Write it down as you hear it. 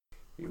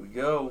Here we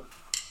go.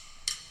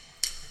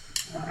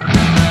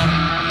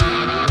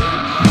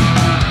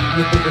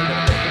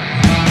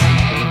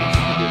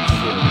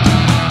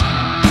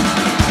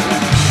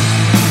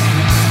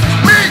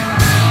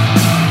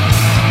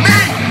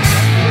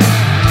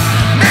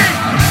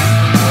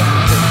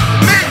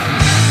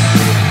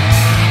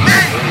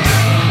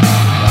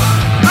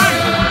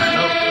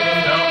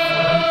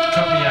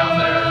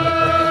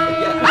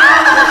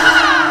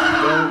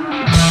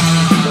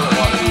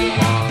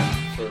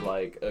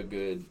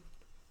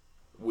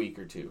 Week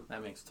or two.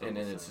 That makes total sense. And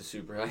then sense. it's a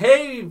super...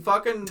 Hey,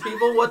 fucking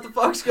people, what the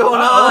fuck's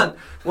going on?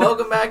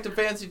 Welcome back to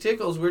Fancy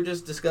Tickles. We're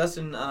just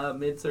discussing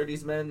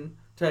mid-30s men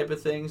type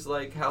of things,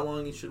 like how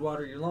long you should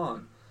water your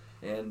lawn.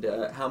 And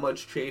how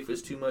much chafe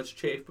is too much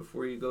chafe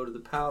before you go to the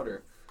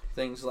powder.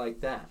 Things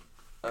like that.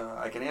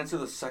 I can answer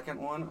the second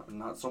one,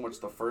 not so much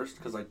the first,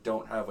 because I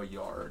don't have a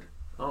yard.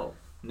 Oh,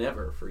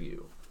 never for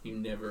you. You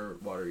never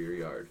water your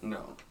yard.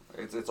 No.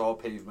 It's all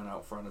pavement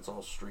out front. It's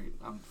all street.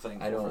 I'm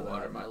thankful I don't for that.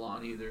 water my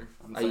lawn either.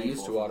 I thankful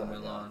used to for water that, my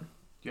lawn.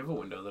 Do you have a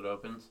window that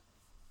opens?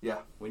 Yeah.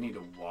 We need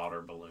to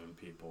water balloon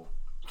people.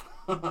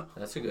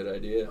 That's a good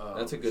idea. Oh,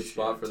 That's a good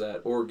spot for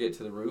that. Or get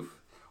to the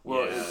roof.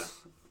 Well,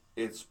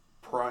 it's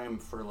prime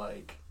for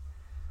like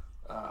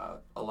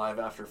Alive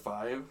After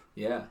 5.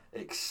 Yeah.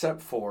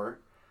 Except for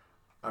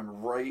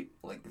I'm right.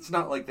 Like it's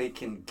not like they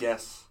can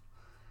guess.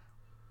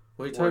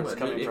 What are you talking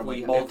about? Dude, if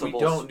we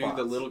don't do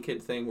the little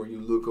kid thing where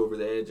you look over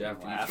the edge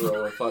after you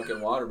throw a fucking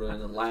water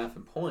balloon and laugh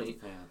and point,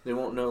 they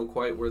won't know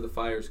quite where the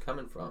fire's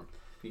coming from.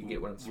 If you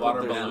get what I'm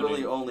saying. There's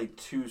really only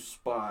two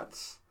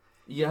spots.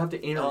 You have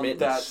to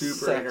intermittent,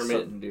 super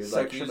intermittent, dude.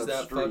 Like use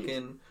that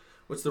fucking,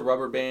 what's the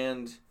rubber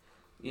band?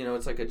 You know,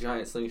 it's like a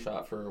giant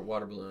slingshot for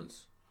water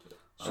balloons.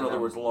 So in other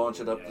words, launch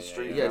it up the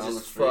street. Yeah,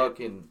 just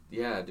fucking,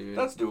 dude.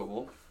 That's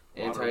doable.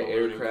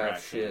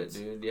 Anti-aircraft shit,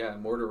 dude. Yeah,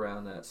 mortar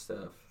around that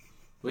stuff.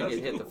 We could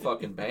hit the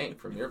fucking bank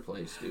from your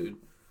place, dude,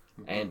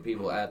 and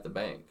people at the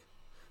bank.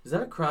 Is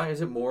that a crime? Is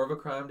it more of a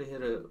crime to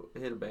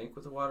hit a bank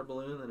with a water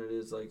balloon than it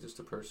is like just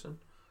a person?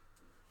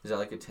 Is that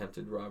like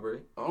attempted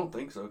robbery? I don't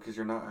think so, because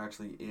you're not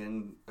actually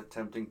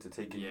attempting to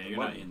take any money. Yeah, you're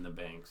not in the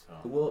bank. So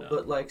well,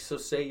 but like, so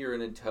say you're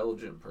an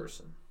intelligent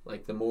person.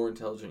 Like, the more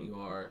intelligent you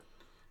are,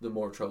 the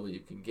more trouble you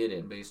can get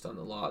in based on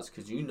the laws,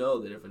 because you know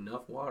that if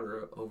enough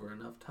water over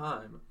enough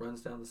time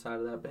runs down the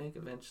side of that bank,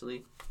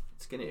 eventually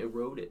it's going to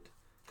erode it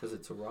because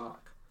it's a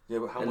rock. Yeah,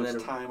 but how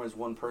much time is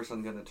one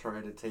person going to try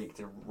to take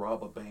to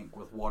rob a bank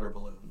with water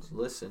balloons?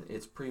 Listen,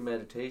 it's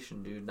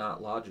premeditation, dude, not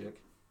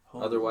logic.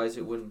 Otherwise,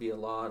 it wouldn't be a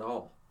law at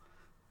all.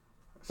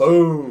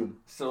 Boom!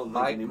 Still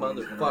Mic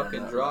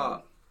motherfucking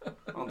drop. I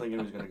don't think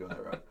anybody's going to go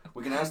that route.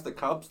 We can ask the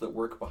cops that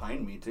work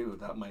behind me, too.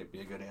 That might be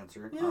a good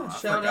answer. Yeah,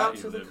 shout out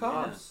to the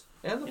cops.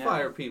 And the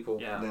fire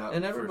people. Yeah.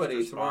 And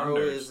everybody. Tomorrow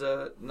is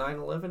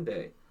 9/11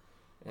 day.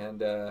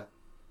 And I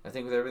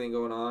think with everything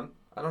going on,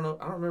 I don't know.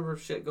 I don't remember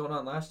shit going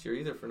on last year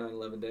either for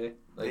 9/11 day.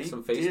 Like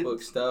some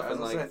Facebook stuff and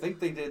like I think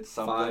they did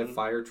something. 5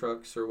 fire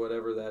trucks or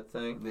whatever that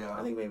thing. Yeah.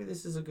 I think maybe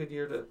this is a good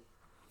year to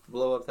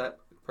blow up that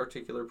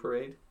particular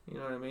parade. You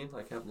know what I mean?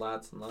 Like have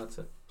lots and lots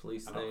of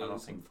police things. I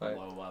don't think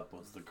blow up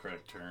was the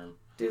correct term.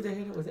 Dude, they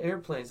hit it with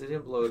airplanes. They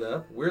didn't blow it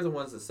up. We're the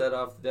ones that set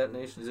off the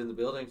detonations in the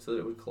building so that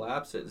it would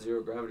collapse at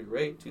zero gravity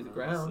rate to the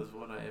ground. This is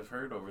what I have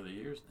heard over the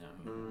years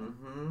now.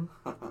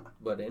 Mm-hmm.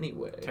 But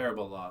anyway.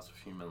 Terrible loss of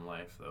human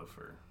life, though,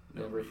 for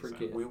no never reason.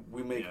 forget.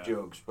 We make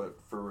jokes, but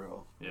for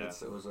real. Yeah.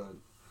 It was a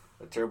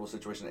terrible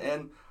situation.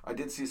 And I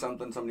did see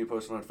something somebody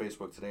posted on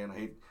Facebook today, and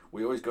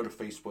we always go to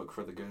Facebook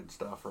for the good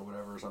stuff or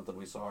whatever, something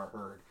we saw or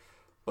heard.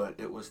 But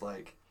it was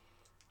like,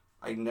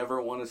 I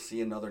never want to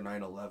see another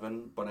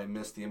 9/11, but I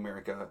miss the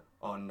America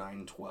on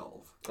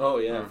 9/12. Oh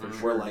yeah, for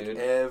sure.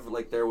 Where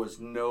like there was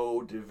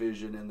no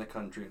division in the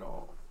country at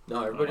all.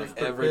 No,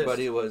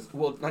 everybody was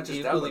not just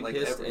equally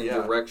pissed and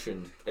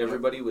directioned.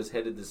 Everybody was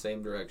headed the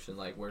same direction.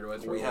 Like, where do I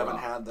throw? We haven't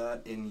had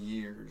that in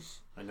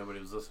years. And nobody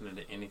was listening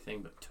to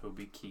anything but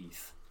Toby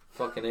Keith.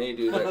 Fucking A,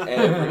 dude.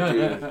 Every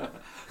dude.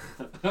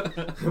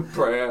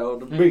 Proud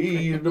to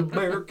be an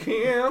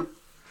American.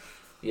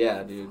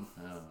 Yeah, dude.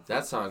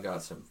 That song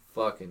got some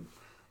fucking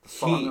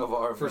Song of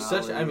Our for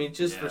Valley. such. I mean,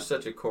 just for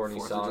such a corny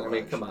song. I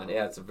mean, come on.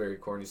 Yeah, it's a very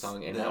corny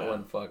song, and that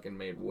one fucking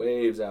made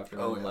waves after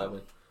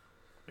 9/11.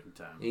 Big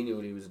time. He knew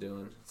what he was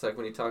doing. It's like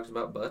when he talks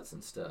about butts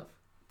and stuff.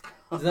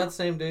 Isn't that the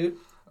same dude?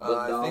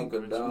 I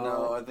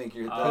think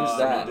you're. Who's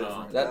that?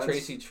 Different. That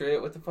Tracy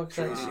Tritt? What the fuck's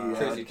that dude?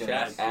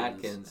 Tracy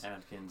Atkins.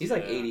 He's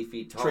like 80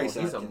 feet tall.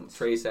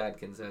 Trace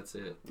Atkins. That's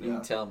it. You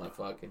can tell my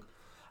fucking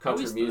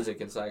country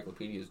music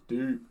encyclopedia is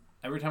deep.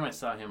 Every time I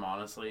saw him,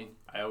 honestly,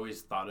 I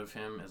always thought of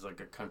him as like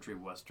a country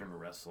western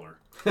wrestler.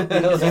 I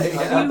got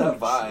that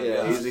vibe.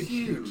 Yeah, he's a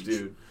huge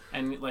dude.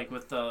 And like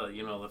with the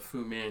the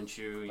Fu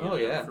Manchu.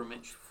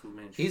 Fu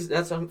Manchu.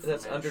 That's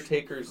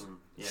Undertaker's.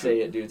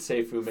 Say it, dude.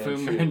 Say Fu Manchu.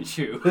 Fu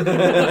Manchu.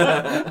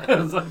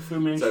 It's like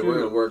Fu Manchu. So we're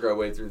gonna work our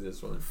way through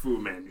this one. Fu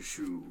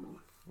Manchu.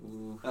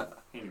 Ooh.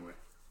 Anyway.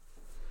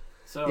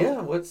 So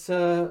yeah,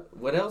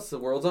 what else? The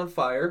world's on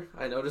fire.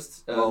 I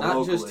noticed, not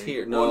locally. just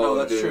here. No,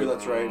 that's dude. true.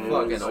 That's right.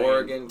 Fucking It's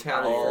Oregon, all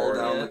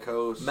California, down the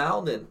coast.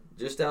 Malden,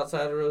 just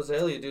outside of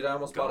Rosalia, dude. I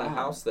almost bought a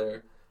house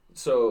there.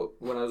 So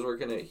when I was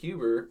working at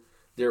Huber,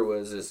 there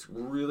was this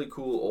really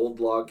cool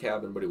old log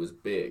cabin, but it was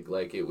big.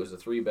 Like, it was a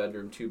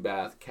 3-bedroom,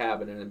 2-bath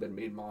cabin, and it had been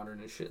made modern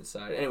and shit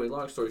inside. Anyway,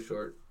 long story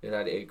short, it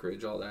had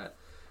acreage, all that.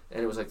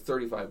 And it was like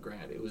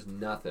 $35,000. It was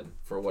nothing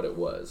for what it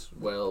was.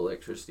 Well,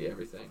 electricity,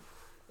 everything.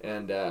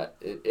 And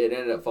it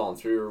ended up falling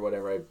through or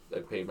whatever. I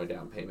paid my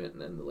down payment,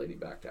 and then the lady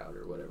backed out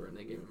or whatever, and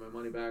they gave me my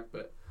money back.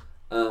 But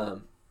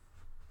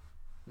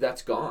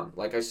that's gone.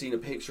 Like, I seen a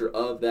picture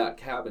of that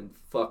cabin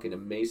fucking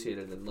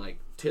emaciated, and like,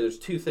 there's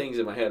two things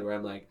in my head where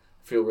I'm like,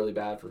 I feel really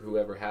bad for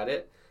whoever had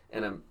it,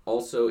 and I'm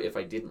also, if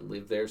I didn't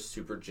live there,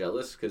 super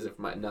jealous, because if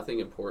nothing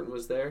important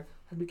was there,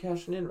 I'd be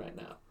cashing in right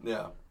now.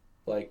 Yeah.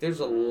 Like, there's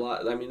a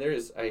lot. I mean,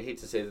 I hate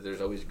to say that there's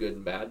always good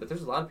and bad, but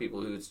there's a lot of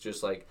people who it's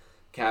just like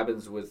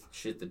cabins with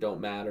shit that don't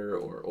matter,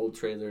 or old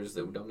trailers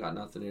that don't got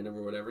nothing in them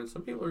or whatever, and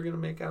some people are going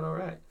to make out all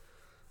right.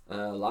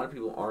 A lot of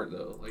people aren't,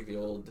 though. Like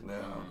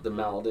the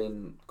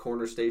Malden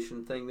corner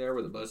station thing there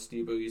where the bus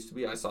depot used to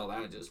be. I saw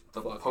that just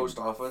the fucking... post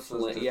office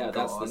is just yeah,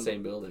 that's gone. the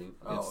same building.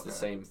 It's okay. the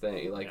same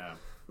thing. Like,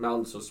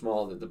 Malden's so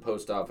small that the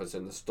post office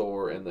and the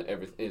store and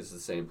everything is the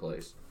same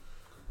place.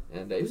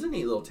 And it was a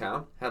neat little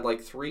town. It had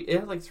like 3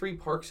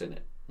 parks in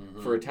it.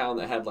 For a town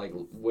that had like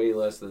way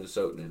less than a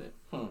Soton in it.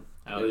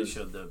 They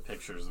showed the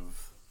pictures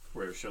of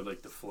where it showed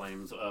like the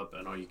flames up,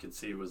 and all you could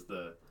see was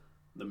the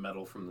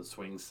metal from the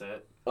swing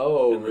set.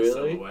 Oh, and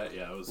really? Silhouette.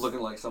 Yeah, it was looking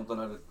like something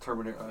out of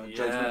Terminator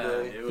Judgment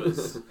Day. It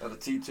was out of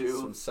T2.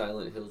 Some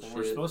Silent Hill shit.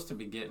 We're supposed to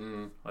be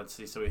getting. Let's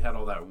see. So we had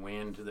all that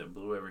wind that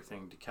blew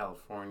everything to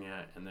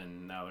California, and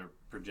then now they're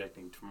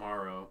projecting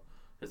tomorrow.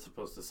 It's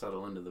supposed to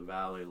settle into the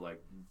valley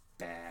like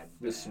bad.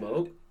 The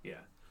smoke? Yeah.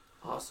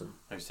 Awesome.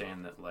 They're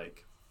saying that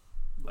like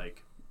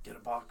get a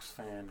box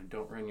fan and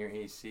don't run your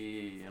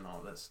AC and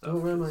all that stuff.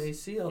 Don't run my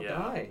AC, I'll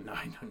die. No,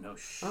 I know, no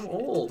shit. I'm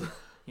old.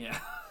 Yeah.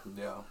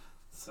 Yeah.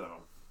 So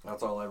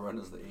that's all I run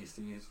is the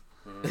ACs.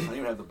 I don't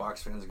even have the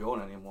box fans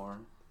going anymore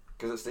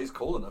because it stays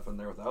cold enough in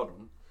there without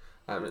them.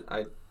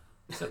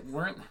 So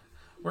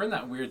we're in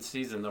that weird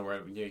season though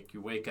where you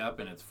wake up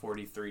and it's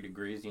 43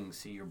 degrees, you can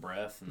see your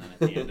breath, and then at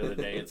the end of the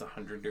day it's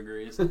 100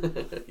 degrees.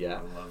 Yeah.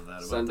 I love that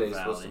about Sunday's the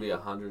valley. supposed to be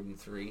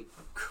 103.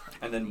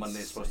 And then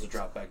Monday's supposed to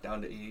drop back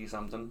down to 80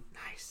 something.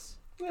 Nice.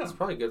 Yeah. It's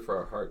probably good for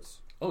our hearts.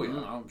 Oh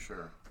yeah. I'm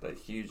sure. That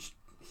huge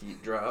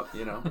heat drop,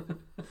 you know.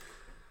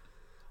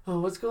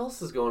 Oh, what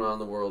else is going on in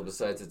the world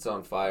besides it's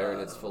on fire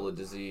and it's full of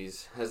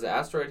disease? Has the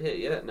asteroid hit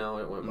yet? No,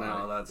 it went by.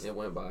 No, it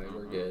went by.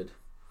 We're good.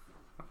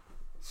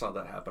 Saw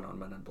that happen on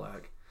Men in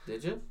Black.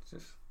 Did you?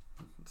 Just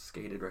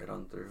skated right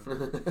on through.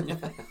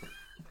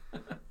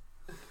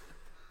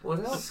 What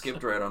else?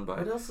 Skipped right on by.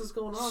 What else is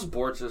going on?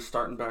 Sports is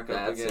starting back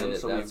up again.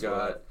 So we've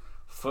got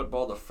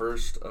football. The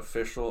first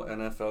official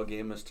NFL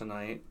game is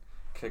tonight.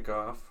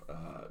 Kickoff.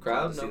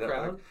 Crowd? No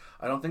crowd?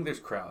 I don't think there's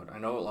crowd. I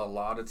know a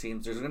lot of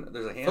teams. There's a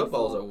handful.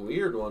 Football's a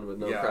weird one with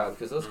no crowd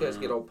because those guys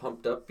get all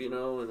pumped up, and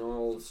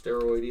all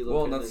steroidy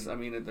looking.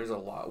 Well, there's a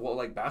lot. Well,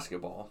 like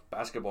basketball.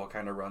 Basketball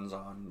kind of runs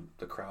on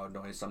the crowd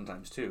noise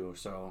sometimes too.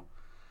 So.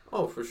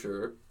 Oh, for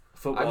sure.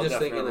 Football, I'm just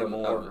thinking of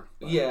more.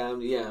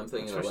 I'm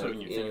thinking of like when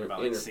you're thinking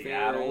about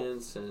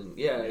interference Seattle. And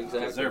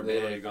exactly. They're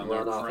big on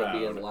their off crowd.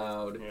 of being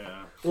loud.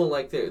 Yeah. Well,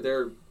 like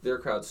their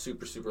crowd's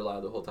super super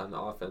loud the whole time the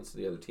offense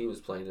the other team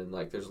is playing, and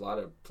like there's a lot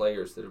of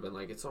players that have been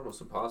like it's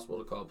almost impossible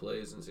to call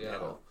plays in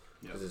Seattle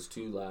because it's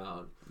too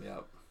loud.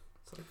 Yep.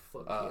 It's like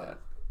fuck yeah.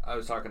 I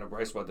was talking to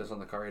Bryce about this on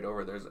the car ride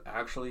over. There's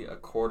actually a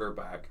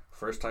quarterback,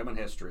 first time in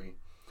history,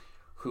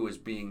 who is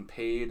being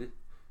paid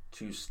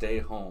to stay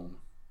home.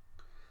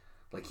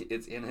 Like,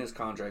 it's in his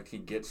contract. He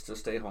gets to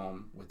stay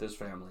home with his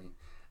family,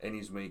 and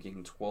he's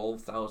making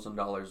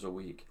 $12,000 a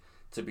week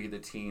to be the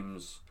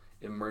team's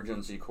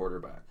emergency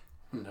quarterback.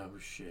 No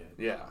shit.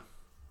 Yeah.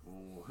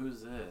 Ooh,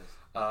 who's this?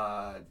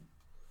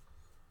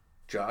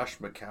 Josh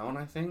McCown,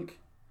 I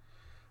think,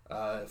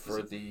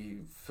 for the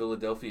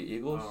Philadelphia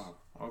Eagles. Oh,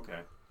 okay.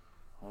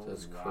 Oh,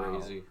 that's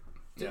crazy.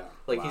 Yeah.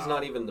 Like, he's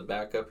not even the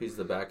backup. He's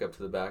the backup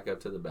to the backup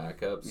to the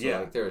backup. So,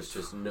 like, there's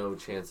just no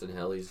chance in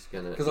hell he's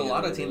going to... Because a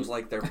lot of teams,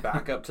 like, their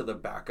backup to the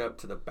backup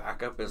to the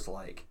backup is,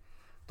 like,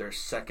 their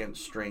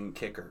second-string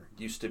kicker.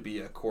 Used to be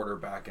a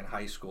quarterback in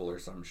high school or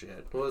some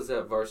shit. What was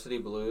that, Varsity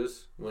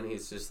Blues? When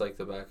he's just, like,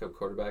 the backup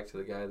quarterback to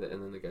the guy, and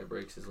then the guy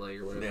breaks his leg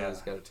or whatever, and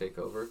he's got to take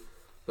over.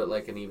 But,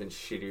 like, an even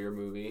shittier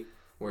movie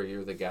where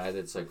you're the guy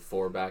that's, like,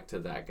 four back to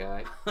that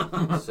guy.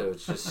 So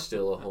it's just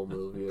still a whole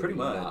movie of Pretty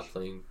much. not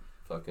playing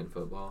fucking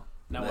football.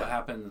 Now, what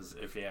happens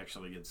if he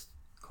actually gets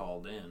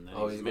called in? Then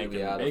he's going to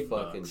be out of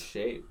fucking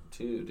shape,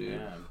 too, dude.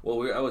 Yeah.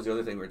 Well, that was the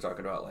other thing we were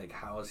talking about, like,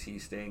 how is he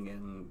staying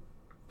in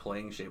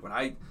playing shape?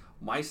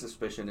 My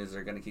suspicion is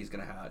he's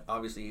going to have,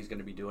 obviously he's going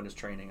to be doing his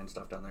training and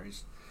stuff down there.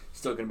 He's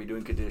still going to be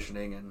doing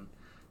conditioning and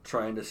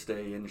trying to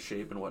stay in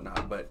shape and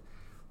whatnot, but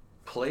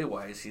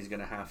play-wise, he's going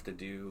to have to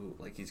do,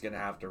 like, he's going to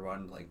have to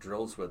run, like,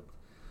 drills with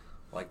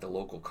like the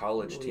local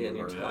college team.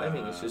 Your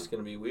timing is just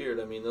going to be weird.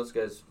 I mean, those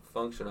guys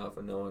function off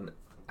of knowing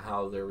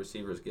how their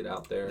receivers get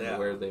out there and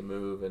where they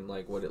move and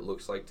like what it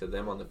looks like to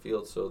them on the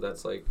field. So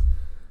that's like,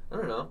 I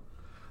don't know.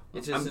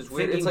 It's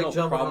weird. It's like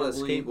jumping on a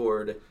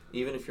skateboard.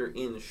 Even if you're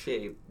in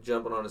shape,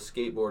 jumping on a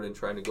skateboard and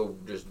trying to go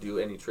just do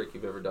any trick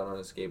you've ever done on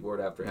a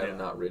skateboard after having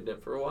not ridden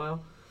it for a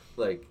while.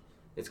 Like,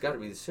 it's got to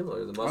be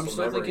similar. The muscle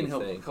memory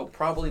thing. He'll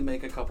probably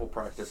make a couple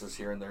practices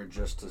here and there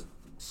just to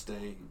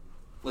stay,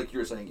 like you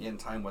were saying, in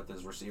time with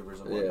his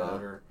receivers and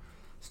whatnot or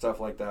stuff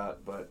like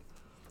that. But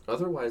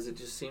otherwise, it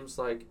just seems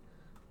like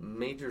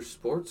major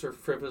sports are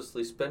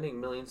frivolously spending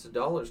millions of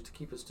dollars to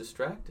keep us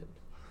distracted.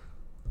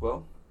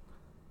 Well,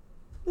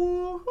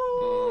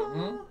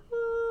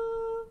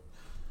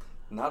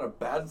 not a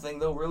bad thing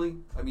though, really.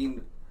 I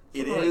mean,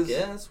 it is.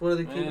 Yes. What are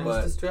they keeping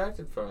us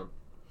distracted from?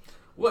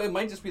 Well, it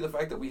might just be the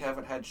fact that we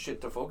haven't had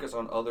shit to focus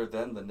on other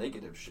than the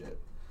negative shit.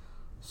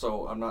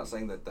 So I'm not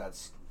saying that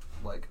that's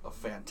like a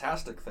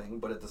fantastic thing,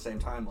 but at the same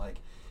time, like,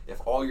 if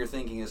all you're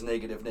thinking is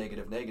negative,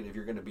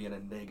 you're going to be in a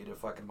negative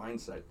fucking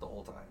mindset the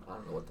whole time. I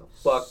don't know what the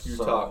fuck you're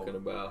talking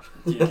about.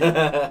 You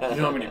know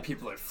how many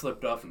people I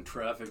flipped off in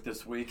traffic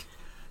this week?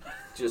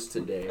 Just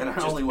today. And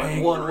I only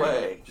went one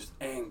way. Just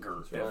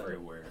anger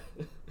everywhere.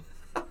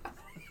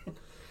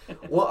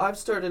 Well, I've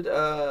started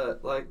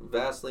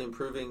vastly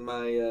improving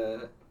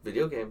my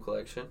video game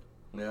collection.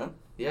 Yeah?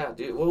 Yeah,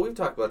 dude. Well, we've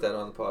talked about that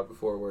on the pod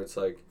before where it's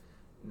like,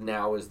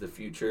 now is the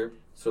future.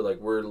 So, like,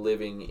 we're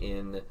living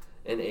in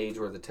an age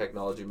where the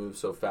technology moves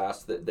so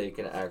fast that they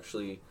can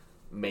actually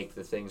make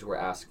the things we're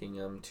asking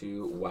them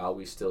to while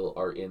we still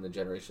are in the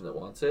generation that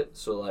wants it.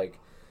 So, like,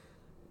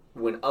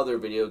 when other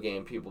video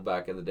game people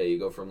back in the day, you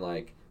go from,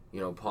 like,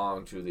 you know,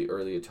 Pong to the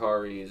early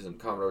Ataris and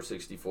Commodore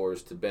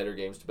 64s to better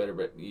games to better,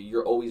 but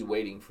you're always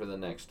waiting for the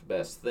next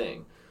best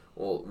thing.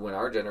 Well, when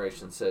our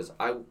generation says,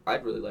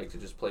 I'd really like to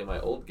just play my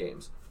old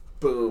games,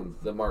 boom,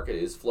 the market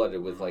is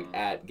flooded with, like,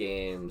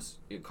 games,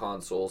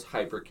 consoles,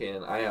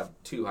 Hyperkin. I have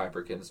 2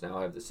 Hyperkins now.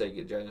 I have the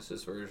Sega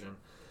Genesis version,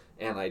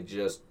 and I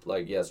just,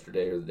 like,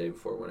 yesterday or the day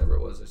before, whenever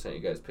it was, I sent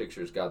you guys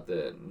pictures, got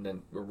the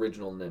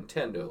original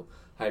Nintendo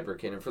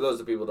Hyperkin. And for those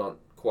of people who don't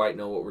quite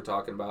know what we're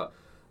talking about,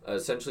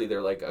 essentially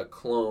they're like a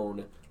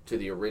clone to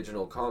the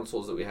original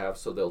consoles that we have,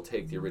 so they'll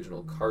take the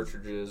original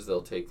cartridges,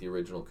 they'll take the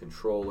original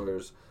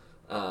controllers.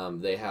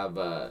 They have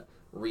a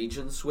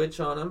region switch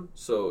on them,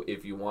 so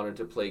if you wanted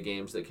to play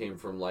games that came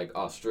from like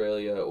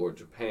Australia or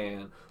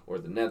Japan or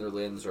the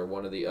Netherlands or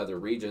one of the other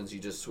regions, you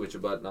just switch a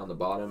button on the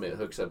bottom, it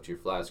hooks up to your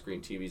flat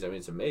screen TVs. I mean,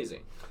 it's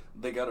amazing.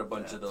 They got a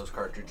bunch of those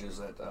cartridges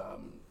at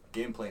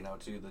Gameplay now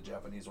too, the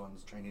Japanese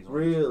ones, Chinese ones.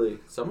 Really?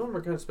 Some of them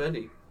are kind of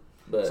spendy.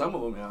 But some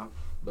of them, yeah.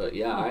 But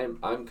yeah,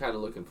 I'm kind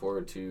of looking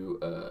forward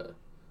to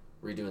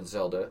redoing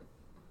Zelda.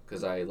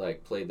 Because I,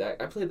 like, played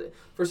that.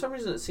 For some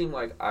reason, it seemed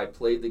like I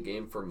played the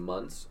game for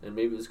months, and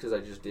maybe it was because I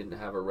just didn't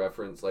have a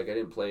reference. Like, I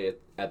didn't play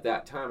it, at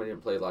that time, I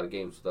didn't play a lot of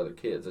games with other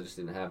kids. I just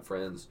didn't have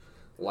friends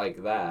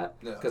like that,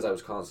 because I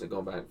was constantly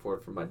going back and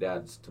forth from my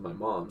dad's to my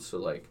mom's. So,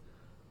 like,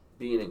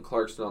 being in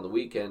Clarkston on the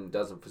weekend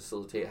doesn't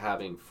facilitate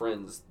having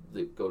friends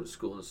that go to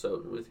school in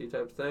Stoughton with you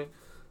type of thing.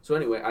 So,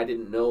 anyway, I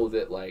didn't know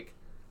that, like,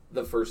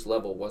 the first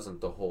level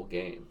wasn't the whole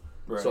game.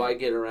 Right. So I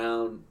get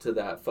around to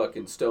that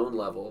fucking stone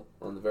level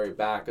on the very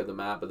back of the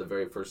map of the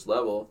very first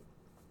level,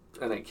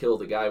 and I kill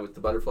the guy with the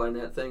butterfly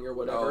net thing or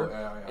whatever,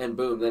 and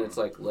boom, then it's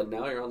like,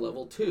 now you're on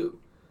level 2.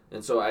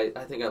 And so I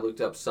think I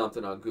looked up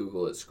something on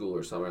Google at school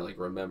or somewhere, like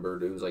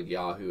remembered, it was like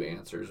Yahoo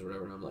Answers or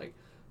whatever, and I'm like,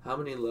 how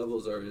many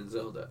levels are in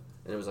Zelda?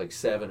 And it was like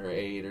 7 or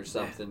 8 or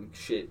something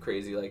shit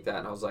crazy like that,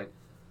 and I was like,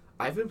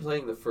 I've been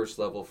playing the first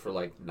level for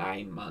like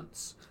 9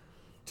 months.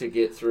 To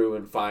get through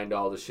and find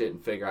all the shit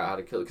and figure out how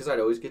to kill it. Because I'd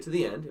always get to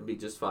the end and be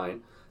just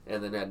fine.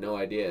 And then had no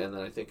idea. And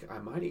then I think I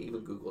might have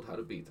even Googled how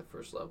to beat the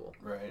first level.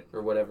 Right.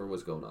 Or whatever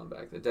was going on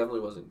back then. It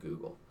definitely wasn't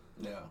Google.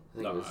 Yeah. I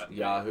think it was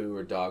Yahoo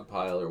or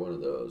Dogpile or one of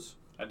those.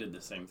 I did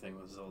the same thing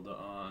with Zelda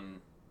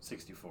on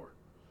 64.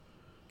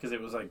 Because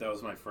it was like, that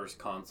was my first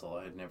console.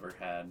 I had never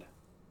had.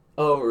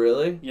 Oh,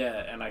 really?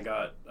 Yeah, and I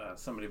got,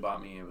 somebody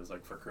bought me, it was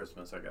like for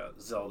Christmas, I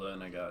got Zelda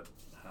and I got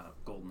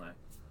GoldenEye.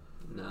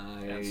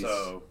 Nice. And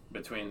so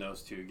between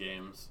those 2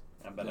 games,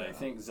 but I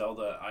think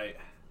Zelda, I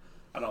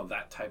don't know,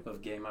 that type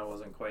of game I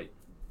wasn't quite.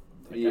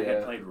 I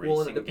had played racing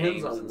well, it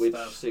depends on which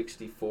stuff.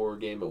 64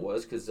 game it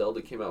was, because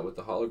Zelda came out with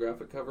the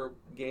holographic cover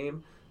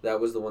game. That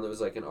was the one that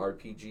was like an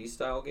RPG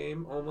style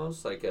game,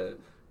 almost like a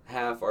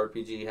half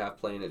RPG, half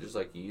playing it just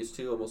like you used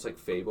to, almost like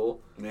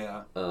Fable.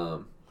 Yeah.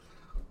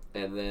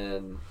 And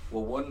then...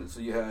 Well, so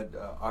you had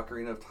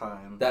Ocarina of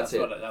Time. That's it.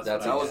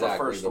 That was the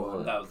first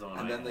one. That was the one.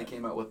 And then they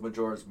came out with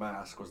Majora's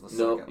Mask was the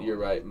second one. No, you're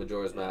right.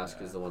 Majora's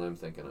Mask is the one I'm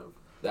thinking of.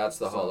 That's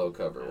the hollow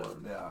cover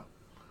one. Yeah.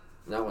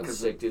 And that one's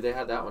sick, dude. They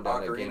had that one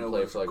down at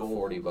Gameplay for like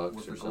 $40 or something.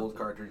 With the gold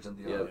cartridge and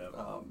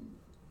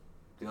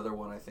the other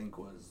one I think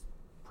was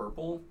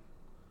purple.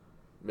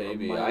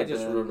 Maybe. I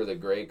just remember the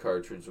gray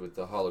cartridge with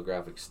the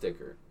holographic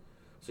sticker.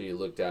 So you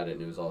looked at it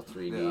and it was all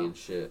 3D and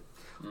shit.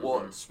 Mm-hmm.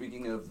 Well,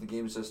 speaking of the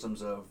game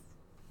systems of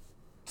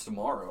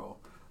tomorrow,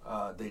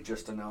 they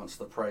just announced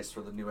the price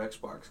for the new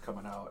Xbox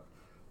coming out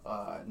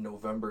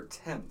November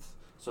 10th.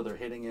 So they're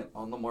hitting it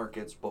on the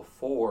markets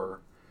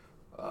before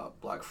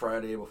Black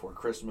Friday, before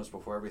Christmas,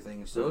 before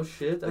everything. So oh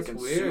shit, that's the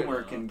weird.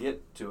 consumer can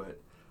get to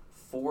it.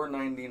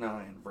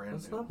 $4.99 brand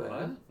That's new. not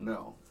bad.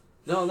 No.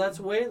 No, that's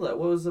way less.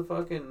 What was the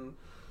fucking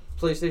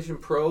PlayStation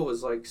Pro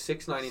was like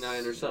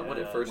 $6.99 or something when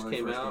it first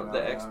came out. The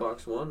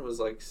Xbox One was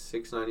like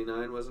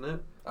 $6.99, wasn't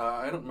it?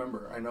 I don't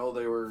remember. I know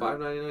they were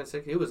 $5.99,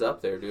 $6. It was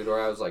up there, dude. Or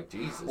I was like,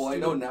 Jesus. Well,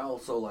 dude. I know now.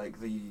 So like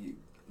the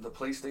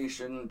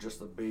PlayStation, just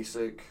the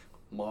basic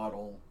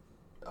model,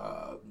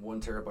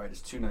 1 terabyte is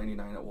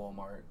 $2.99 at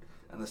Walmart,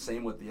 and the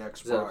same with the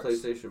Xbox. Is that a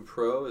PlayStation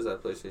Pro? Is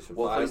that PlayStation 5?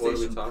 Well, What are we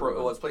PlayStation talking Pro.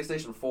 about? Well, it's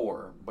PlayStation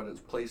 4, but it's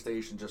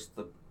PlayStation, just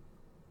the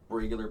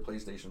regular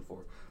PlayStation 4.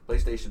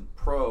 PlayStation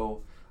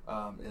Pro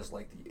is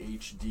like the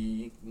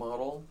HD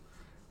model,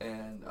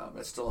 and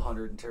it's still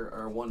 1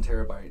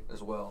 terabyte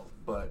as well,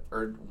 but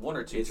or 1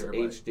 or 2 it's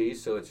terabytes. HD,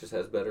 so it just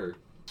has better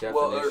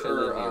definition than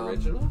the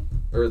original,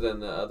 or than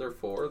the other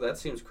 4. That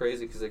seems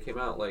crazy because they came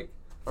out like.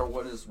 Or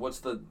what's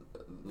the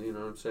You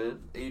know what I'm saying?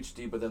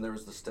 HD? But then there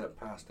was the step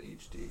past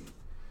HD.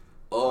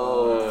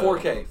 Oh,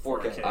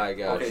 4K. I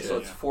got Okay, you. so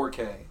it's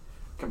 4K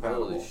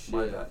compatible. Holy shit.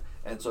 My bad.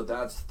 And so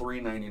that's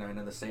 $3.99,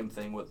 and the same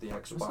thing with the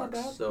Xbox. That's not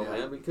bad though, Yeah.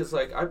 man. Because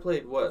like I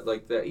played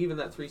even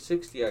that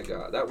 360 I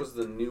got. That was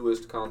the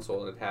newest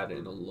console I'd had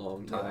in a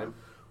long time,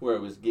 where I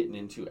was getting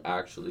into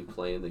actually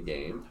playing the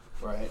game.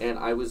 Right. And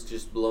I was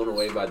just blown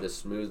away by the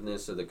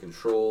smoothness of the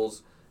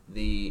controls,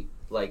 the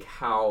like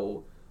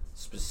how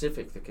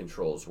specific the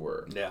controls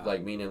were. Yeah.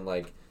 Like meaning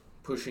like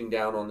pushing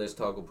down on this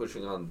toggle,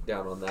 pushing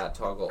down on that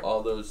toggle.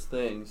 All those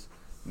things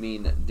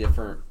mean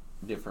different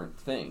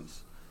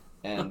things.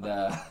 And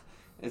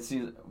it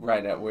seems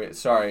right at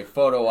sorry,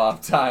 photo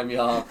op time,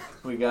 y'all.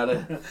 We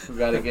gotta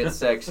get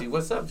sexy.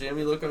 What's up, Jim?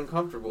 You look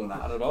uncomfortable.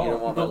 Not at all. You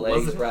don't want my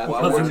legs wrapped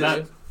Well,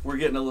 around you? we're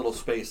getting a little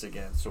space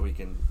again, so we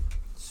can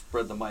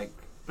spread the mic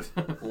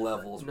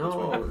levels.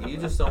 No, between you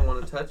just don't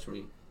want to touch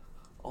me.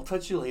 I'll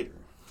touch you later.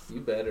 You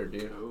better,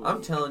 dude. Ooh.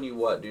 I'm telling you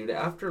what, dude.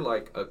 After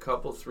like a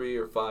couple, 3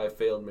 or 5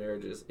 failed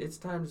marriages, it's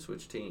time to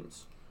switch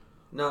teams.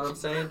 Know what I'm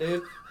saying,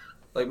 dude?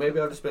 Like maybe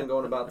I've just been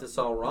going about this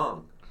all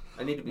wrong.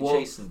 I need to be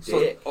chasing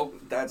dick.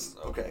 That's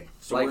okay.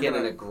 So like in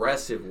an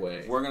aggressive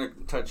way. We're gonna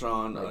touch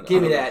on.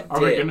 Give me that Are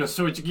dick. we gonna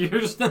switch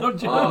gears now,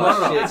 John?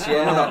 Oh, shit,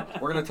 yeah.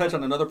 We're gonna touch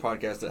on another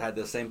podcast that had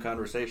this same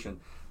conversation.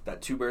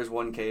 That 2 Bears,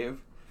 1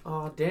 Cave.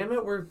 Oh, damn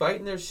it. We're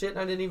biting their shit and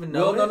I didn't even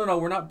know No.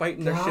 We're not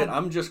biting their shit.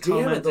 I'm just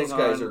commenting those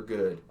guys on. are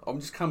good. I'm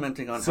just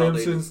commenting on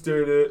Simpsons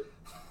did it.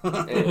 how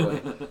they.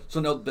 Anyway. So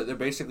no, they're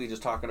basically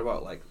just talking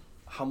about like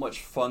how much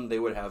fun they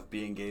would have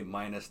being gay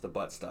minus the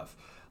butt stuff,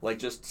 like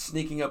just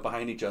sneaking up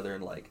behind each other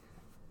and like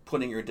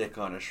putting your dick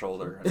on his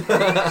shoulder,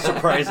 and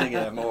surprising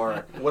him,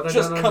 or What I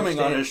just don't coming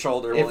on understand, his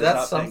shoulder. If while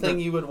that's he's not something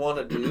you would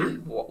want to do,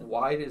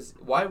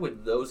 why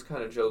would those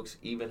kind of jokes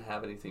even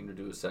have anything to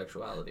do with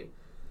sexuality?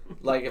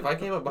 Like, if I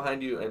came up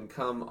behind you and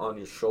come on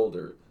your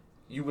shoulder,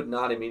 you would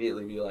not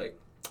immediately be like,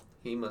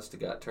 he must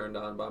have got turned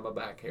on by my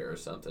back hair or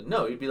something.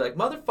 No, you'd be like,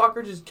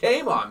 motherfucker just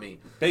came on me.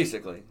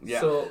 basically, yeah.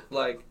 So,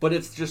 like... But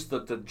it's just the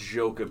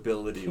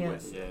jokeability Can't-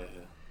 with. Yeah.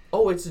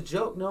 Oh, it's a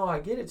joke. No, I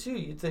get it, too.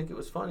 You'd think it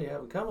was funny to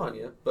have him come on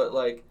you. But,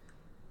 like...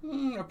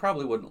 I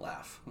probably wouldn't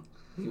laugh.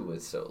 You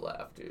would so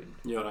laugh, dude.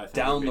 You know what I think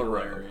Down would be the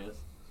road. hilarious?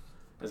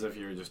 As if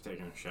you were just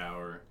taking a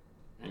shower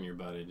and your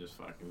buddy just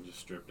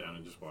stripped down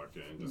and just walked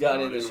in. And just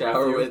Got in the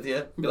shower with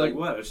you. Be like,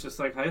 what? It's just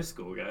like high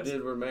school, guys.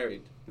 Dude, we're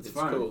married. It's It's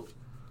fine. cool.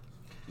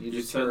 You You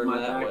just said turn my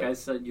that back, way. I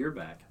said your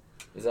back.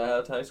 Is that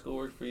how high school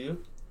worked for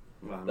you?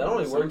 Well, I That mean,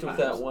 only worked with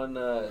that sometimes. one,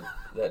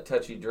 that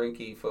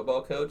touchy-drinky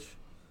football coach.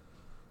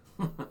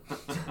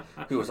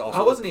 Who was also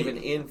I wasn't even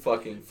in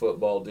fucking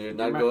football, dude.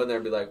 And I'd Right. go in there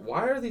and be like,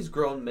 why are these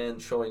grown men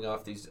showing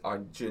off these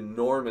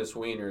ginormous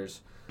wieners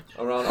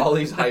around all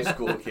these high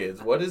school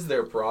kids? What is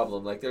their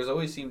problem? Like, there's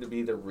always seemed to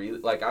be the real...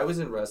 Like, I was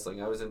in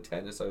wrestling. I was in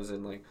tennis. I was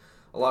in, like,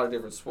 a lot of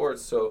different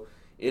sports. So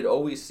it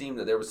always seemed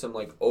that there was some,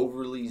 like,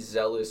 overly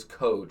zealous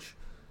coach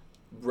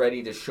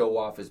ready to show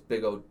off his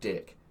big old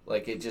dick.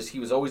 Like, he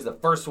was always the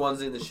first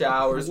ones in the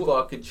showers,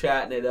 fucking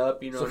chatting it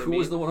up, you know So what I who mean?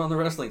 was the one on the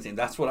wrestling team?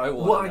 That's what I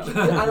Well, want to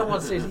know. I don't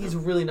want to say he's a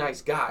really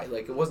nice guy.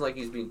 Like, it wasn't like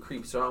he was being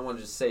creepy, so I don't want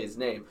to just say his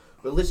name.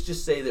 But let's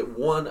just say that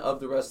one of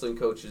the wrestling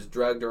coaches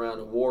dragged around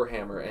a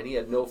Warhammer, and he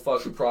had no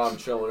fucking problem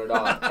showing it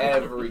off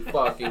every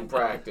fucking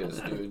practice,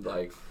 dude.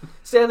 Like,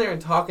 stand there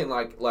and talking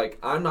like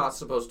I'm not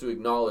supposed to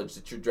acknowledge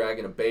that you're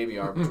dragging a baby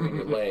arm between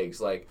your legs,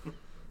 like,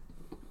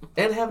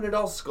 and having it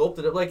all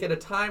sculpted up, like at a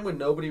time when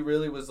nobody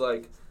really was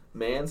like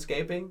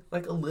manscaping,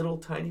 like a little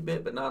tiny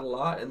bit, but not a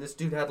lot. And this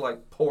dude had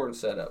like porn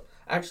set up.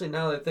 Actually,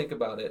 now that I think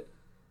about it,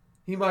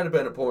 he might have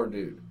been a porn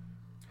dude.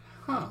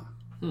 Huh.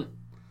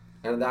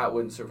 And that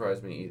wouldn't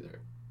surprise me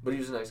either. But he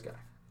was a nice guy.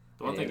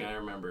 The one thing I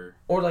remember...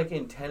 Or like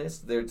in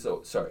tennis,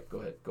 sorry, go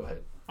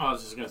ahead. I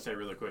was just going to say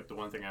really quick, the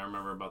one thing I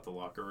remember about the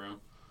locker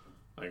room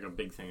like a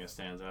big thing that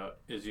stands out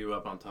is you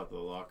up on top of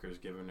the lockers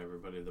giving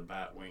everybody the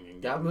bat wing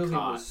and that getting movie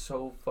caught. was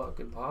so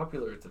fucking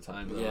popular at the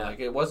time. Though. Yeah. Like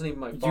it wasn't even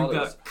my fault. You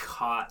got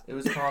caught. It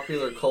was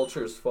popular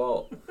culture's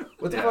fault.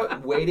 What the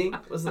fuck? Waiting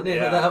was the name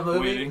of Yeah, that movie.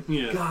 Waiting.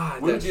 Yeah.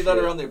 God, We would do that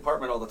around the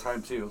apartment all the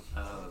time too.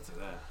 That's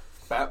that.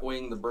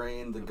 Batwing, the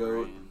brain, the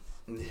goat.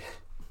 Brain.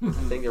 I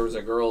think there was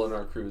a girl in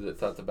our crew that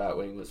thought the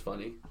Batwing was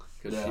funny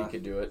because she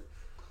could do it.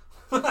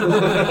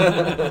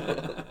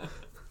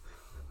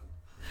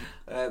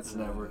 That's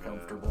never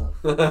comfortable.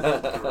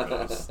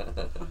 Gross.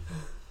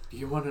 Do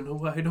you want to know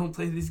why I don't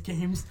play these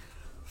games?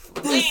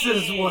 This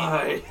is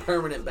why.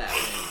 Permanent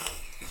Batwing.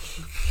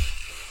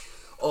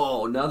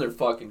 Oh, another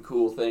fucking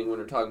cool thing when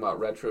we're talking about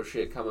retro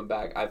shit coming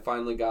back. I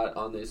finally got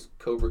on this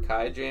Cobra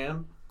Kai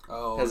jam.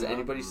 Oh, Has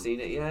anybody seen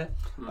it yet?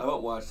 I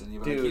haven't watched any,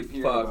 but Dude, I keep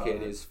hearing about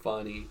it is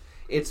funny.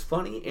 It's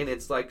funny, and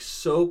it's like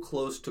so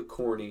close to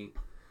corny.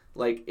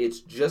 Like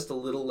it's just a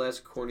little less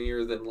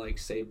cornier than like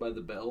Saved by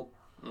the Bell.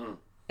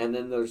 And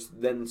then there's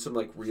some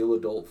like real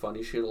adult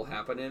funny shit will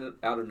happen in it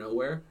out of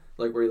nowhere.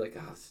 Like where you're like,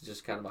 oh, it's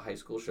just kind of a high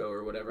school show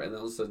or whatever. And then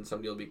all of a sudden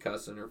somebody will be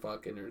cussing or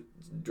fucking or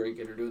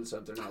drinking or doing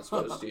something they're not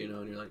supposed to, you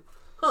know. And you're like,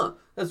 huh,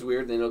 that's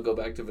weird. And then it'll go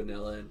back to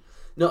vanilla. And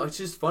no, it's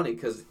just funny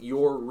because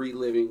you're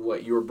reliving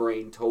what your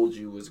brain told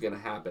you was going to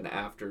happen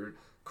after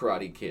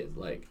Karate Kid.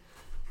 Like,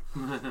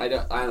 I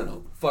don't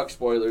know. Fuck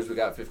spoilers. We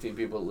got 15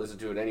 people that listen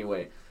to it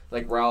anyway.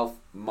 Like Ralph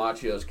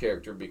Macchio's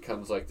character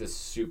becomes like this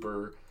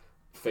super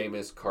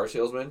famous car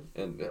salesman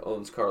and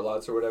owns car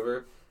lots or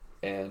whatever,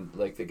 and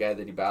like the guy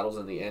that he battles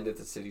in the end at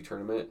the city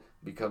tournament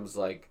becomes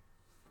like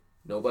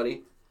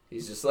nobody.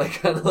 He's just like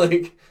kind of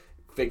like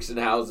fixing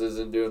houses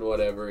and doing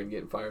whatever and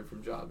getting fired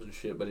from jobs and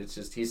shit, but it's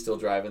just he's still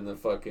driving the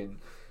fucking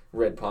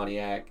red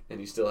Pontiac and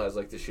he still has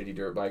like the shitty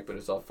dirt bike, but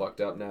it's all fucked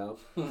up now.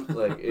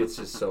 Like it's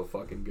just so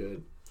fucking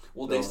good.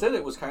 Well, they said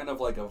it was kind of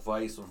like a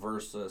vice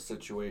versa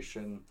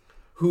situation.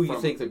 Who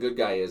you think the good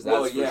guy is,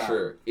 that's for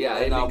sure. Yeah,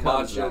 and it now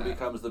becomes Macho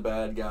becomes the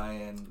bad guy,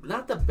 and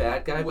not the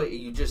bad guy, but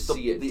you just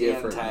see it the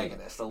differently.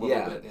 antagonist a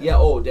little bit. Yeah,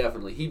 oh,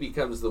 definitely. He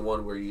becomes the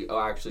one where you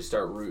actually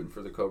start rooting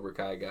for the Cobra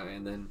Kai guy,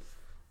 and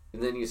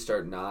then you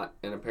start not.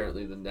 And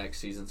apparently, the next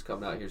season's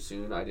coming out here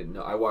soon. I didn't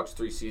know. I watched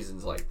 3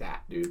 seasons like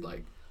that, dude.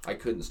 Like I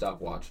couldn't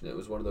stop watching it. It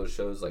was one of those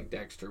shows like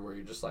Dexter, where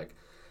you're just like,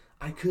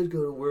 I could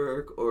go to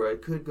work or I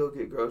could go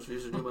get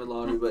groceries or do my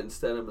laundry, but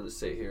instead I'm going to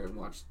sit here and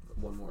watch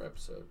one more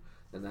episode.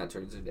 And that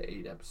turns into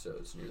 8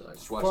 episodes, and you're like,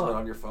 just watching it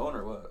on your phone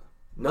or what?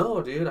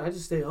 No, dude, I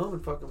just stay home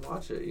and fucking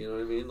watch it. You know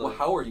what I mean? Like, well,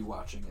 how are you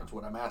watching it? Is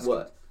what I'm asking.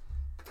 What?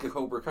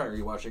 Cobra Kai, are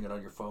you watching it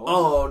on your phone?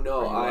 Oh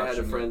no, I had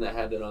a friend that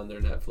had it on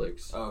their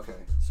Netflix. Oh, okay.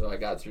 So I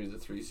got through the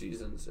 3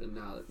 seasons, and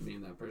now me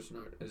and that person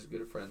aren't as good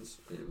of friends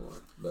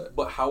anymore.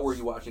 But how were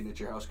you watching it at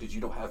your house? Because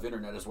you don't have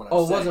internet, is what I'm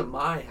saying. Oh, it wasn't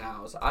my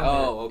house.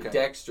 Okay.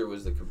 Dexter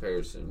was the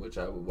comparison, which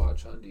I would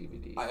watch on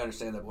DVD. I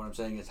understand that, but what I'm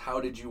saying is, how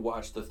did you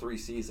watch the 3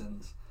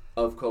 seasons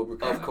of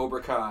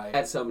Cobra Kai?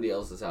 At somebody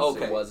else's house.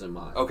 Okay. It wasn't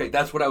mine. Okay,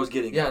 that's what I was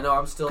getting. Yeah, no,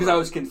 I'm still because I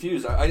was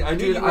confused. I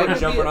knew you were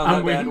jumping on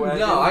that bandwagon.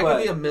 No, I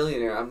could be a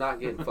millionaire. I'm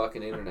not getting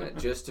fucking internet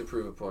just to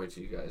prove a point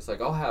to you guys.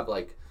 Like I'll have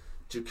like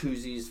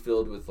jacuzzis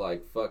filled with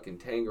like fucking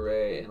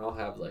Tanqueray, and I'll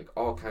have like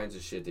all kinds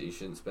of shit that you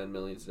shouldn't spend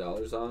millions of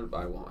dollars on, but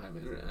I won't have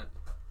internet.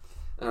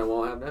 And I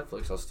won't have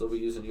Netflix. I'll still be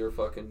using your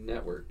fucking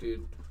network,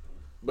 dude.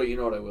 But you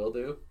know what I will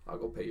do? I'll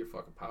go pay your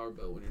fucking power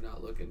bill when you're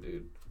not looking,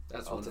 dude.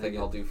 That's one thing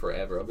I'll do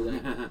forever. I'll be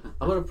like,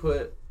 I'm going to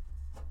put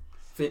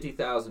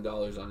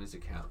 $50,000 on his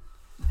account.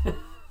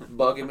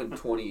 Bug him in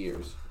 20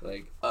 years.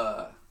 Like,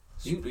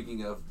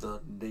 speaking of the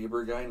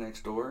neighbor guy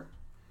next door.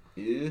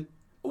 Yeah?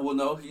 Well,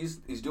 no, he's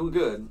doing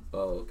good.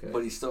 Oh, okay.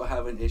 But he's still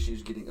having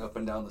issues getting up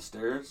and down the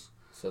stairs.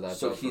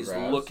 So he's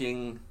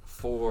looking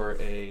for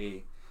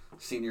a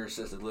senior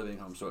assisted living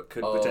home, so it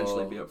could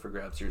potentially be up for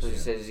grabs here soon.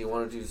 Does he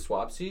want to do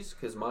swapsies?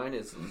 Because mine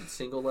is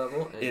single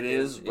level. And it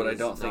is, but I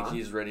don't think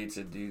he's ready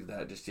to do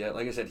that just yet.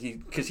 Like I said,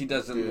 because he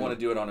doesn't want to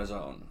do it on his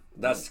own.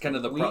 That's kind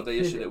of the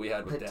issue that we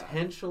had with Dad.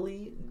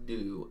 Potentially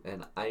do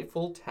an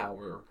Eiffel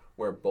Tower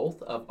where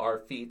both of our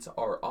feet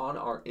are on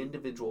our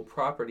individual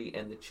property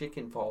and the chick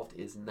involved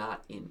is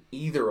not in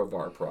either of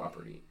our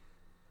property.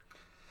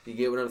 You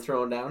get what I'm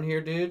throwing down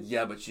here, dude?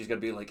 Yeah, but she's got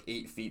to be like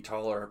 8 feet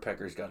tall, or her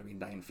pecker's got to be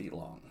 9 feet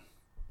long.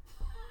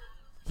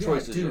 Yeah,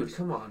 dude,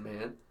 come on,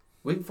 man.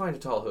 We can find a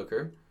tall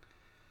hooker.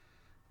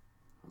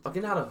 Okay,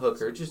 not a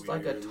hooker, just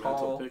like a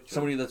tall...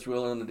 Somebody that's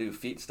willing to do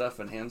feet stuff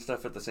and hand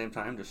stuff at the same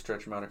time, just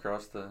stretch them out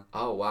across the...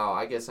 Oh, wow,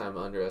 I guess I'm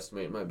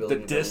underestimating my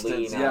ability to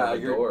lean out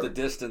of the door. The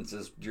distance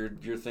is...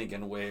 You're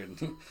thinking way...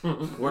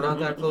 We're not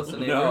that close to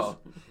neighbors? No,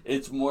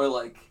 it's more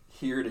like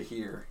here to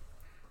here.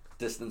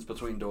 Distance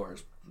between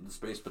doors. The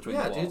space between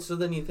the walls. Yeah, dude, so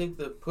then you think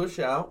the push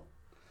out,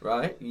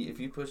 right? If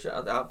you push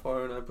out that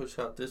far and I push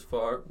out this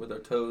far with our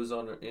toes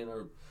in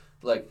our...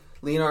 Like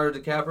Leonardo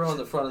DiCaprio on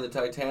the front of the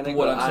Titanic.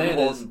 What I'm saying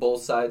is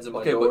both sides of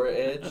my door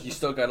edge. You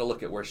still got to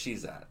look at where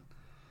she's at.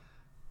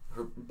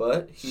 Her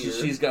butt here.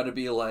 She's got to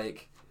be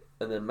like,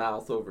 and then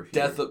mouth over here.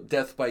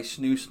 Death by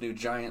snoo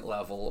giant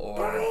level,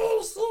 or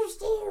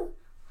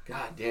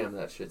God damn,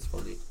 that shit's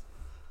funny.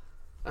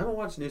 I haven't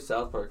watched new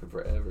South Park in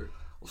forever.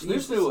 Snoo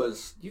Snoo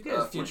was you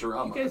guys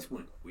Futurama. You guys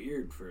went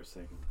weird for a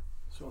second.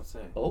 That's what I'm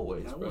saying.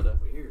 Always, That brother.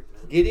 went weird,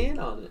 man. Get in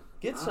on it.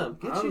 Get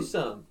you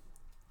some.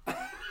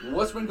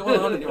 What's been going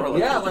on in your life?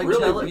 Yeah, like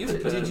really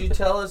did you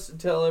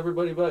tell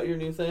everybody about your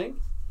new thing?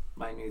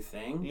 My new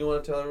thing? You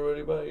want to tell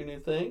everybody about your new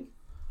thing?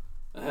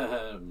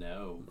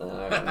 No.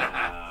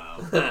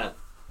 No.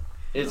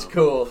 It's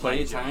cool.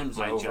 Playtime's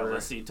my over.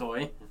 jealousy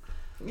toy.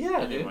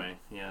 Yeah, Anyway,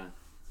 yeah.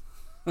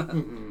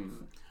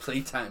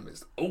 Playtime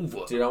is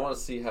over. Dude, I want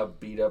to see how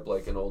beat up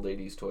like an old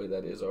 80s toy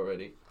that is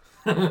already.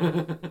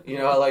 You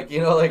know, like on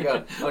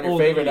your Old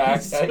favorite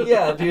 80s. action.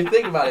 Yeah, dude,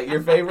 think about it.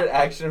 Your favorite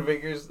action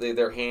figures,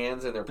 their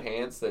hands and their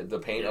pants, the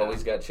paint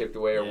always got chipped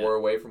away or wore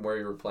away from where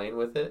you were playing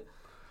with it.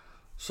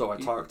 So I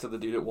talked to the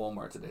dude at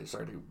Walmart today.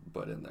 Sorry to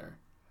butt in there.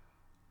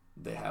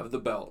 They have the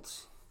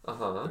belts.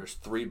 Uh-huh. There's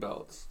 3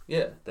 belts.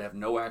 Yeah. They have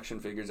no action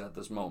figures at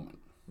this moment.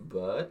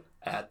 But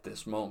At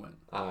this moment.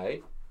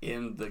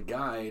 In the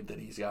guide that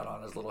he's got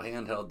on his little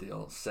handheld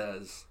deal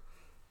says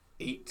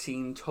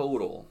 18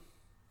 total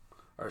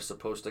are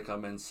supposed to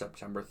come in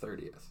September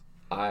 30th.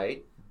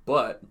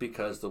 But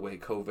because the way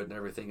COVID and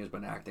everything has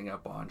been acting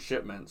up on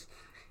shipments,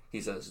 he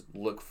says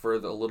look a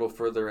little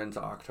further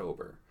into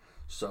October.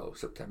 So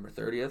September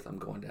 30th, I'm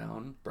going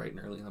down bright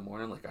and early in the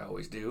morning like I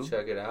always do.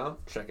 Check it out,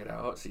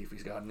 see if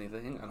he's got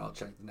anything, and I'll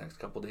check the next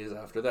couple days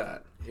after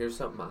that. Here's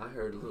something I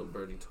heard a little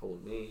birdie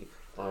told me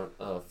on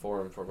a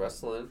forum for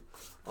wrestling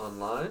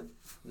online,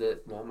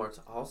 that Walmart's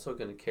also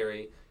going to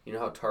carry, you know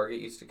how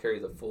Target used to carry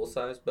the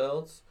full-size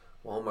belts?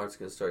 Walmart's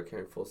going to start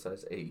carrying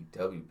full-size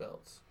AEW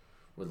belts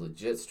with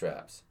legit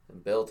straps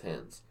and belt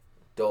ends,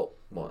 adult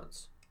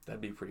ones.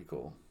 That'd be pretty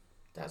cool.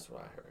 That's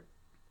what I heard.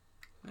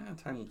 Yeah,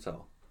 time will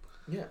tell.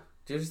 Yeah.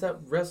 Dude, just that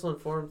wrestling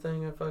forum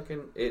thing, it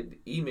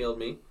emailed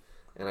me,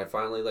 and I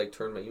finally,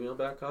 turned my email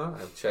back on.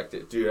 I've checked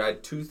it. Dude, I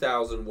had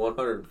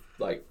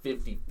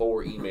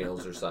 2,154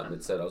 emails or something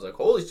that said, I was like,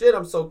 holy shit,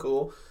 I'm so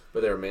cool.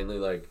 But they were mainly,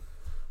 like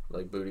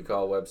booty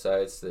call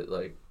websites that,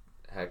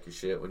 hack your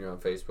shit when you're on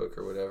Facebook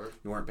or whatever.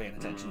 You weren't paying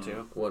attention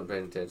to? Wasn't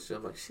paying attention to.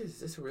 I'm like, shit, is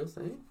this a real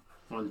thing?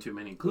 One too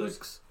many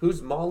clicks. Who's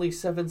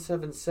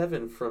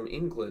Molly777 from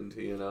England,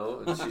 you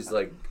know? And she's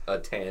like a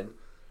 10.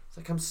 It's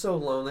like, I'm so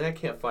lonely, I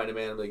can't find a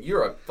man. I'm like,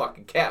 you're a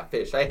fucking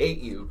catfish. I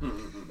hate you.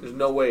 There's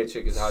no way a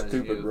chick is hot as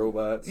you. Stupid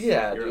robots.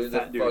 Yeah, you're dude, a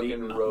fat the dude fucking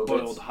eating robots.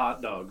 boiled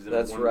hot dogs in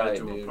a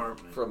one-bedroom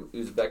apartment. From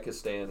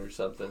Uzbekistan or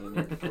something in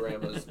your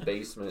grandma's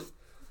basement.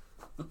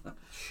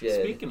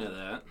 Shit. Speaking of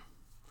that,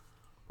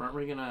 weren't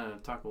we going to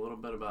talk a little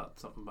bit about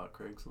something about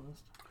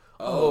Craigslist?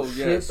 Oh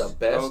shit, yes. the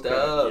best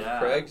of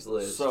Yeah.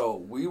 Craigslist. So,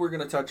 we were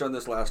going to touch on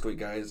this last week,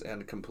 guys,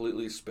 and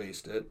completely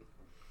spaced it.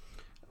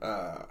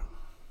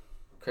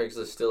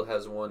 Craigslist still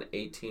has one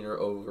 18 or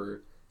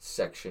over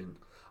section.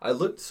 I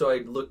looked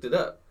it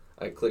up.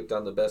 I clicked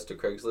on the best of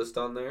Craigslist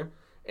on there,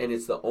 and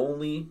it's the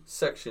only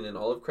section in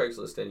all of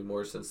Craigslist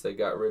anymore since they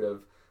got rid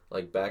of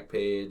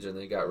Backpage and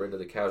they got rid of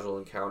the casual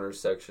encounters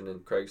section in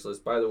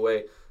Craigslist. By the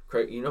way,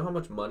 you know how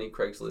much money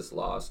Craigslist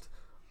lost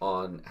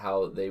on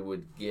how they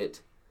would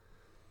get,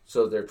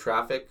 so their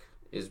traffic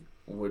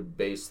would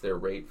base their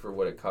rate for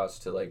what it costs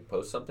to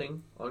post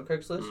something on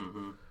Craigslist.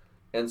 Mm-hmm.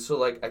 And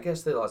so, I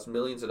guess they lost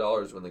millions of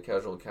dollars when the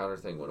casual encounter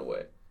thing went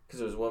away.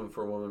 Because it was woman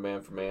for woman, man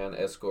for man,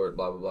 escort,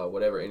 blah, blah, blah,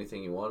 whatever,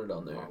 anything you wanted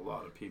on there. Well, a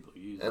lot of people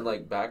use it. And,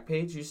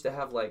 Backpage used to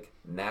have,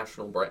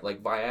 national brand.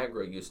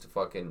 Viagra used to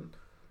fucking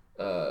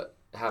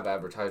have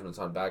advertisements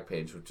on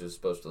Backpage, which is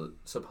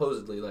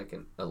supposedly,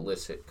 an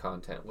illicit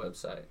content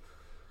website.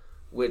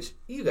 Which,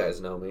 you guys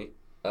know me.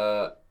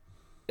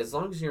 As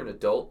long as you're an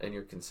adult and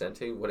you're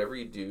consenting, whatever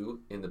you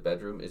do in the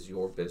bedroom is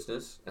your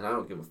business. And I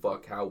don't give a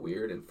fuck how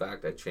weird. In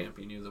fact, I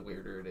champion you the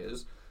weirder it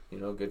is. You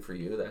know, good for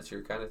you. That's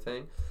your kind of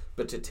thing.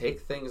 But to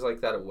take things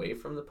like that away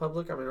from the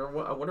public, I mean,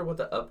 I wonder what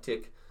the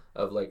uptick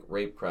of,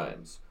 rape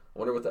crimes. I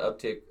wonder what the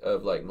uptick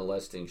of,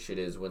 molesting shit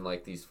is when,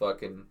 these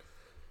fucking...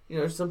 You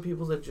know, there's some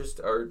people that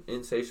just are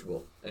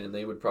insatiable. And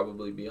they would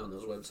probably be on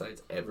those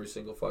websites every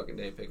single fucking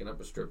day picking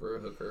up a stripper or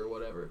a hooker or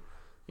whatever.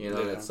 You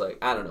know, it's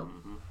I don't know.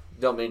 Mm-hmm.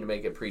 Don't mean to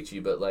make it preachy,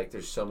 but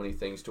there's so many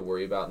things to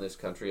worry about in this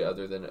country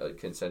other than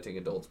consenting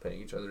adults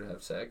paying each other to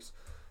have sex,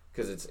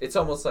 because it's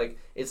almost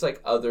it's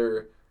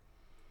other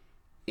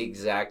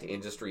exact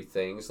industry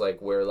things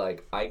where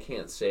I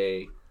can't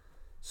say,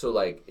 so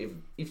if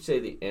you say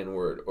the N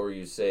word or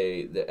you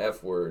say the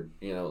F word,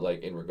 you know,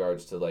 in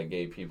regards to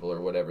gay people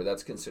or whatever,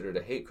 that's considered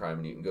a hate crime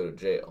and you can go to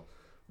jail.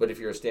 But if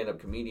you're a stand-up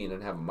comedian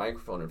and have a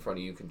microphone in front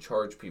of you, you can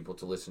charge people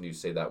to listen to you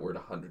say that word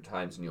 100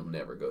 times and you'll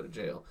never go to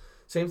jail.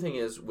 Same thing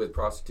is with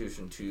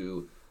prostitution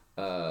to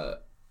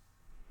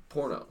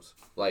pornos.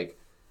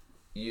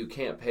 You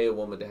can't pay a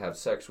woman to have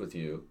sex with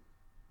you,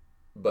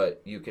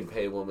 but you can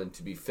pay a woman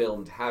to be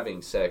filmed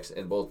having sex,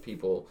 and both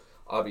people,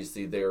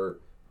 obviously their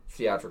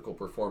theatrical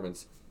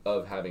performance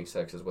of having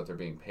sex is what they're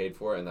being paid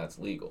for, and that's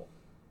legal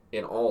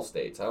in all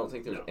states. I don't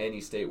think there's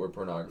any state where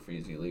pornography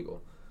is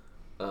illegal.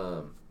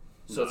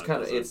 So it's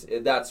kind of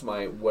that's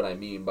what I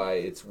mean by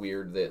it's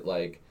weird that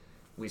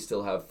we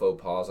still have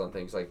faux pas on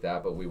things like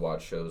that, but we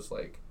watch shows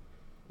like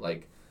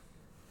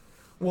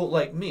Well,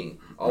 like me,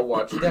 I'll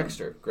watch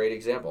Dexter. Great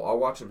example. I'll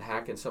watch him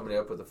hacking somebody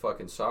up with a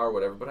fucking saw or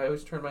whatever, but I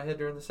always turn my head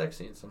during the sex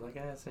scenes. I'm like,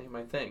 this ain't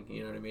my thing.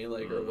 You know what I mean?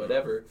 Like, or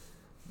whatever.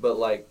 But,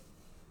 like,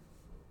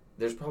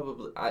 there's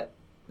probably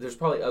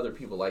other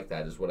people like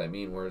that is what I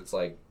mean, where it's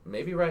like,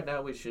 maybe right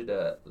now we should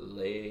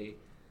lay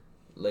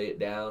it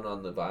down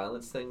on the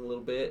violence thing a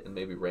little bit and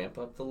maybe ramp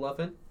up the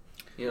loving.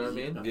 You know what I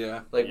mean?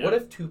 Yeah. Like, what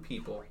if two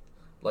people,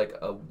 like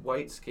a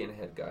white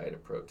skinhead guy at a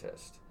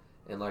protest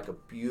and like a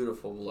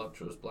beautiful,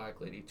 voluptuous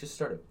black lady, just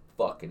started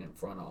fucking in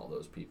front of all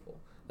those people?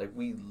 Like,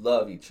 we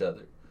love each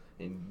other.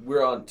 And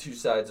we're on two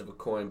sides of a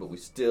coin, but we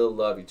still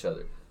love each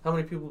other. How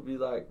many people would be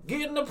like,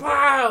 get in the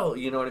pile?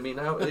 You know what I mean?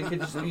 How it could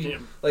just be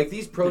like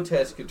these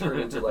protests could turn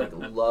into like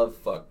love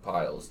fuck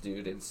piles,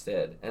 dude,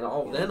 instead. And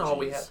all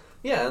we have,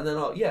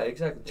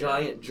 exactly,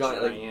 giant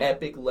like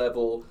epic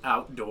level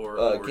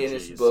outdoor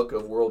Guinness Book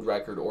of World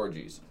Record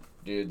orgies,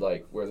 dude.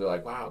 Like where they're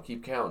like, wow,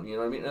 keep counting. You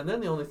know what I mean? And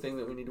then the only thing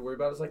that we need to worry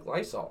about is like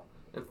Lysol.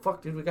 And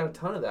fuck, dude, we got a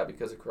ton of that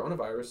because of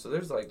coronavirus. So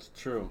there's like,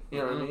 true. You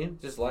know what I mean?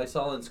 Just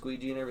Lysol and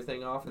squeegee and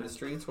everything off in the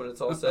streets when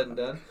it's all said and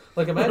done.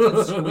 Like imagine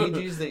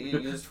squeegees that you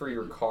use for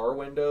your car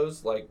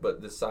windows, like but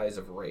the size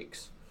of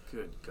rakes.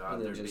 Good God,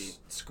 and there'd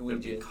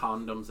be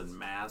condoms and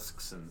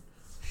masks and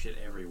shit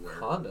everywhere.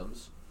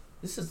 Condoms?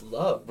 This is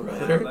love,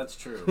 brother. Yeah, that's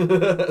true.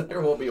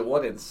 There won't be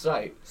one in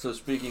sight. So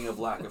speaking of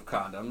lack of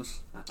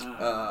condoms,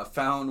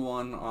 found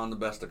one on the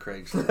Best of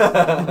Craigslist.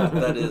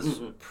 That is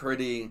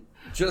pretty.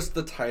 Just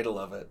the title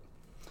of it.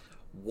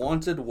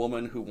 Wanted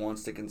woman who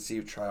wants to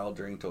conceive child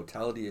during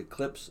totality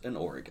eclipse in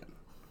Oregon.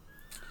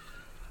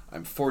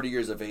 I'm 40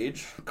 years of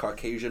age,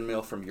 Caucasian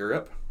male from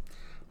Europe.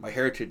 My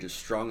heritage is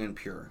strong and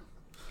pure.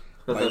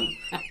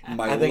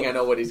 I think I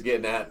know what he's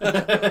getting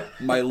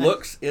at. My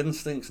looks,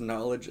 instincts,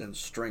 knowledge, and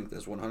strength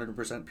is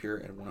 100% pure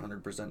and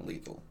 100%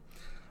 lethal.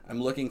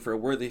 I'm looking for a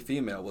worthy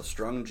female with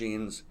strong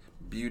genes,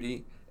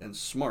 beauty, and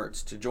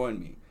smarts to join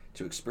me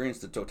to experience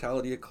the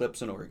totality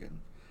eclipse in Oregon.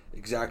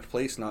 Exact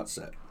place not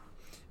set.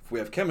 If we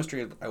have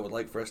chemistry, I would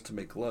like for us to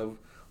make love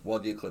while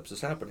the eclipse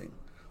is happening.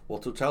 While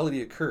totality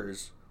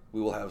occurs,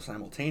 we will have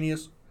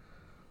simultaneous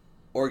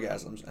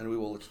orgasms, and we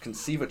will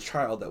conceive a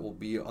child that will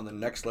be on the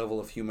next level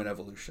of human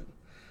evolution.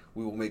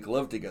 We will make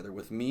love together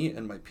with me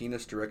and my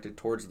penis directed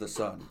towards the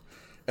sun.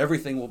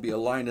 Everything will be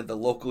aligned in the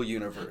local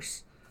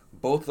universe.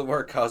 Both of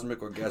our cosmic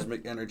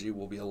orgasmic energy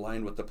will be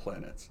aligned with the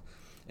planets.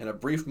 In a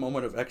brief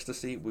moment of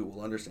ecstasy, we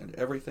will understand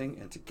everything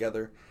and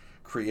together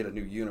create a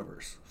new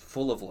universe,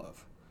 full of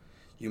love.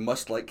 You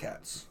must like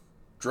cats.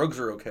 Drugs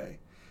are okay.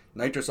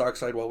 Nitrous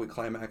oxide while we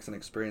climax and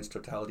experience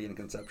totality and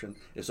conception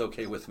is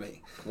okay with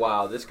me.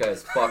 Wow, this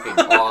guy's fucking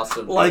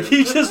awesome. Like,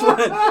 he just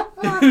went...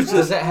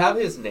 Does it have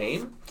his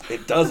name?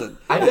 It doesn't.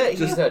 I bet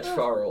he's a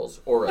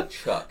Charles or a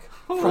Chuck.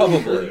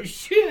 Probably. Holy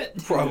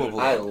shit. Probably.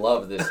 I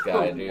love this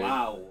guy, dude.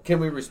 Wow. Can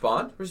we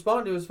respond?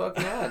 Respond to his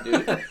fucking ad,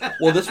 dude.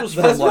 Well, this was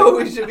from That's what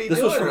we should be this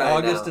doing was from right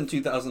August now. in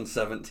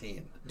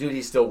 2017. Dude,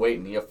 he's still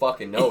waiting. You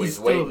fucking know he's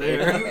still waiting.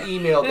 there. If you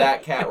emailed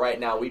that cat right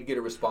now, we'd get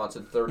a response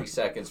in 30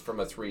 seconds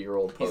from a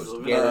 3-year-old He's post.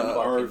 living in an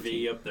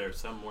Guaranteed. RV up there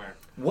somewhere.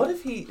 What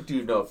if he...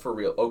 Dude, no, for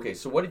real. Okay,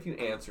 so what if you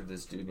answered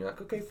this dude and you're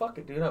like, okay, fuck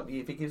it, dude.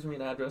 If he gives me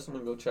an address, I'm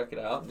going to go check it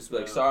out. Just be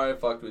like, sorry I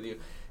fucked with you.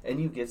 And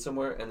you get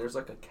somewhere and there's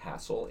like a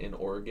castle in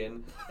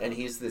Oregon and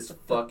he's this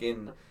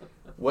fucking...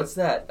 What's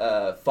that?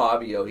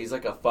 Fabio. He's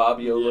like a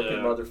Fabio-looking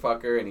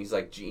motherfucker and he's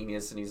like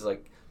genius and he's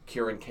like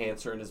curing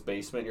cancer in his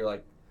basement. You're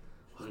like,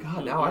 oh,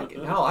 God,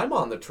 now I'm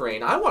on the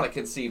train. I want to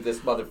conceive this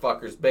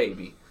motherfucker's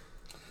baby.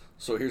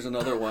 So here's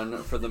another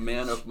one for the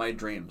man of my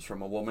dreams,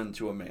 from a woman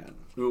to a man.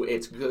 Ooh,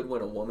 it's good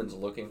when a woman's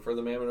looking for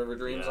the man of her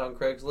dreams on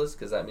Craigslist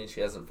because that means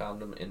she hasn't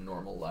found him in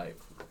normal life.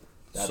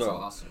 That's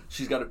awesome.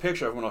 She's got a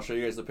picture of him, and I'll show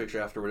you guys the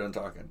picture after we're done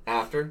talking.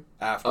 After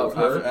of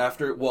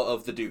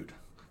the dude.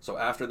 So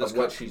after this, of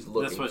what she's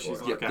looking That's what for.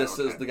 she's looking this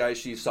is the guy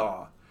she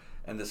saw,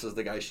 and this is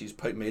the guy she's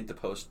made the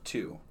post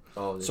to.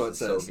 Oh, this so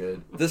is it says, so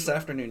good. This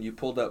afternoon you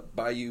pulled up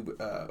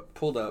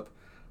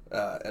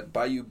at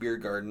Bayou Beer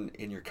Garden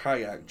in your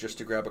kayak just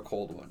to grab a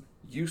cold one.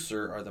 You,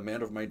 sir, are the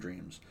man of my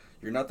dreams.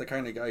 You're not the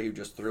kind of guy who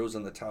just throws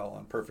in the towel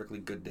on perfectly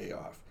good day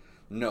off.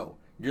 No,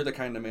 you're the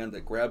kind of man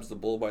that grabs the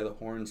bull by the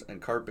horns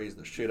and carpes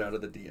the shit out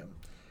of the DM.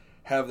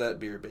 Have that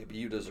beer, baby.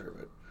 You deserve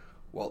it.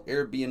 While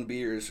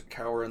Airbnbers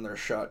cower in their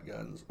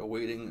shotguns,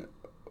 awaiting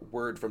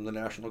word from the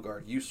National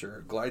Guard, you,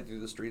 sir, glide through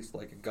the streets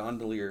like a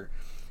gondolier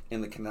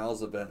in the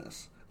canals of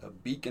Venice, a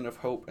beacon of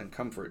hope and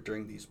comfort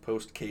during these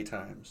post-K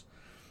times.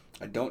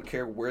 I don't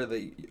care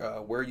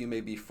where you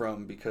may be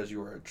from, because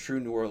you are a true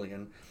New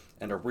Orlean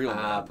and a real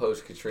man.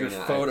 Post-Katrina,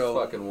 your photo,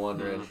 I'm fucking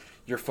wondering.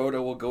 Your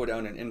photo will go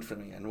down in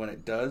infamy, and when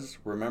it does,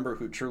 remember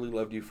who truly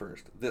loved you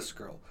first. This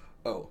girl.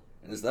 Oh,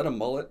 and is that a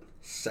mullet?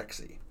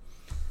 Sexy.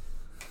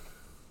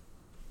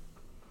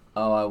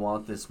 Oh, I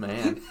want this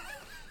man.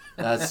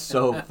 That's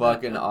so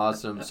fucking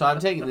awesome. So I'm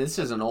taking this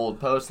is an old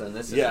post then.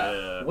 This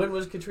is when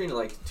was Katrina?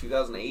 Like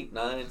 2008,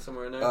 9,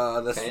 somewhere in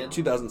there. That's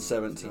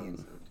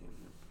 2017.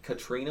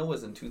 Katrina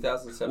was in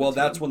 2017. Well,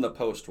 that's when the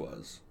post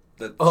was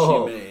that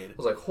she made. I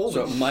was like, holy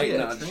shit.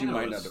 She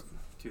might not have.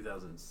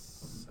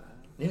 2007.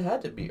 It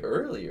had to be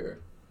earlier.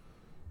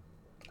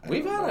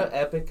 We've had an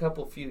epic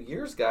few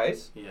years,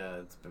 guys. Yeah,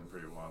 it's been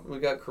pretty wild. We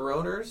got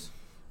coroners.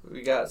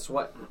 We got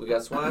swine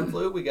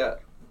flu.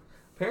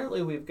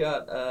 Apparently we've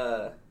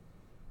got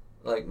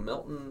like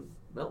melting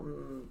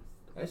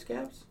ice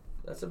caps.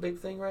 That's a big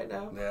thing right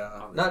now.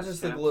 Yeah. Not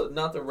just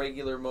not the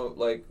regular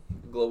like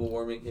global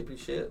warming hippie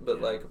shit,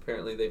 but like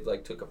apparently they've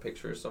like took a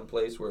picture of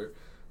someplace where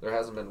there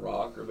hasn't been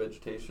rock or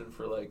vegetation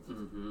for like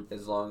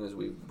as long as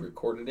we've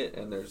recorded it,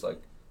 and there's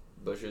like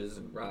bushes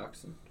and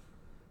rocks, and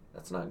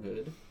that's not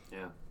good.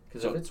 Yeah.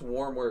 Because if it's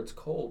warm where it's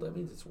cold, that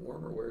means it's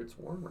warmer where it's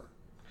warmer.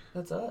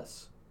 That's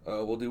us.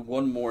 We'll do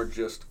one more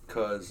just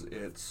because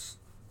it's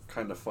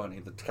kind of funny.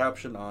 The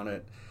caption on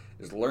it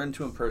is "Learn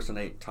to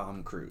impersonate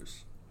Tom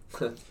Cruise."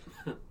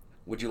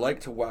 Would you like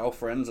to wow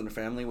friends and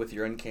family with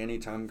your uncanny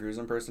Tom Cruise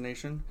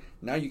impersonation?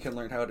 Now you can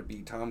learn how to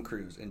be Tom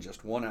Cruise in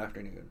just one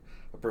afternoon.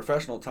 A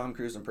professional Tom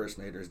Cruise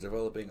impersonator is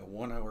developing a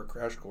 1-hour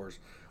crash course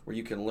where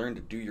you can learn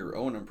to do your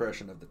own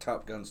impression of the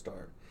Top Gun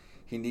star.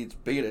 He needs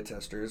beta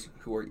testers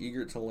who are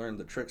eager to learn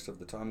the tricks of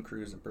the Tom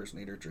Cruise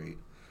impersonator trade.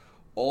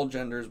 All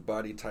genders,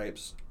 body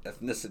types,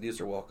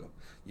 ethnicities are welcome.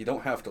 You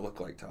don't have to look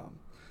like Tom.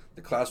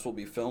 The class will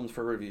be filmed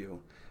for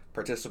review.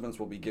 Participants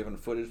will be given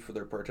footage for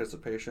their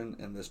participation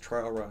in this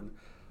trial run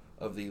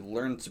of the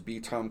Learn to Be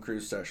Tom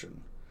Cruise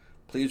session.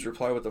 Please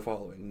reply with the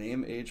following: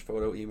 name, age,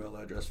 photo, email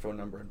address, phone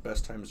number, and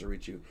best times to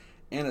reach you,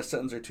 and a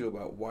sentence or two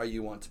about why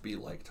you want to be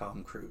like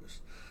Tom Cruise.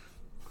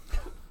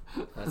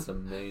 That's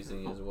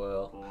amazing as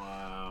well.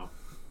 Wow.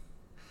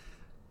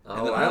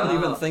 Oh, I don't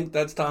even think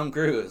that's Tom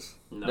Cruise.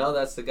 No,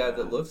 that's the guy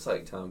that looks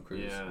like Tom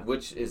Cruise, Yeah.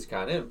 which is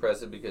kind of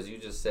impressive because you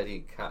just said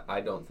I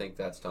don't think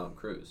that's Tom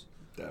Cruise.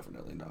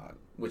 Definitely not.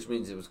 Which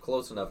means it was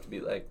close enough to be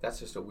like, that's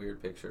just a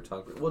weird picture of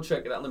Tom Cruise. We'll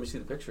check it out. Let me see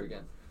the picture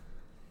again.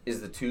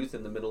 Is the tooth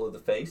in the middle of the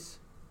face?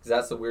 Because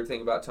that's the weird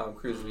thing about Tom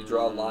Cruise. If you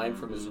draw a line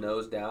from his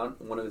nose down,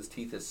 one of his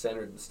teeth is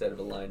centered instead of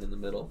a line in the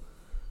middle.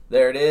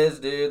 There it is,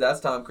 dude. That's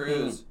Tom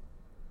Cruise.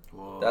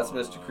 Whoa. That's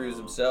Mr. Cruise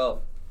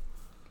himself.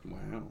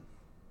 Wow.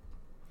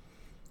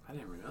 I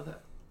didn't even know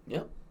that.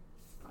 Yep.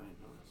 I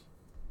didn't know this.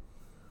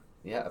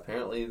 Yeah,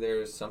 apparently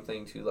there's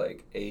something to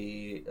like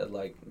a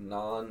like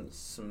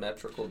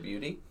non-symmetrical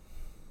beauty,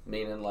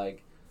 meaning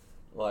like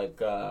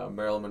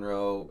Marilyn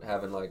Monroe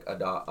having like a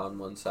dot on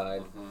one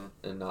side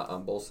and not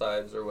on both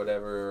sides or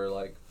whatever, or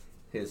like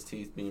his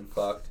teeth being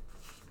fucked.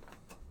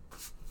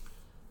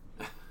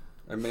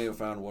 I may have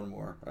found one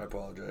more. I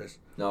apologize.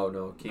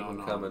 No, keep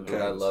them coming, dude.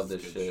 I love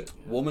this shit.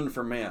 Yeah. Woman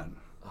for Man.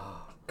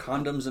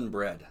 Condoms and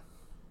Bread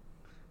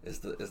is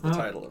the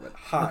title of it.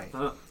 Hi.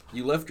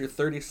 You left your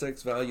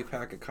 36 value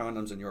pack of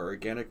condoms and your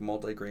organic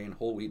multigrain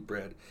whole wheat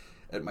bread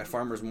at my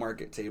farmer's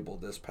market table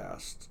this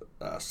past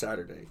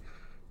Saturday,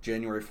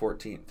 January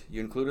 14th.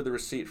 You included the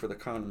receipt for the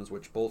condoms,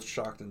 which both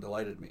shocked and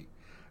delighted me.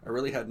 I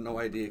really had no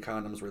idea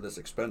condoms were this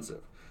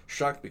expensive.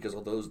 Shocked because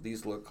although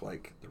these look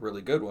like the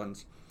really good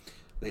ones,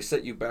 they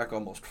set you back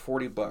almost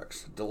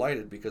 $40.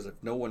 Delighted because if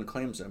no one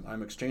claims them,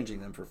 I'm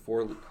exchanging them for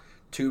 4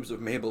 tubes of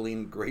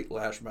Maybelline Great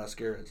Lash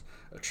Mascaras,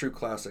 a true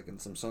classic,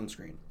 and some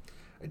sunscreen.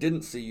 I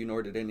didn't see you,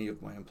 nor did any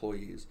of my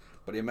employees,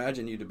 but I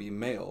imagine you to be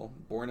male,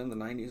 born in the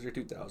 90s or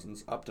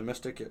 2000s,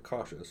 optimistic yet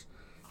cautious,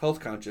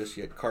 health-conscious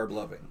yet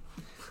carb-loving.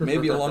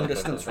 Maybe a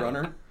long-distance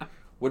runner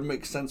would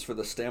make sense for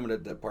the stamina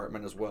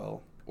department as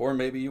well. Or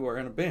maybe you are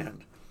in a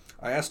band.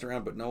 I asked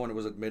around, but no one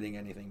was admitting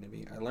anything to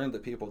me. I learned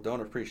that people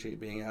don't appreciate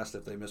being asked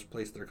if they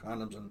misplaced their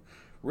condoms, and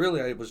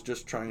really I was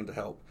just trying to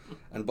help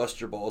and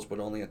bust your balls, but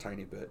only a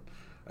tiny bit.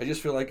 I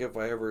just feel like if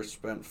I ever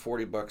spent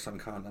 $40 on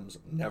condoms,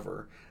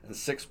 never, and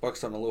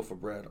 $6 on a loaf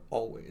of bread,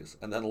 always,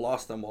 and then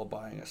lost them while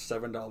buying a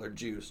 $7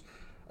 juice,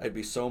 I'd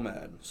be so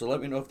mad. So let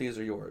me know if these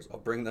are yours. I'll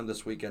bring them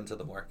this weekend to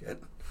the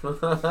market.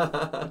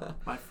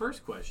 My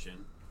first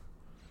question,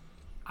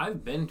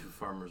 I've been to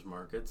farmers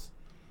markets.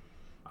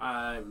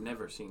 I've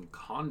never seen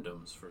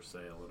condoms for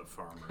sale at a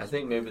farmer's I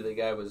think maybe the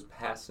guy was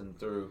passing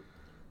through,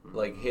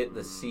 like hit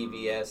the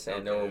CVS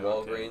and or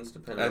Walgreens,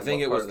 depending on I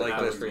think what it was part like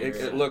of the this.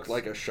 country It looked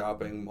like a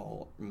shopping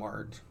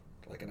mart,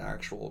 like an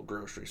actual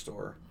grocery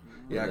store.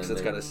 Yeah, because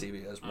it's got a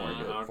CVS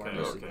market.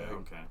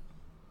 Okay.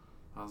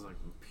 I was like,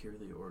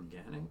 purely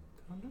organic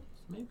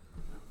condoms, maybe?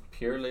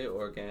 Purely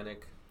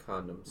organic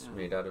condoms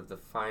made out of the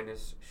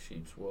finest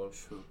sheep's wool.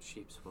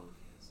 Sheep's wool,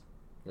 yes.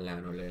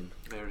 Lanolin.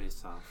 Very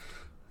soft.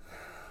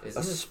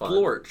 Isn't this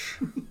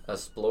Splurchin. A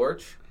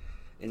Splurchin?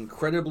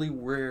 Incredibly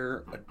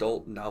rare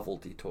adult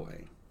novelty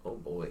toy. Oh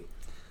boy.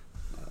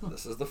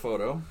 This is the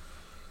photo.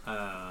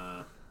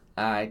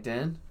 Alright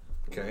then.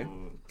 Okay.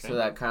 So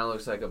that kind of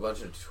looks like a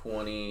bunch of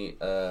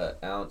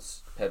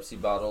 20-ounce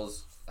Pepsi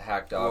bottles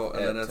hacked off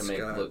to make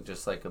it look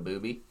just like a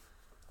booby.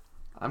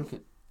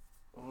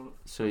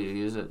 So you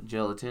use a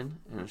gelatin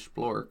and a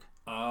splork.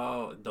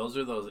 Oh, those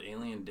are those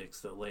alien dicks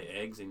that lay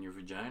eggs in your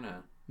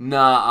vagina.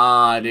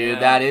 Nah, dude. Yeah,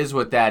 that is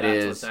what that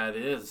is. That's what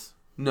that is.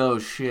 No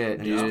shit,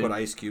 and dude. You just put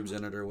ice cubes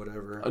in it or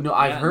whatever. No,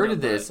 I've heard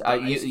of this.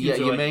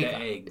 You make the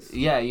eggs.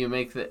 Yeah, you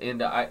make and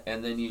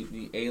then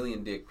the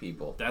alien dick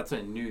people. That's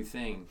a new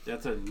thing.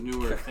 That's a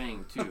newer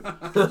thing too.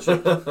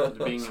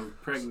 Being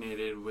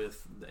impregnated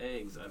with the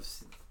eggs. I've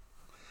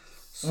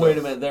So, Wait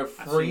a minute, they're I've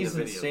seen the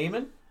freezing video.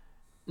 semen?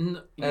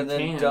 No, And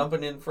then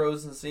dumping in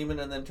frozen semen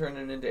and then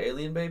turning it into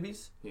alien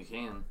babies? You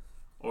can.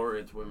 Or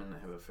it's women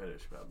that have a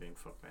fetish about being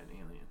fucked by an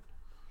alien.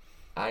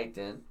 I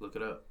did. Look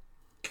it up.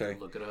 Okay.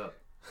 Look it up.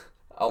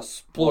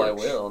 Well, I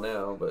will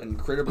now, but...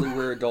 Incredibly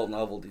rare adult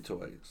novelty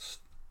toy.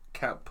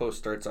 Cap post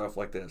starts off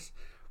like this.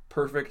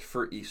 Perfect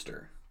for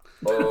Easter.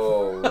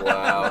 Oh,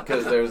 wow,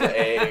 because there's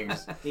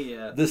eggs.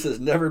 Yeah. This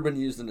has never been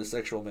used in a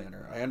sexual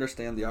manner. I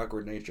understand the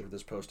awkward nature of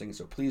this posting,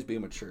 so please be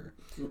mature.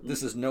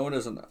 This is known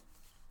as an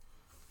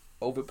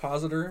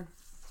ovipositor.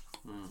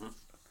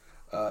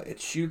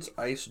 It shoots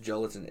ice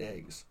gelatin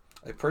eggs.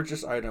 I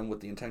purchased item with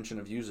the intention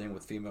of using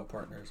with female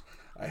partners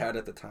I had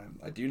at the time.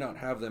 I do not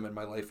have them in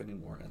my life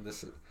anymore, and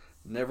this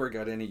never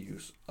got any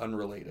use,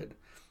 unrelated.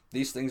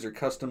 These things are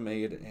custom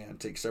made and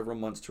take several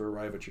months to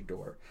arrive at your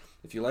door.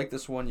 If you like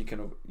this one, you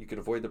can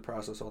avoid the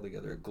process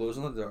altogether. It glows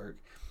in the dark.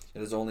 It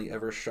has only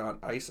ever shot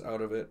ice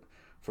out of it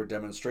for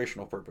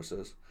demonstrational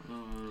purposes.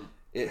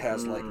 It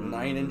has like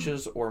 9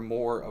 inches or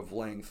more of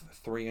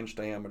length, 3-inch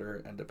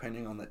diameter, and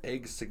depending on the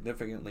eggs,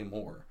 significantly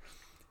more.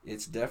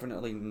 It's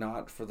definitely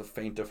not for the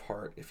faint of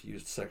heart if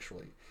used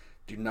sexually.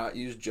 Do not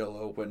use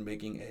Jell-O when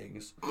making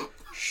eggs.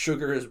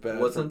 Sugar is bad.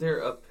 Wasn't there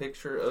a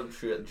picture of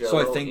Jell-O? So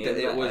I think that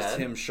in it the was ad?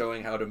 him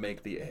showing how to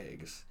make the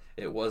eggs.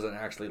 It wasn't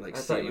actually like I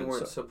thought you semen,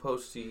 weren't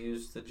supposed to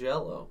use the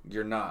Jell-O.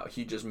 You're not.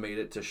 He just made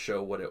it to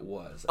show what it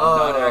was. Oh.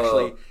 Not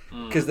actually,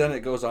 because then it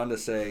goes on to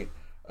say,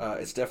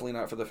 it's definitely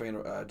not for the faint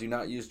of... do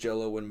not use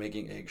Jell-O when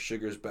making eggs.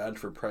 Sugar is bad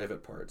for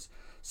private parts.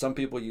 Some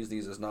people use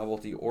these as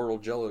novelty oral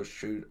Jell-O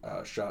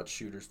shot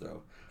shooters,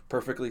 though.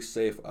 Perfectly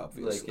safe,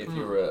 obviously. Like if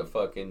you were a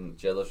fucking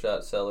Jell-O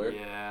shot seller.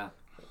 Yeah.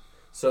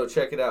 So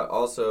check it out.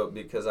 Also,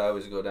 because I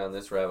always go down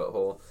this rabbit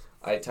hole,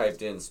 I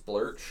typed in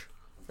Splurch,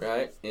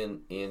 right?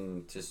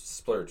 In just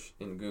Splurch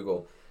in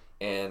Google.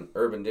 And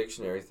Urban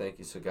Dictionary, thank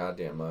you so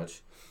goddamn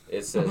much.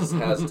 It says,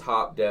 has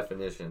top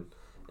definition.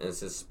 And it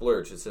says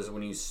splurch. It says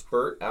when you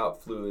spurt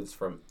out fluids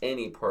from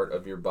any part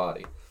of your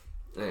body.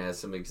 And it has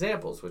some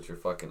examples, which are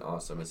fucking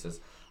awesome. It says,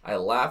 I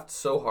laughed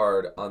so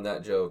hard on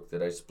that joke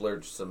that I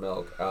splurged some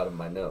milk out of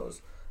my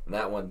nose. And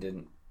that one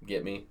didn't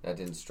get me. That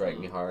didn't strike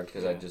me hard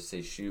because I just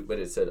say shoot. But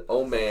it said,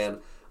 oh man,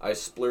 I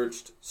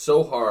splurched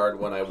so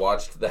hard when I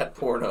watched that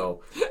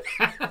porno.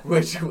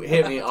 Which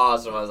hit me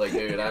awesome. I was like,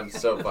 dude, I'm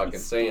so fucking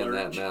saying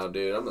that now,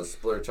 dude. I'm going to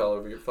splurch all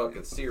over your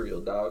fucking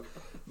cereal, dog.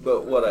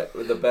 But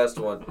the best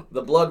one,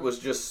 the blood was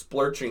just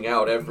splurching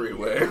out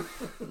everywhere.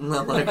 And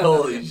I'm like,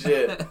 holy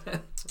shit.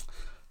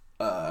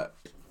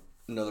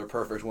 Another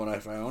perfect one I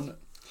found.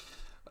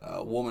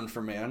 Woman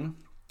for man.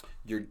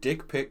 Your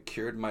dick pic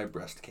cured my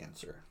breast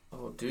cancer.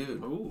 Oh,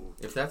 dude. Ooh.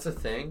 If that's a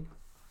thing.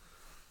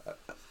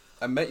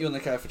 I met you in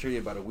the cafeteria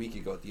about a week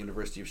ago at the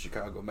University of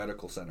Chicago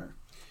Medical Center.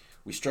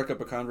 We struck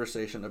up a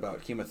conversation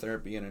about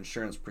chemotherapy and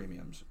insurance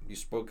premiums. You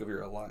spoke of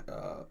your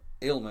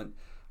ailment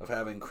of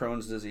having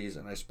Crohn's disease,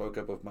 and I spoke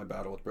up of my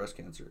battle with breast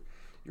cancer.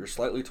 You were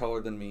slightly taller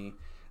than me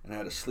and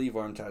had a sleeve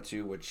arm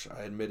tattoo, which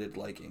I admitted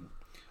liking.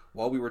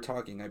 While we were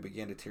talking, I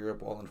began to tear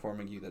up while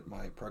informing you that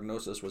my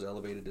prognosis was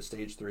elevated to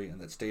stage 3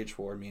 and that stage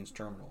 4 means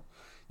terminal.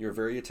 You were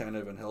very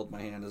attentive and held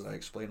my hand as I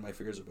explained my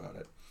fears about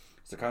it.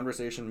 As the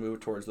conversation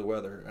moved towards the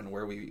weather and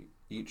where we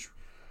each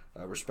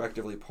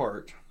respectively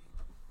parked,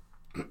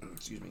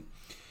 excuse me,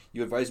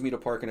 you advised me to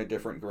park in a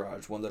different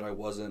garage, one that I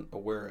wasn't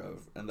aware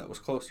of, and that was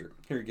closer.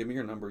 Here, give me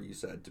your number, you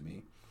said to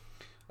me.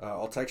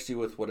 I'll text you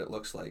with what it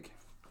looks like.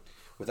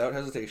 Without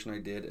hesitation, I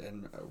did,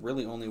 and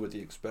really only with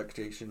the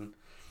expectation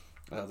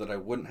that I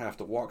wouldn't have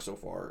to walk so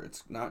far.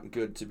 It's not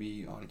good to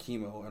be on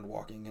chemo and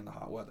walking in the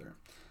hot weather.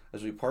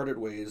 As we parted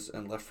ways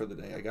and left for the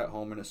day, I got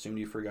home and assumed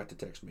you forgot to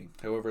text me.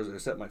 However, as I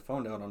set my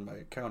phone down on my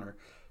counter,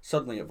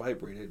 suddenly it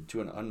vibrated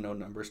to an unknown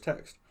number's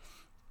text.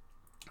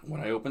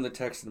 When I opened the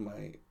text in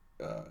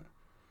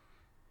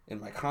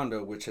my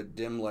condo, which had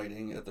dim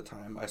lighting at the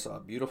time, I saw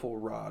a beautiful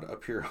rod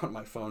appear on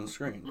my phone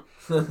screen.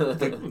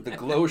 The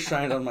glow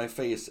shined on my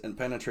face and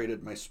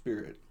penetrated my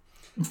spirit.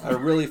 I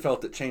really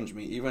felt it changed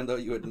me. Even though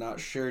you had not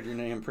shared your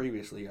name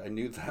previously, I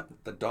knew that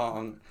the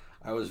dong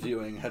I was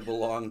viewing had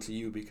belonged to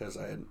you because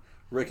I had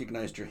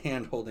recognized your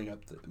hand holding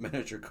up the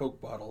miniature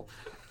Coke bottle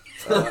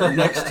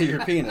next to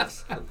your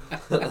penis.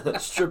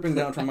 Stripping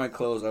down from my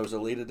clothes, I was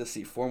elated to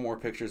see 4 more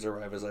pictures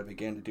arrive as I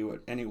began to do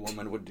what any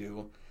woman would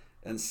do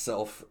and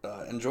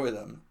enjoy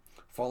them.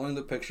 Following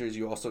the pictures,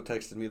 you also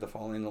texted me the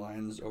following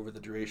lines over the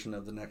duration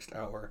of the next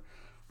hour,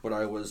 but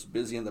I was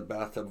busy in the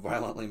bathtub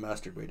violently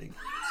masturbating.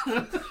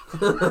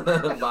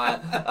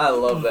 I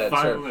love that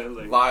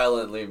Violently. term.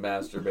 Violently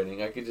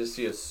masturbating. I could just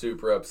see a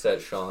super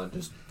upset Sean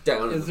just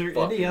down in Is the there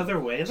fucking... any other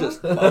way, though?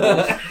 Just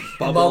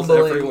bubbles Mumbling.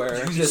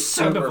 everywhere. He's just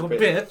Son super of a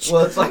pissed. bitch.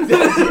 Well, it's like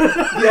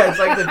that. Yeah, it's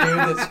like the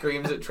dude that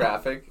screams at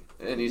traffic.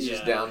 And he's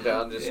just Yeah.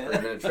 downtown just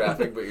screaming at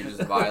traffic, but you're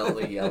just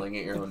violently yelling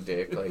at your own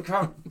dick. Like,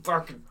 oh,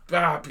 fucking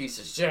piece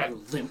of shit.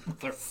 You limp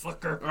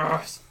motherfucker.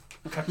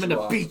 Cut I'm you gonna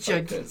off beat you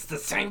like this. against the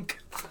sink.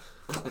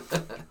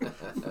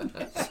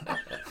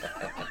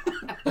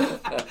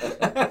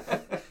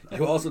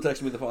 You also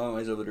texted me the following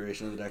lines over the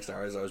duration of the next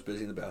hour as I was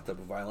busy in the bathtub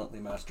violently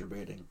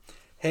masturbating.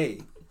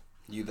 Hey,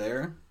 You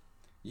there?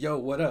 Yo,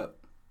 what up?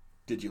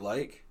 Did you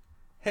like?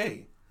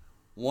 Hey,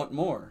 want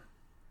more?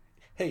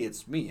 Hey,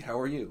 it's me. How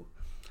are you?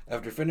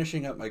 After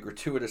finishing up my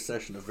gratuitous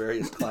session of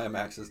various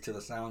climaxes to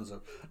the sounds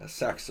of a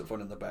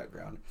saxophone in the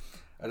background,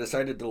 I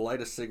decided to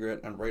light a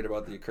cigarette and write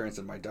about the occurrence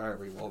in my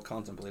diary while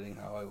contemplating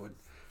how I would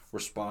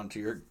respond to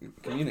your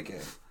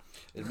communique.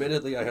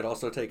 Admittedly, I had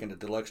also taken a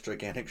deluxe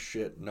gigantic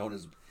shit known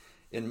as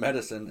in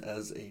medicine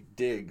as a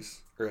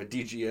DIGS or a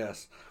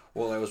DGS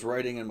while I was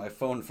writing and my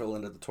phone fell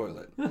into the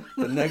toilet.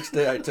 The next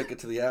day I took it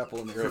to the Apple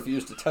and they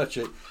refused to touch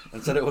it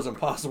and said it was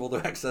impossible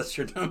to access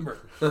your number.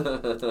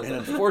 And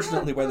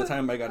unfortunately, by the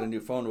time I got a new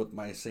phone with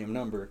my same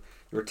number,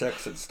 your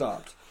text had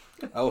stopped.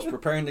 I was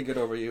preparing to get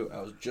over you.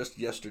 I was just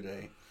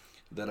yesterday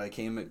that I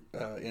came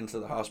into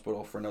the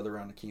hospital for another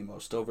round of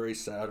chemo. Still very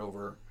sad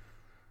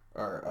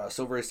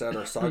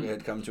our saga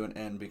had come to an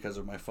end because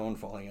of my phone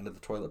falling into the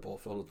toilet bowl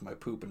filled with my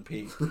poop and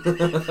pee.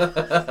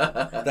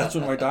 That's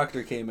when my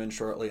doctor came in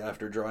shortly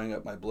after drawing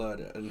up my blood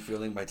and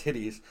feeling my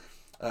titties,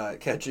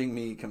 catching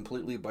me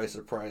completely by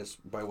surprise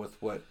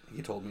with what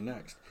he told me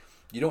next.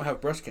 You don't have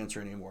breast cancer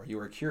anymore. You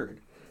are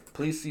cured.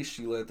 Please see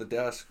Sheila at the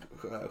desk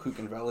who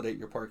can validate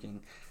your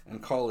parking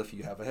and call if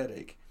you have a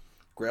headache.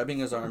 Grabbing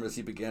his arm as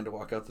he began to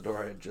walk out the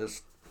door, I had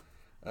just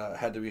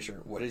had to be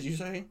sure. What did you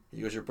say?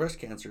 He goes, your breast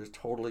cancer is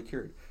totally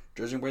cured.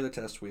 Judging by the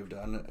tests we've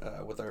done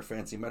with our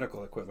fancy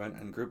medical equipment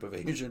and group of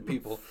Asian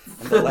people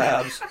in the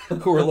labs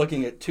who are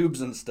looking at tubes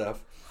and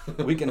stuff,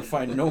 we can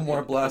find no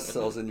more blast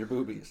cells in your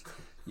boobies.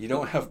 You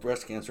don't have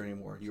breast cancer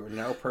anymore. You are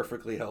now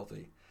perfectly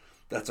healthy.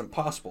 That's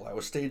impossible. I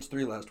was stage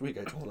 3 last week,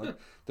 I told him.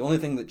 The only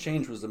thing that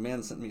changed was the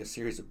man sent me a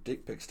series of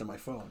dick pics to my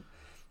phone.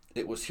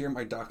 It was here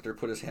my doctor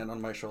put his hand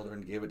on my shoulder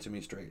and gave it to me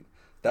straight.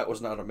 That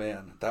was not a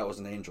man. That was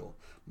an angel,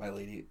 my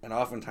lady. And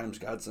oftentimes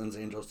God sends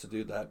angels to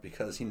do that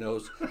because he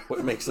knows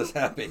what makes us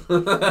happy.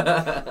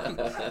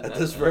 At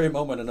this very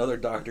moment, another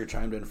doctor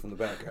chimed in from the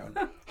background.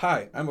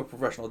 Hi, I'm a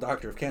professional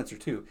doctor of cancer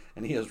too,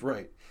 and he is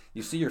right.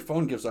 You see, your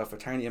phone gives off a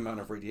tiny amount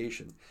of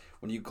radiation.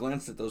 When you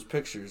glanced at those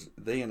pictures,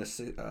 they in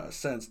a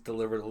sense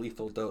delivered a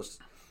lethal dose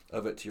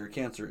of it to your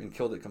cancer and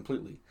killed it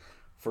completely.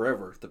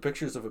 Forever. The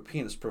pictures of a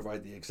penis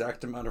provide the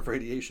exact amount of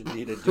radiation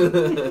needed to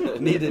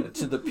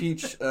the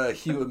peach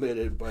hue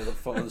emitted by the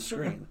phone's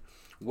screen.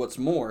 What's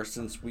more,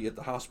 since we at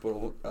the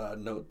hospital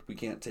note we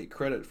can't take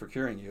credit for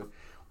curing you,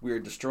 we are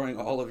destroying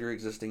all of your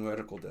existing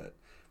medical debt.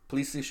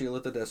 Please see Sheila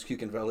at the desk who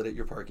can validate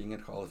your parking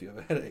and call if you have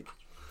a headache.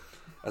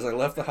 As I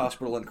left the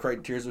hospital and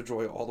cried tears of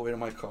joy all the way to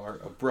my car,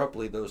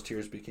 abruptly those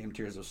tears became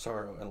tears of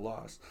sorrow and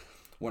loss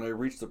when I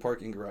reached the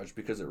parking garage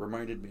because it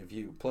reminded me of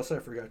you. Plus I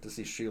forgot to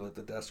see Sheila at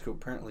the desk who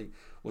apparently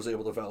was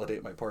able to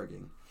validate my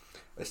parking.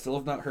 I still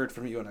have not heard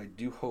from you and I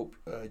do hope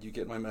you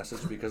get my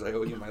message because I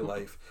owe you my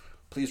life.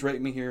 Please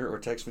write me here or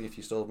text me if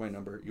you still have my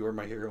number. You are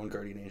my hero and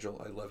guardian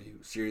angel. I love you.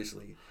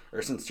 Seriously,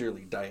 or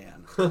sincerely,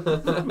 Diane. I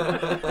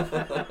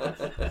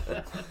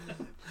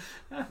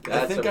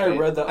think I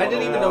read that. I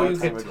didn't even know you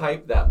could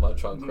type that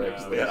much on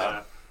Craigslist.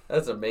 Yeah.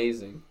 That's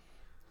amazing.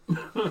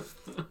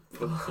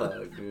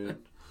 Fuck, dude.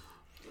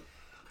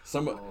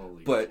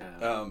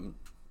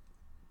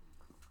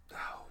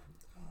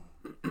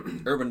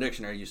 Urban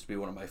Dictionary used to be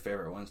one of my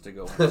favorite ones to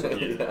go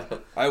on. Yeah.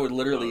 I would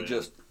literally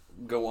just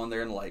go on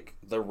there and like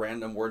the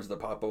random words that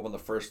pop up on the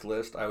first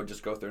list, I would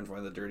just go through and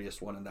find the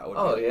dirtiest one, and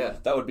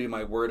that would be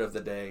my word of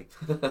the day.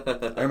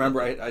 I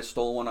remember I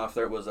stole one off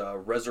there. It was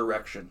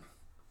resurrection,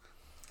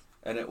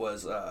 and it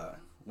was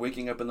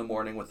waking up in the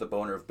morning with the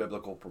boner of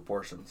biblical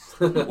proportions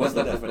was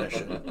the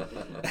definition.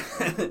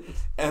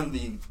 And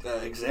the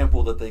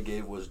example that they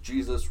gave was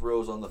Jesus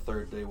rose on the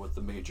third day with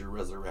the major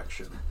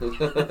resurrection.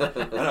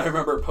 And I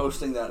remember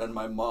posting that and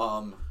my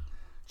mom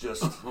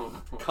just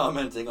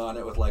commenting on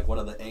it with like one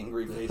of the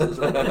angry faces.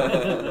 And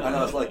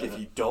I was like, if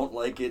you don't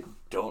like it,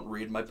 don't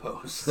read my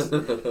posts. It's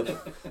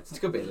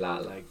going to be a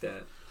lot like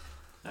that.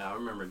 I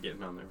remember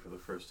getting on there for the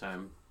first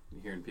time,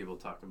 hearing people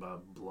talk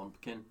about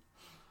Blumpkin.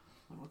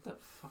 What the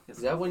fuck is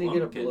that? When you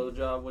get a Blumpkin?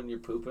 blowjob when you're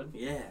pooping?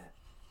 Yeah.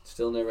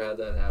 Still never had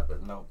that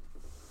happen. No.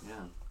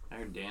 Yeah. I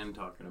heard Dan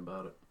talking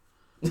about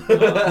it.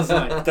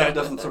 That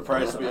doesn't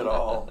surprise me at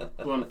all.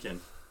 Blumpkin.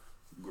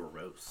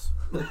 Gross.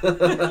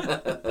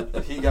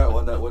 If he got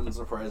one, that wouldn't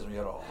surprise me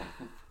at all.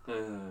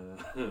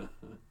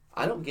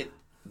 I don't get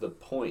the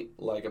point.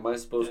 Like, am I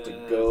supposed to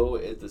go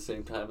at the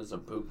same time as I'm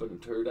pooping a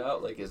turd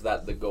out? Like, is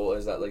that the goal?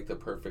 Is that like the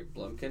perfect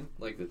Blumpkin?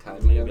 Like the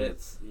timing of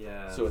it?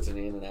 Yeah. So it's an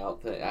in and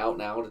out thing, out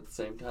and out at the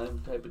same time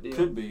type of deal?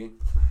 Could be.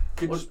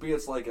 Could just be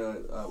it's like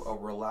a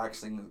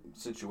relaxing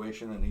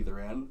situation in either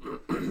end.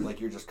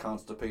 Like you're just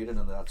constipated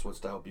and that's what's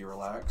to help you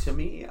relax. To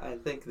me, I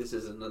think this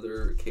is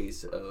another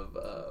case of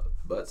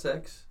butt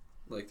sex.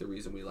 Like the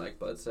reason we like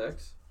butt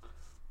sex.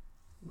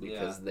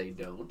 Because they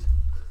don't.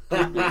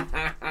 Could be.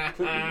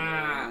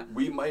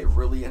 We might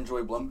really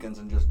enjoy Blumpkins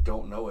and just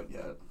don't know it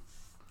yet.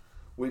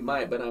 We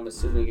might, but I'm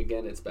assuming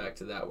again it's back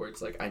to that where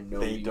it's like I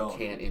know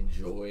can't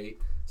enjoy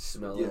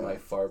smelling my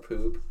fart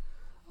poop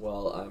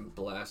while I'm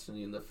blasting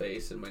you in the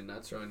face and my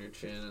nuts are on your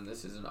chin and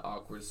this is an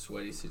awkward,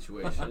 sweaty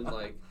situation.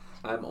 Like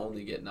I'm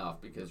only getting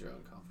off because you're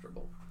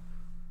uncomfortable.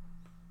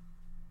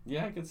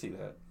 Yeah, I can see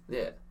that.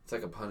 Yeah, it's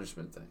like a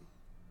punishment thing.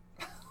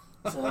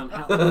 So then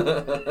how...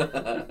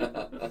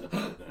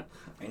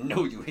 I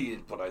know you hate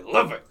it, but I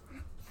love it.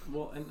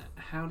 Well, and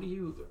how do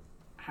you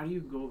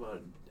go about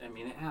it? I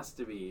mean, it has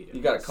to be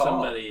You gotta call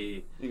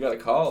somebody. You gotta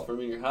call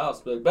from in your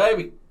house. Be like,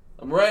 baby,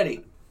 I'm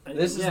ready.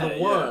 This is the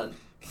one.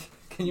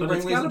 Can you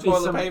bring me some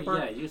toilet paper?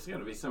 Yeah, you just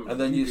gotta be somebody.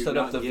 And then you set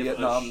up the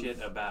Vietnam.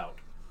 Shit about.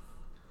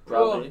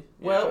 Probably.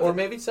 Well, yeah. or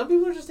maybe some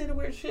people are just into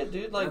weird shit,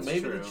 dude. Like, That's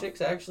maybe true. the chick's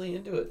actually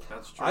into it.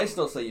 That's true. I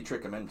still say you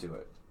trick them into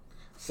it.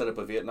 Set up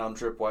a Vietnam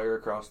tripwire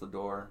across the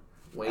door.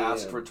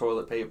 Ask for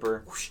toilet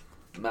paper.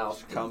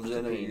 Mouth Comes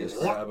in and you just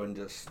grab and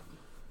just...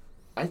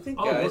 I think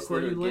Oh, guys look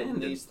where that are you getting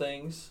landed. these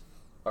things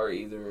are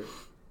either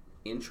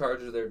in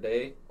charge of their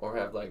day or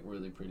have, like,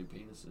 really pretty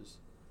penises.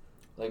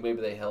 Like,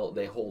 maybe they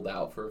hold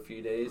out for a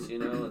few days, you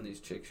know, and these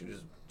chicks are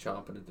just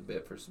chomping at the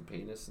bit for some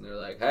penis, and they're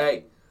like,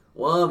 hey,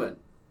 woman,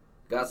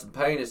 got some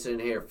penis in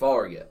here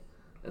for you.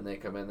 And they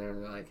come in there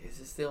and they're like, is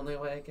this the only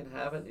way I can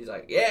have it? And he's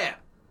like, yeah.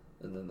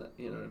 And then,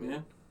 you know what I mean? Yeah.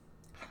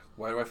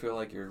 Why do I feel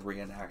like you're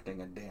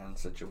reenacting a Dan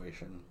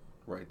situation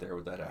right there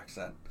with that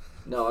accent?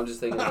 No, I'm just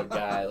thinking of a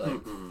guy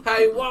like,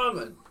 hey,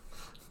 woman.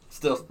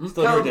 Still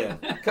here, Dan.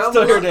 Come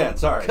Still here, Dan.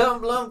 Sorry.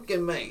 Come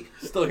blumpkin me.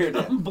 Still here,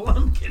 Dan.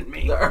 Blumpkin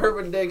me. The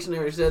Urban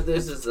Dictionary said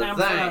this is a Time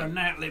for a thing.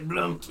 nightly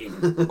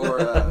blumpkin.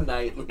 Or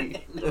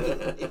Nightly.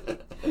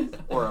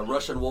 or a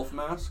Russian wolf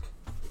mask.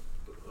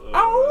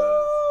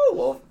 Oh,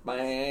 wolf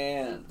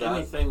man.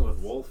 Anything with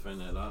wolf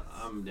in it,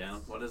 I'm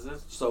down. What is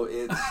this? So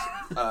it's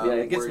Yeah,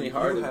 it gets where me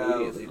hard you have-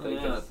 immediately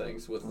thinking yeah. of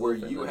things with where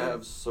wolf in you it.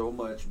 have so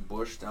much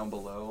bush down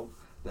below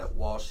that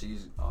while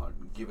she's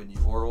giving you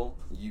oral,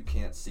 you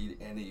can't see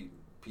any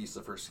piece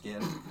of her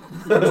skin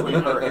between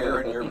her hair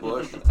and your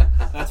bush.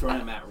 That's where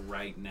I'm at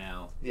right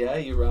now. Yeah,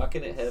 you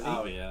rocking it heavy.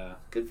 Oh yeah.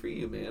 Good for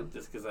you, man.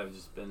 Just because I've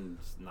just been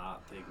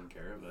not taking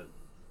care of it.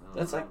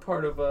 That's like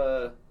part of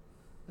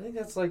I think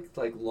that's like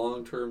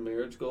long-term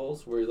marriage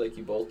goals where like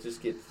you both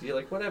just you're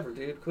like, whatever,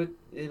 dude, quit.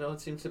 You know,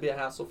 it seems to be a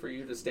hassle for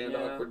you to stand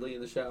Yeah. awkwardly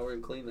in the shower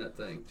and clean that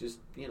thing. Just,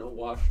 you know,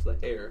 wash the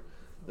hair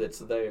that's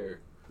there.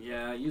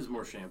 Yeah, use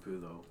more shampoo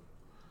though.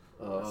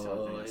 That's the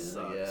Oh, only thing that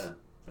sucks. yeah.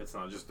 It's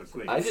not just a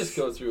quick. I just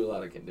go through a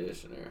lot of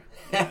conditioner.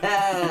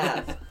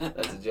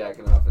 That's a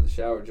jacking off in the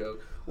shower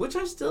joke, which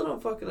I still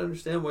don't fucking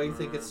understand why you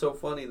think it's so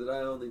funny that I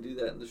only do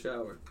that in the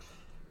shower.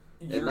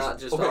 And not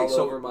just all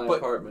over my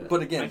apartment.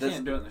 But again, I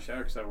can't do it in the shower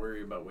because I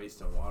worry about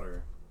wasting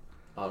water.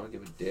 I don't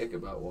give a dick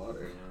about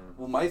water.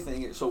 well, my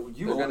thing is, so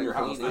you They're own gonna your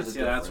house. clean There's a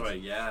Yeah, that's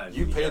difference. why. Yeah,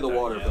 You pay get the that,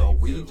 water yeah, bill. you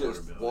We pay the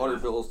just bill, water yeah.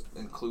 bills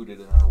included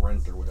in our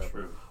rent or whatever.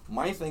 True.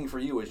 My thing for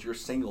you is you're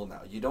single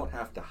now. You don't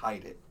have to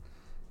hide it.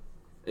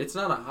 It's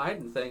not a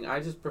hiding thing. I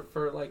just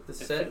prefer like the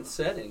set and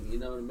setting. You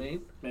know what I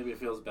mean? Maybe it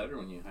feels better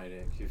when you hide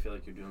it because you feel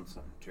like you're doing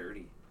something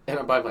dirty. And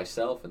I'm by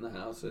myself in the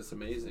house. It's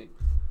amazing.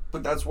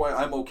 But that's why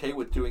I'm okay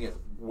with doing it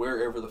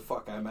wherever the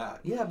fuck I'm at.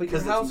 Yeah,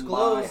 because it's your house my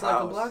glows like a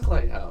house.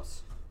 blacklight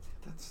house.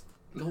 That's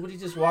Nobody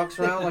just walks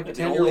around like a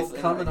the only 10-year-old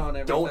thing coming I on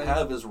everything. don't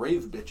have is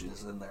rave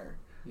bitches in there.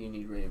 You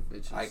need rave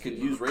bitches. I could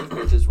dude. use rave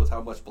bitches with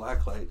how much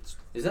blacklights.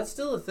 Is that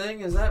still a thing?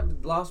 Has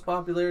that lost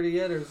popularity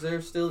yet, or is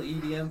there still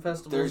EDM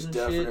festivals There's and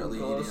definitely shit? And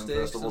glow EDM sticks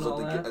festivals and all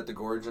that? at the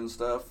Gorge and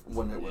stuff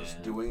when it was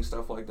Yeah. doing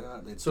stuff like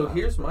that. they'd So have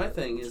here's it, my but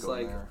thing: let's is go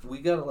like there. we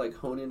gotta like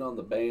hone in on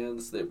the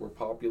bands that were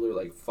popular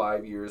like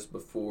 5 years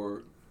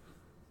before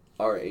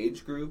our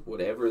age group,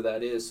 whatever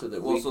that is, so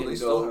that we so can they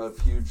go. still have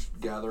huge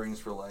gatherings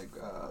for like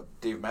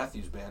Dave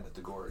Matthews Band at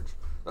the Gorge.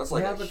 That's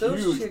like yeah, a but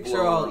those huge chicks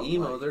are all blowout,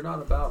 emo. like- They're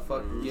not about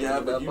fucking getting yeah,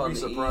 it but up you'd on be the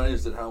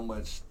surprised at how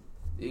much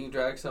You can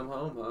drag some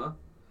home, huh?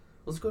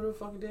 Let's go to a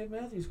fucking Dave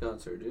Matthews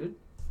concert, dude.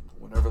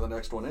 whenever the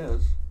next one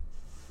is.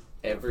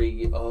 After After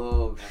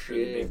the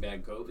shit. big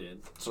bad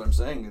COVID. That's what I'm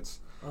saying. It's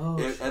Oh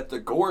shit. at the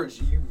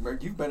Gorge.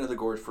 You've been to the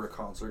Gorge for a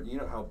concert. You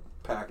know how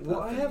packed.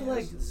 Well, that I thing have is.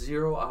 like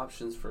zero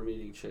options for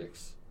meeting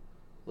chicks.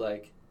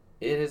 Like,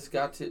 it has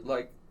got to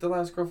like the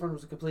last girlfriend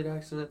was a complete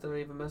accident that I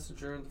even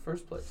messaged her in the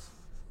first place,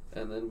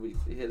 and then we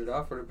hit it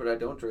off with her. But I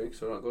don't drink,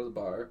 so I don't go to the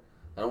bar.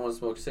 I don't want to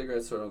smoke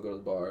cigarettes, so I don't go to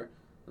the bar.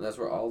 And that's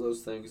where all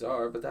those things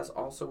are. But that's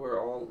also where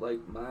all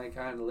like my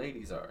kind of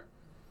ladies are.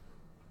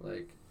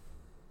 Like,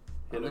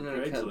 Hit I'm up in a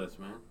Craigslist,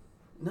 man.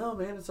 no,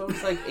 man, it's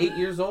always like 8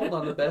 years old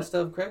on the best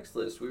of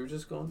Craigslist. We were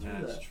just going through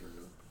That's that. true.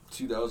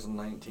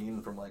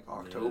 2019 from like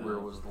October Yeah.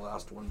 was the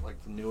last one,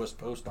 like the newest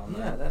post on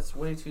Yeah, there. that's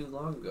way too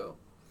long ago.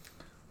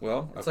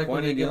 Well, It's I've like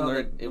when you pointed get you in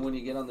on the when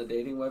you get on the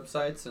dating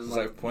websites and It's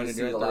like like pointed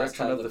you you see in the the last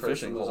direction time of the the person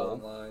fishing was hole.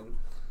 online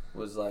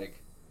was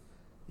like,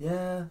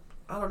 yeah,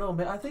 I don't know,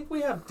 man. I think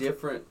we have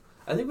different.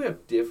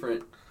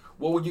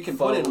 Well, you can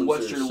put in phones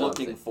what or you're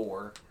looking something.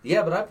 for.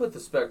 Yeah, but I put the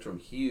spectrum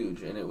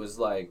huge, and it was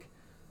like,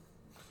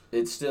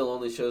 it still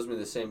only shows me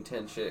the same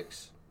 10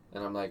 chicks,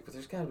 and I'm like, but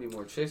there's got to be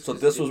more chicks. So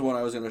 'cause this it- was one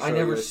I was going to show I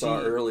never you. I saw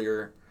see-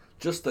 earlier.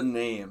 Just the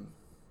name.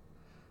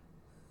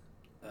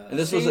 And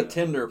this was a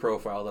Tinder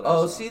profile that I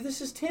Oh, saw. see,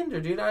 this is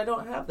Tinder, dude. I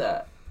don't have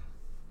that.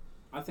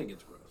 I think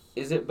it's gross.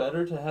 Is it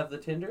better to have the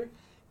Tinder?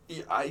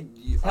 Yeah,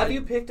 Have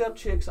you picked up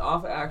chicks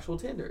off actual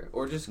Tinder,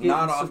 or just get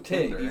Not some off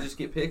Tinder. You just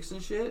get pics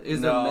and shit? Is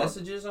No. there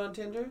messages on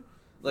Tinder?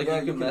 Like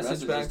you can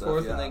message back and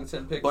forth, and they can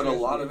send pictures. But a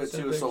lot of it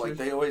too. So like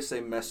they always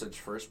say message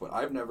first, but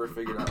I've never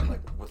figured out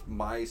like with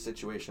my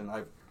situation,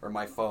 or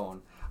my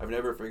phone, I've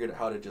never figured out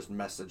how to just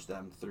message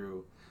them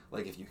through.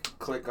 Like if you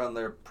click on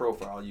their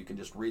profile, you can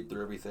just read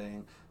through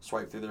everything,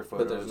 swipe through their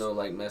photos. But there's no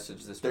like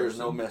message this. There's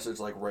no message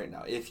like right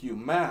now. If you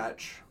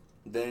match,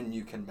 then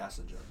you can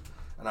message them.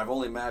 And I've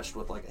only matched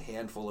with like a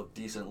handful of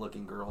decent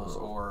looking girls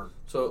or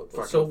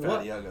fucking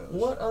fatty uggos.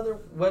 What other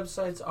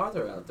websites are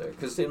there out there?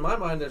 Because in my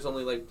mind, there's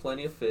only like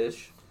Plenty of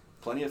Fish,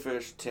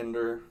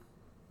 Tinder.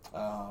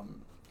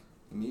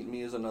 Meet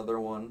Me is another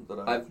one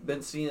that I've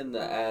been seeing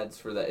the ads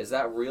for that. Is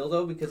that real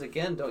though? Because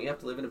again, don't you have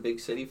to live in a big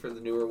city for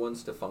the newer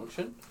ones to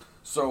function?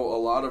 So a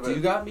lot of it. Do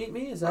you got Meet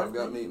Me? Is that? I've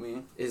got Meet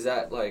Me. Is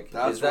that like?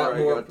 That's is that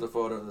where more, I got the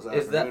photo this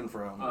afternoon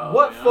from.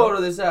 What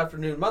photo this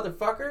afternoon,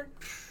 motherfucker?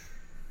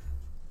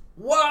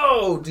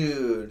 Whoa,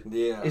 dude.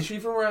 Yeah. Is she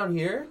from around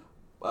here?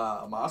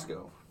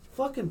 Moscow.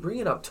 Fucking bring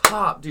it up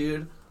top,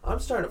 dude. I'm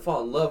starting to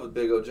fall in love with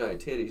big old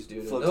giant titties,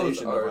 dude.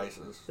 Flotation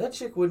devices. That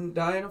chick wouldn't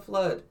die in a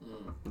flood.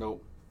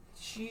 Nope.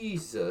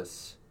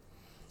 Jesus.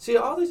 See,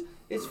 all these...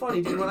 It's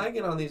funny, dude. When I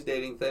get on these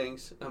dating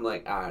things, I'm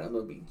like, all right, I'm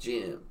going to be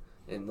Jim.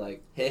 And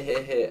like,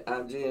 hey,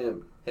 I'm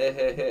Jim.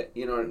 Hey.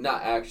 You know,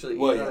 not actually, you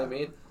know what I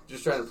mean?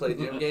 Just trying to play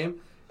Jim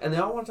game. And they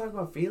all want to talk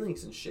about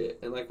feelings and shit.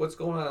 And like, what's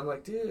going on? I'm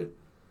like, dude,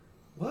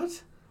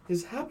 what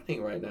is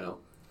happening right now?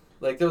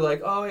 Like, they're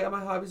like, oh, yeah,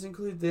 my hobbies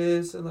include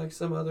this and like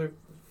some other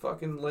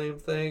fucking lame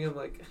thing. I'm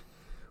like,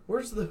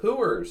 where's the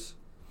hooers?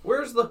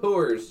 Where's the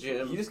hooers,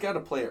 Jim? You just got to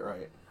play it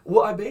right.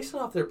 Well, I base it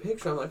off their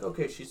picture. I'm like,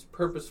 okay, she's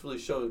purposefully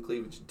showing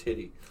cleavage and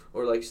titty,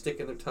 or like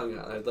sticking their tongue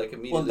out. I'd like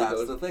immediately. Well,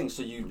 that's the thing.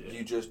 So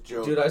you just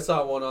joke. Dude, I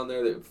saw one on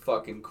there that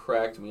fucking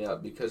cracked me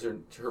up because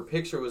her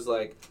picture was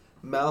like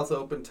mouth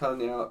open,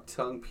 tongue out,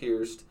 tongue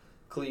pierced,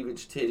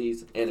 cleavage,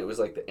 titties, and it was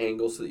like the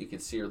angle so that you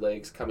could see her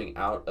legs coming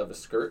out of a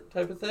skirt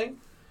type of thing.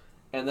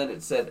 And then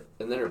it said,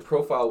 and then her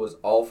profile was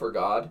All for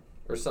God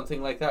or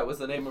something like that was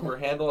the name of her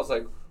handle. I was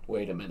like,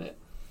 wait a minute,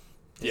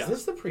 is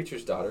this the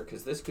preacher's daughter?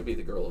 Because this could be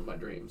the girl of my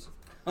dreams.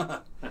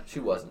 She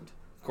wasn't.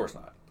 Of course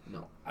not.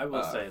 No. I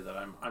will say that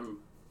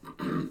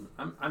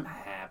I'm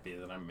happy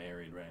that I'm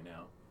married right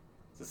now.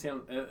 It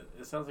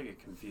sounds like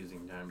a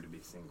confusing time to be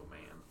single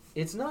man.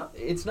 It's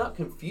not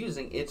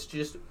confusing. It's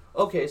just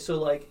okay. So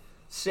like,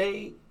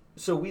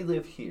 so we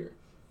live here,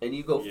 and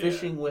you go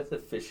fishing with a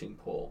fishing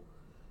pole.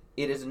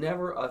 It is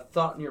never a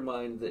thought in your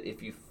mind that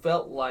if you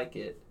felt like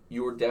it,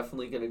 you were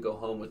definitely going to go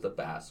home with a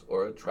bass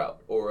or a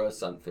trout or a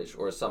sunfish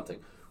or something.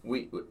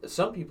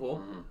 Some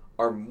people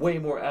are way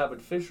more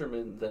avid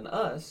fishermen than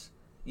us,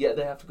 yet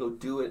they have to go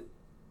do it,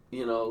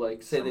 you know,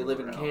 like say somewhere they live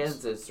in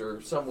Kansas or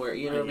somewhere,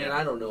 you know what I mean?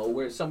 I don't know,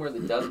 where somewhere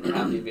that doesn't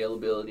have the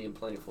availability and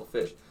plentiful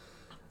fish.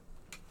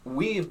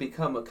 We have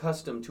become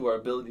accustomed to our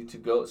ability to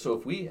go. So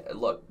if we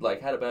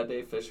had a bad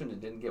day of fishing and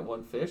didn't get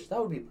one fish,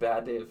 that would be a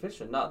bad day of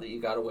fishing. Not that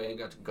you got away and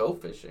got to go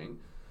fishing,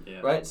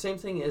 right? Same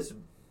thing is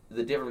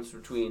the difference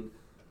between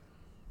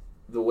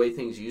the way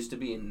things used to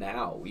be and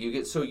now. You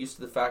get so used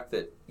to the fact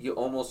that you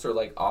almost are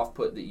like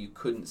off-put that you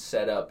couldn't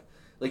set up,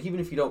 like even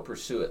if you don't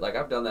pursue it. Like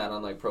I've done that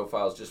on like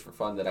profiles just for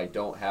fun that I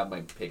don't have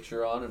my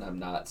picture on and I'm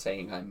not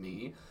saying I'm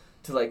me,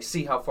 to like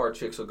see how far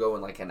chicks will go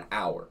in like an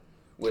hour.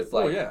 With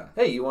like,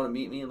 hey, you want to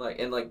meet me?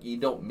 And like you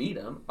don't meet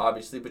them,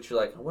 obviously, but you're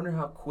like, I wonder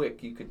how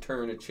quick you could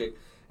turn a chick.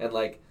 And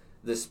like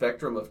the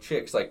spectrum of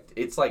chicks, like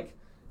it's like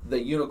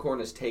the unicorn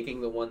is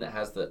taking the one that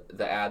has the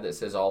ad that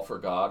says All for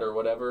God or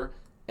whatever,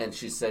 and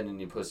she's sending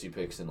you pussy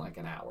pics in like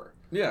an hour.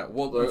 Yeah,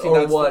 well,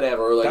 or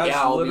whatever. Like, that's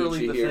I'll literally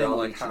meet you the here, thing, I'll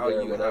like meet you how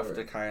there, you whatever. have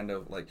to kind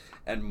of like,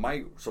 and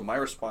my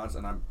response,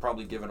 and I'm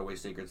probably giving away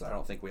secrets. I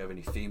don't think we have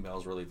any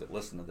females really that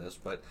listen to this,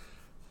 but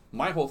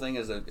my whole thing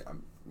is that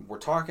we're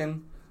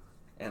talking.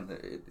 And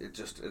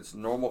it's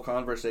normal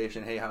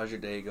conversation. Hey, how's your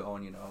day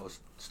going? You know,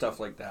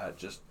 stuff like that.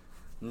 Just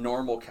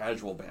normal,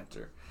 casual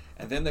banter.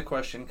 And then the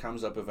question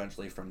comes up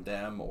eventually from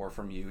them or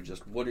from you.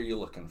 Just what are you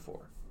looking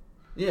for?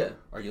 Yeah.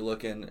 Are you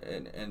looking?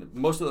 And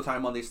most of the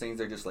time on these things,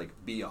 they're just like,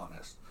 be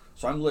honest.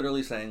 So I'm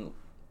literally saying,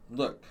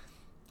 look,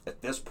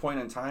 at this point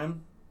in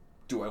time,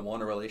 do I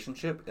want a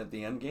relationship at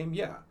the end game?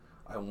 Yeah.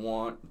 I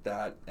want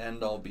that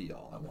end all be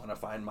all. I want to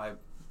find my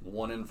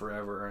one and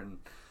forever and,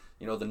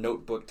 you know, the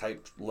Notebook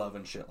type love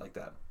and shit like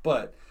that.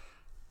 But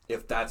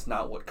if that's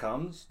not what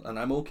comes, then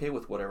I'm okay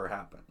with whatever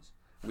happens.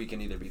 We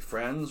can either be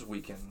friends,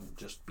 we can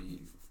just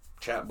be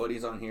chat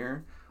buddies on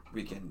here,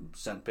 we can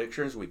send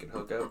pictures, we can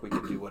hook up, we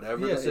can do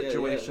whatever the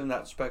situation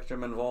that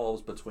spectrum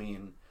involves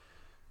between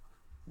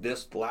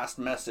this last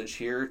message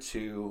here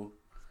to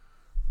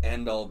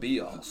end all be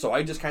all. So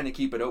I just kind of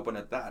keep it open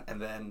at that and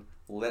then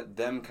let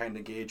them kind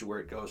of gauge where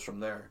it goes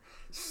from there.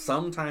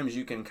 Sometimes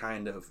you can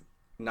kind of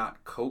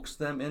not coax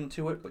them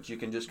into it, but you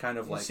can just kind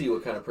of like see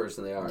what kind of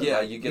person they are.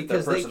 Yeah, like, you get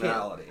their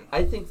personality.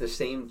 I think the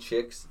same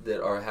chicks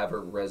that have a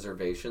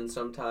reservation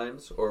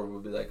sometimes, or will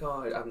be like,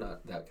 oh, I'm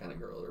not that kind of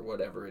girl, or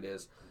whatever it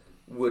is,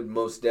 would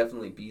most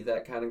definitely be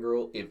that kind of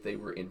girl if they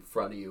were in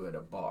front of you at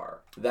a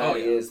bar. That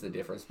is the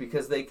difference,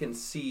 because they can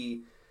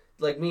see,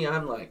 like me,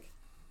 I'm like,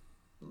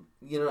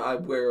 I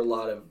wear a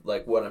lot of,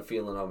 like, what I'm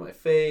feeling on my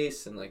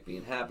face and, like,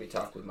 being happy,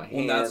 talk with my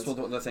hands. Well,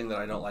 that's the thing that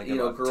I don't like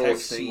about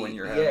texting when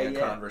you're having a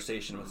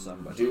conversation with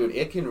somebody. Dude,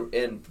 it can,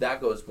 and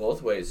that goes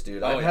both ways,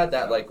 dude. I've had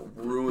that, like,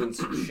 ruin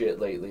some shit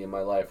lately in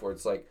my life where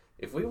it's like,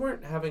 if we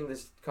weren't having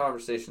this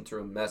conversation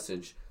through a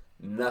message,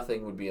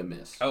 nothing would be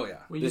amiss. Oh,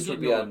 yeah. Well, this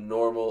would be a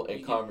normal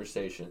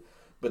conversation.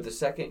 But the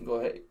second, go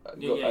ahead.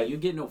 You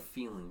get no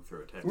feeling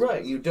through a text.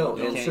 Right, you don't.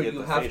 And so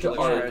you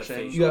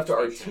have to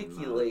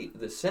articulate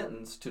the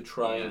sentence to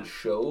try and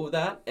show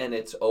that, and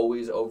it's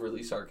always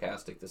overly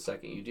sarcastic the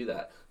second you do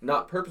that.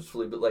 Not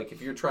purposefully, but like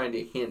if you're trying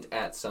to hint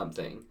at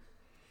something,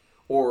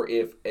 or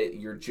if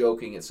you're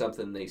joking at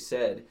something they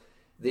said,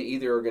 they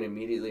either are going to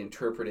immediately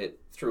interpret it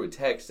through a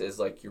text as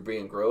like you're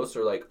being gross,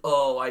 or like,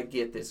 oh, I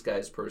get this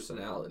guy's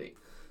personality.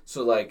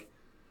 So like,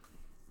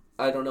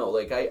 I don't know,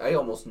 like I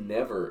almost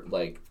never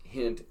like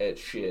hint at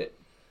shit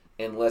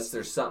unless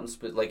there's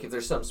something like if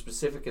there's something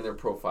specific in their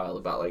profile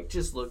about like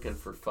just looking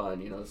for fun,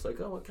 it's like,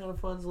 oh, what kind of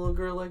fun's a little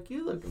girl like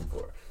you looking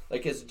for,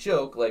 like as a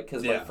joke, like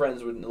because my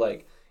friends would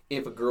like,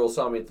 if a girl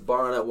saw me at the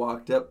bar and I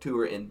walked up to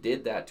her and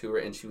did that to her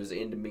and she was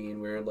into me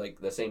and we were in like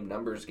the same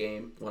numbers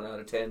game, 1 out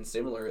of 10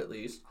 similar at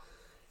least,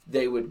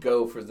 they would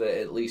go for the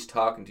at least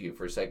talking to you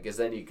for a second, because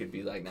then you could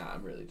be like, nah,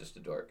 I'm really just a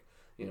dork,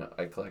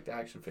 I collect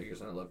action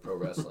figures and I love pro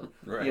wrestling.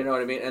 Right. You know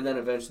what I mean? And then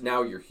eventually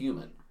now you're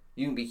human.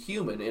 You can be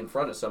human in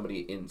front of somebody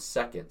in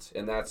seconds,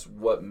 and that's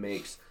what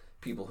makes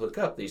people hook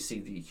up. They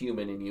see the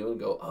human in you and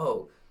go,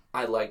 oh,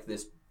 I like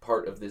this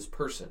part of this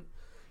person.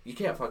 You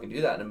can't fucking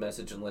do that in a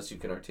message unless you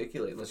can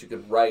articulate, unless you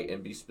can write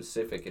and be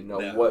specific and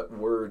know what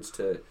words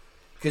to...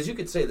 Because you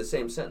could say the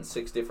same sentence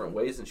 6 different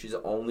ways, and she's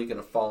only going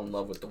to fall in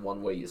love with the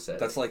one way you said it.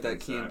 That's like that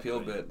Key and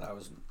Peele bit.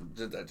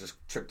 That just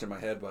tricked in my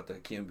head about the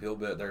Key and Peele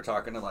bit. They're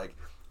talking to, like,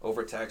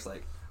 over text,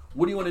 like,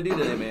 what do you want to do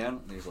today,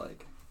 man? And he's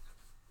like...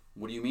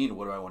 What do you mean,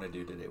 what do I want to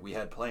do today? We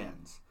had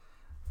plans.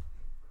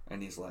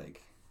 And he's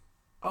like,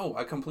 oh,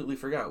 I completely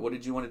forgot. What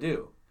did you want to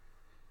do?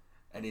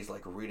 And he's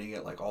like reading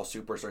it like all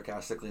super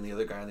sarcastically, and the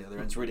other guy on the other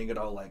end's reading it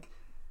all like,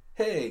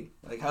 hey,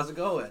 like, how's it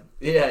going?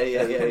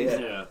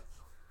 Yeah.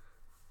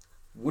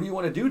 What do you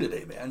want to do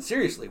today, man?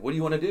 Seriously, what do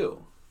you want to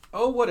do?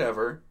 Oh,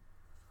 whatever.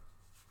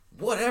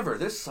 Whatever,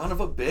 this son of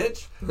a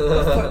bitch? Who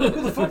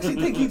the fuck's he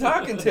think he's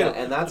talking to? Yeah,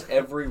 and that's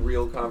every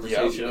real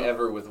conversation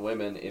ever with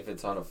women if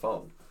it's on a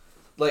phone.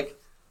 Like...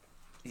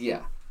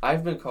 Yeah,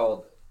 I've been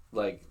called,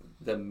 like,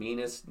 the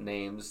meanest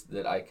names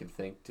that I could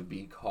think to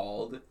be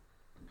called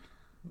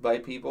by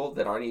people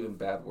that aren't even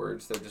bad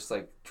words. They're just,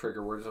 like,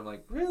 trigger words. I'm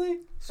like, really?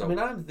 So, I mean,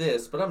 I'm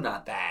this, but I'm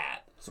not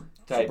that.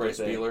 Type Bryce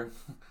Beeler.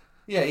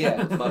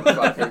 Yeah,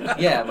 motherfucker.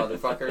 Yeah,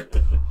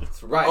 motherfucker.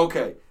 That's right.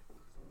 Okay.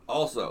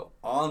 Also,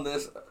 on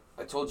this,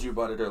 I told you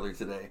about it earlier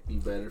today. You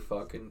better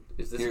fucking...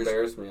 Is this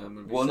embarrassing me? I'm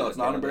gonna be well, no, it's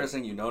not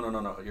embarrassing you.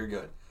 No, you're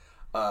good.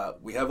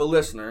 We have a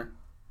listener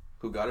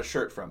who got a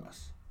shirt from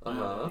us.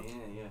 Uh-huh.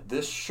 Yeah.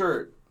 This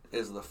shirt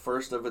is the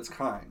first of its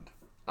kind.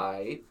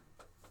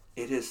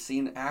 It has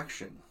seen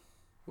action.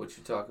 What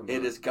you talking about?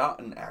 It has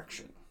gotten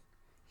action.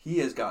 He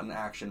has gotten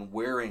action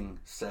wearing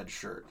said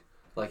shirt.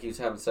 Like he was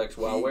having sex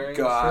while wearing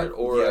the shirt?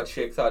 Or a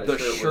chick thought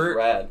his shirt was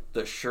rad?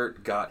 The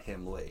shirt got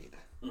him laid.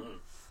 Mm-hmm.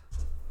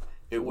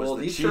 It was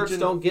these shirts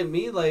don't get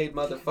me laid,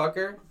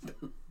 motherfucker.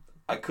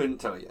 I couldn't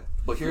tell you.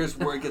 But here's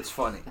where it gets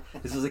funny.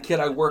 This is a kid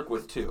I work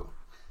with, too.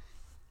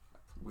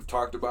 We've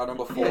talked about him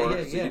before, so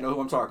you know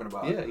who I'm talking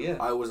about. Yeah.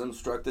 I was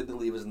instructed to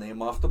leave his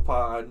name off the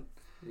pod.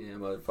 Yeah,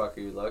 motherfucker,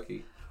 you're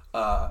lucky.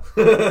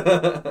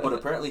 But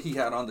apparently he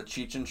had on the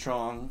Cheech and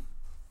Chong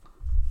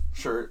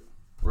shirt,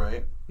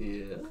 right?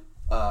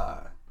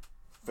 Yeah.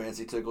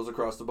 Fancy Tickles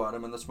across the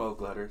bottom and the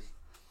smoke letters.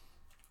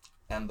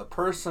 And the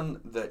person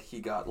that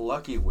he got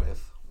lucky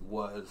with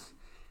was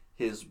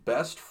his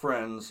best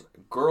friend's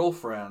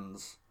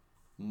girlfriend's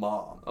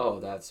mom.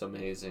 Oh, that's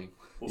amazing.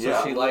 So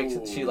yeah. she liked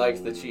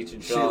the Cheech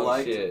and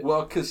Chong shit.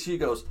 Well, because she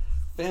goes,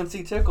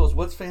 Fancy Tickles,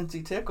 what's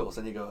Fancy Tickles?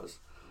 And he goes,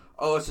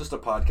 oh, it's just a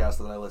podcast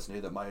that I listen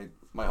to that my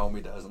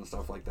homie does and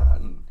stuff like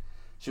that. And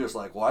she was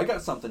like, well, I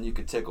got something you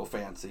could tickle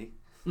Fancy.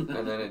 And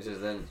then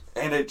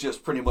it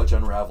just pretty much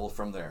unraveled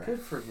from there. Good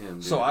for him,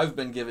 dude. So I've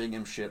been giving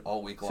him shit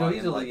all week long. So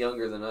he's a little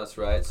younger than us,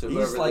 right? So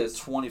he's like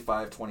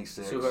 25,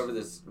 26. So whoever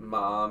this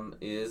mom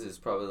is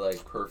probably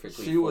like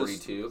perfectly she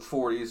 42. Was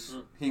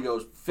 40s. He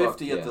goes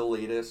 50 at the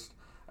latest.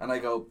 And I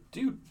go,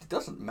 dude, it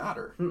doesn't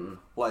matter. Mm-mm.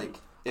 Like,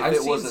 if I've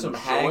it seen was some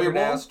enjoyable,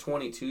 haggard-ass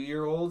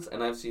 22-year-olds,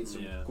 and I've seen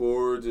some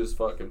gorgeous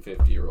fucking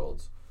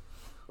 50-year-olds.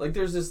 Like,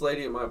 there's this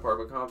lady at my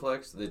apartment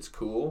complex that's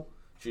cool.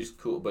 She's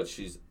cool, but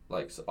she's,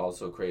 like,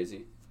 also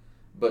crazy.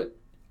 But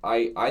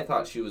I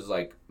thought she was,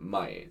 like,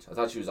 my age. I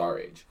thought she was our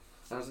age.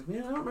 And I was like,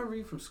 man, I don't remember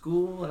you from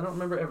school. I don't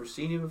remember ever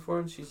seeing you before.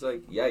 And she's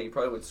like, yeah, you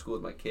probably went to school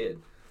with my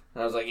kid.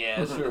 And I was like,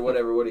 yeah, sure,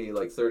 whatever. What are you,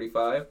 like,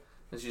 35?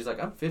 And she's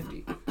like, I'm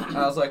 50. And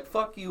I was like,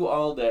 fuck you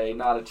all day.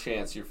 Not a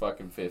chance you're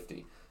fucking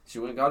 50. She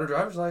went and got her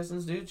driver's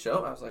license, dude.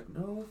 Show. I was like,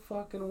 no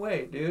fucking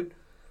way, dude.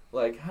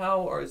 Like,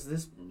 how is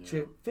this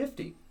chick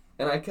 50?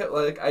 And I kept,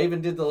 like, I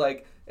even did the,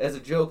 like, as a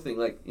joke thing,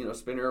 like, you know,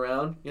 spin her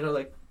around. You know,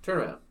 like, turn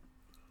around.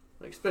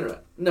 Like, spin around.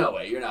 No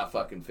way, you're not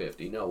fucking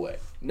 50. No way.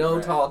 No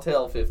Right. tall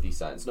tale 50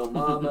 signs. No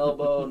mom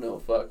elbow, no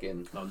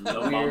fucking... No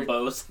weird,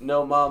 mambos.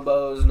 No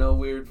mambos, no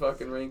weird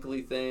fucking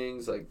wrinkly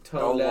things, like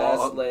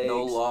toned-ass legs.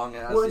 No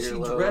long-ass When she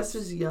earlobes.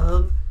 dresses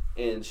young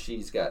and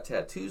she's got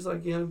tattoos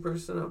like a young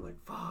person, I'm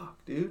like,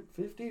 fuck, dude,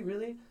 50?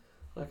 Really?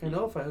 Like, I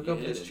know if I hook up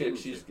with this chick,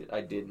 she's... I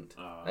didn't.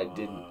 I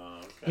didn't.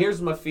 Okay.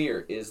 Here's my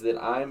fear, is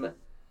that I'm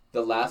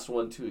the last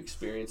one to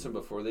experience them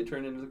before they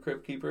turn into the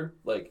Crypt Keeper.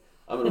 Like...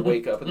 I'm going to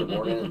wake up in the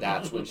morning and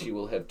that's when she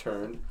will have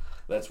turned.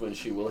 That's when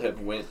she will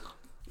have went,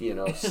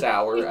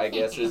 sour, I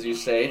guess, as you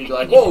say. And you're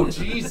like, whoa,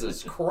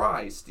 Jesus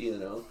Christ,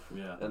 Yeah.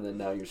 And then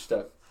now you're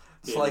stuck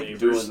It's like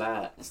doing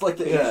that. It's like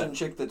the Asian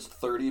chick that's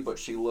 30, but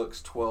she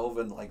looks 12,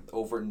 and like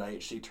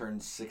overnight she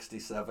turns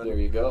 67. There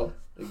you go.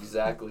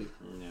 Exactly.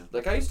 Yeah.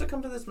 Like, I used to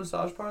come to this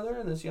massage parlor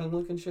and this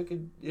young-looking chick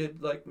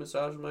would like,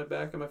 massage my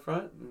back and my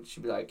front. And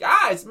she'd be like,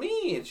 it's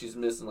me! And she's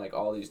missing, like,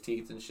 all these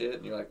teeth and shit.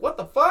 And you're like, what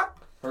the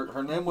fuck?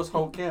 Her name was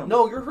Ho Kim.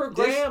 No, you're her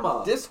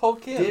grandma. This Ho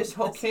Kim. This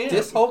Ho Kim.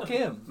 This Ho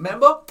Kim.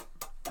 Remember?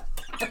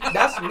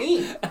 That's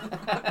me.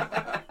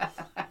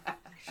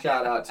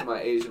 Shout out to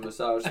my Asian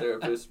massage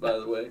therapist, by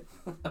the way.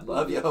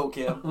 Love you, Ho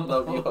Kim.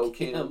 Love you, Ho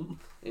Kim.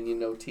 And you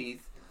know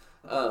teeth.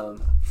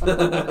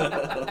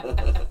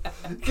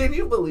 Can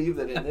you believe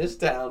that in this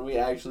town we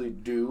actually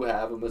do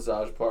have a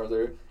massage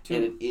parlor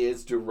and it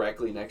is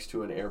directly next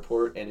to an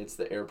airport and it's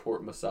the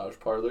airport massage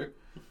parlor?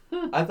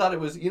 I thought it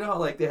was, how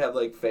like they have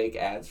like fake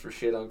ads for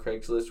shit on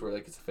Craigslist where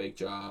like it's a fake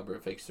job or a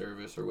fake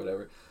service or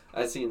whatever.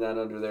 I seen that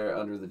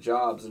under the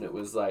jobs, and it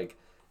was like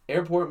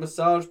airport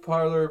massage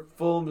parlor,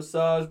 full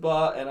massage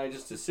bot, and I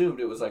just assumed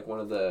it was like one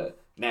of the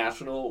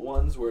national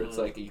ones where it's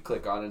like you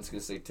click on it, it's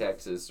gonna say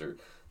Texas or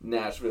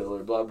Nashville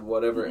or blah blah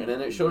whatever, and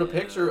then it showed a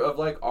picture of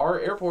like our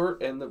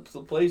airport and the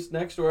place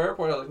next to our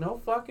airport. I was like, no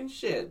fucking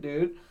shit,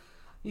 dude.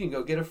 You can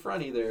go get a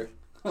fronty there.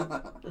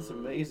 That's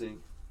amazing.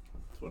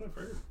 That's what I've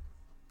heard.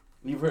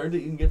 You've heard that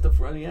you can get the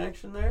fronty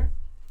action there?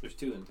 There's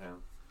 2 in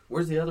town.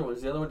 Where's the other one?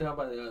 Is the other one down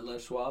by the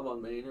Les Schwab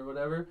on Main or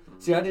whatever?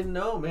 See, I didn't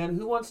know, man.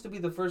 Who wants to be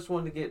the first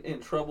one to get in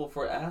trouble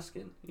for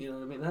asking? You know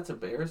what I mean? That's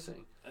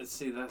embarrassing.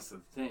 See, that's the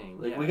thing.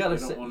 Like, we gotta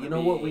say,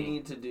 what we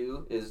need to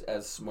do is,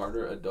 as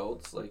smarter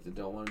adults, like, that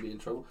don't want to be in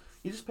trouble,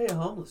 you just pay a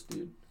homeless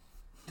dude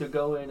to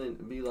go in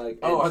and be like...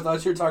 I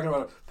thought you were talking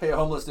about pay a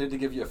homeless dude to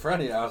give you a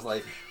friendly. I was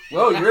like,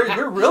 whoa,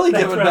 you're really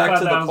giving back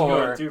to the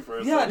poor.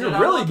 Yeah, you're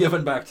really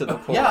giving back to the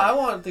poor. Yeah, I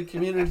want the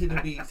community to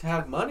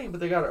have money, but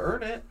they gotta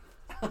earn it.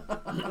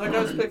 Like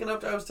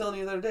I was telling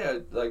you the other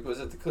day, I was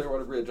at the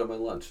Clearwater Bridge on my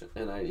lunch,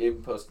 and I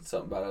even posted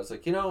something about it. I was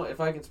like,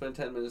 if I can spend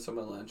 10 minutes on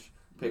my lunch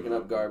picking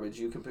up garbage,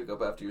 you can pick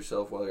up after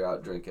yourself while you're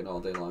out drinking all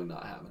day long,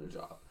 not having a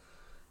job.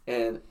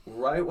 And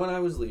right when I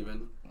was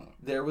leaving,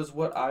 there was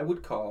what I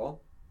would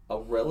call a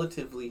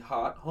relatively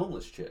hot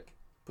homeless chick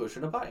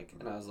pushing a bike.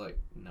 And I was like,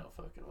 no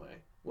fucking way.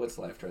 What's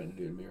life trying to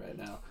do to me right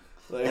now?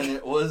 Like, and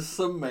it was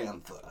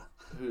Samantha.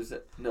 Who's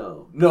that?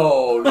 No.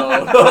 No,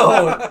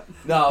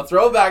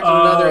 throwback to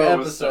another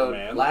episode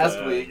Samantha,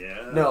 last week.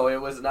 Yeah. No,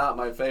 it was not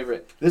my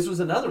favorite. This was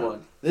another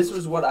one. This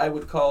was what I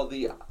would call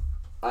the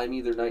I'm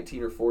either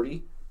 19 or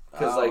 40.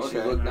 Because she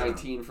looked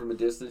 19 from a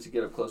distance. You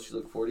get up close, she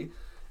looked 40.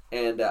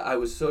 And I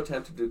was so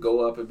tempted to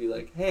go up and be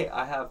like, hey,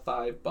 I have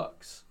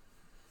 $5.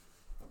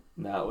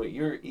 Now, what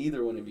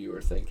either one of you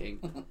are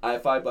thinking, I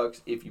have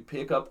 $5 if you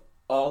pick up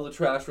all the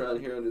trash around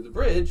here under the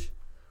bridge.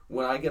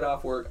 When I get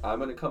off work, I'm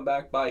going to come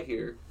back by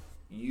here.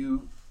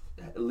 You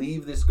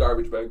leave this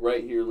garbage bag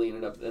right here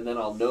leaning up, and then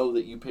I'll know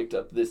that you picked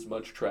up this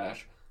much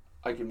trash.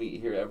 I can meet you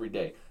here every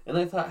day. And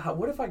I thought,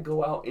 what if I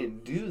go out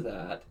and do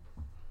that?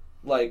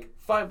 Like,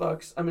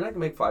 $5, I mean, I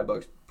can make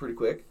 $5 pretty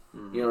quick.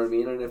 Mm-hmm. You know what I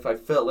mean? And if I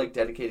felt like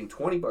dedicating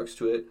 $20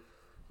 to it,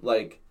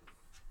 like,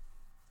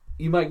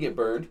 you might get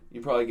burned.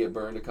 You probably get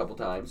burned a couple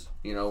times,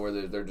 where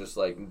they're just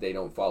like, they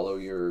don't follow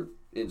your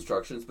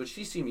instructions. But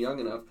she seemed young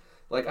enough.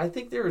 Like, I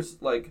think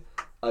there's, like,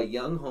 a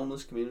young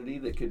homeless community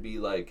that could be,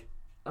 like,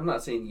 I'm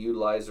not saying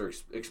utilized or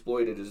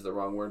exploited is the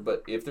wrong word,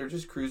 but if they're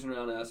just cruising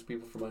around asking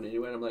people for money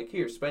anyway, I'm like,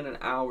 here, spend an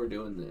hour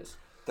doing this.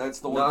 That's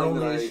the one thing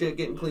that Not only is shit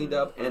getting cleaned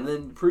up, and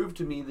then prove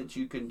to me that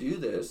you can do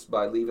this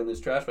by leaving this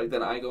trash bag.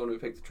 Then I go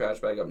and pick the trash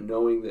bag up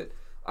knowing that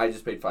I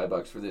just paid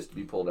 $5 for this to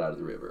be pulled out of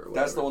the river. Or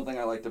that's the one thing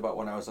I liked about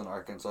when I was in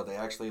Arkansas. They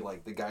actually,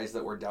 like, the guys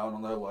that were down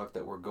on their luck,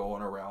 that were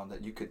going around,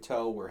 that you could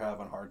tell were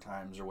having hard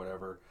times or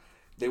whatever,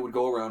 they would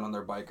go around on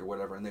their bike or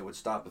whatever, and they would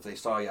stop if they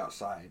saw you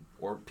outside.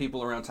 Or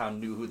people around town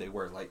knew who they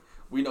were. Like,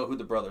 we know who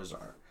the brothers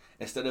are.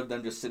 Instead of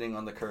them just sitting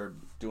on the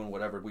curb doing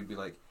whatever, we'd be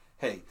like,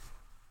 hey,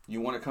 you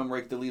want to come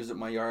rake the leaves at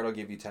my yard? I'll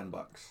give you $10.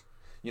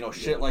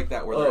 Shit like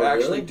that, where they're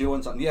actually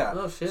doing something. Yeah.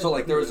 Oh, shit. So,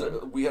 like,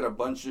 we had a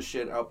bunch of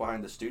shit out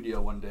behind the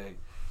studio one day,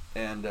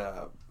 and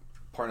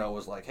Parnell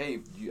was like, hey,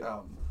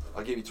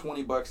 I'll give you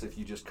 $20 if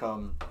you just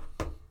come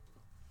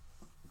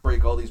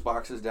break all these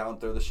boxes down,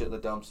 throw the shit in the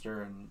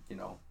dumpster, and,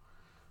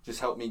 just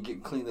help me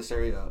clean this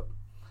area up.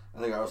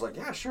 And the guy was like,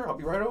 yeah, sure, I'll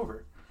be right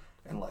over.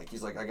 And, like,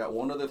 he's like, I got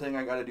one other thing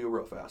I got to do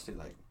real fast. He,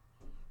 like,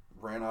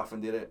 ran off and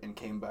did it and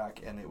came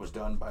back, and it was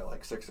done by,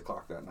 like, 6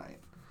 o'clock that night.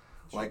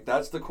 Like,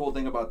 that's the cool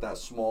thing about that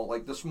small,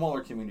 like, the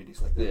smaller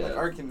communities. Like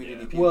our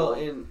community people. Well,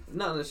 and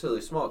not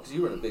necessarily small, because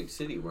you were in a big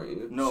city, weren't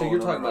you? No, so you're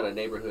no, talking no. about a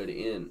neighborhood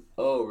in...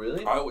 Oh,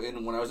 really?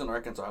 When I was in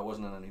Arkansas, I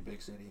wasn't in any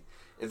big city.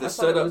 I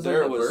thought it was like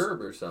a burb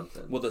or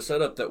something. Well, the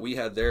setup that we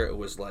had there, it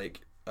was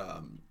like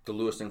the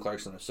Lewiston,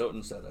 Clarkson, and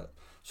Soton setup.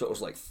 So it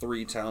was like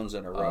 3 towns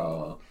in a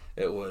row.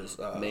 It was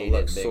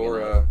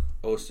Luxora,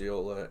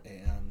 Osceola,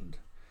 and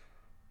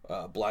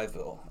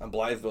Blytheville. And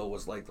Blytheville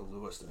was like the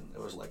Lewiston. It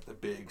was like the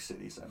big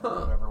city center or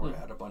whatever, where it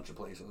had a bunch of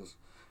places.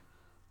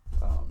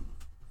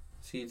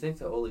 So you'd think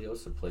the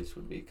Oleosa place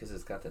would be, because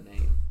it's got the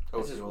name. It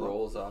just Osceola.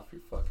 rolls off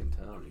your fucking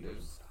tongue, dude.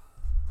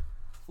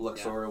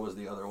 Luxora was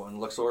the other one.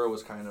 Luxora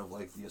was kind of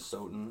like the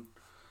Asotin.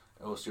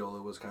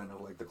 Osceola was kind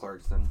of like the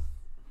Clarkston.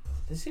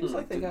 It seems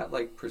like they got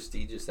like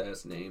prestigious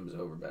ass names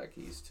over back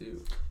east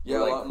too. Yeah, or,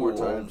 like, a lot more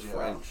cool times.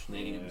 French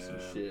names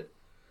and shit.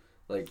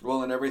 Like,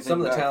 well, and everything. Some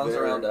of the back towns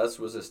there, around us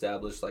was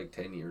established like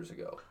 10 years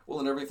ago. Well,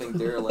 and everything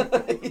there,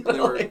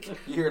 like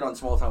you hear it on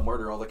Small Town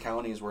Murder. All the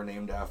counties were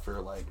named after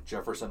like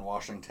Jefferson,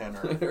 Washington,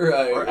 or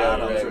or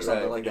Adams, or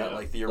something like that.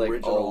 Like the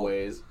original,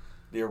 always.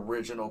 The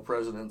original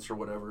presidents or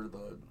whatever,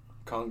 the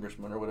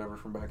congressmen or whatever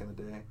from back in the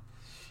day.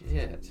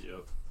 Shit.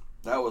 Yep.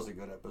 That was a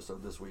good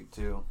episode this week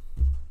too.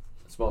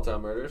 Small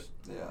Town Murders.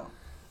 Yeah.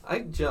 I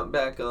jumped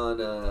back on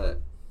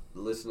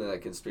listening to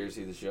that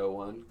Conspiracy the Show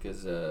one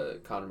because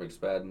Connor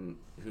McSpadden,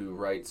 who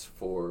writes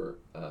for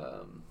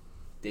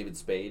David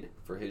Spade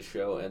for his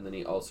show, and then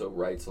he also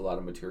writes a lot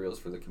of materials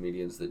for the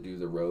comedians that do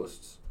the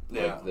roasts,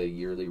 like the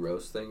yearly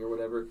roast thing or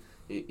whatever.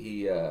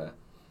 He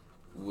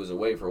was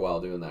away for a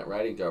while doing that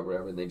writing job or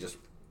whatever, and they just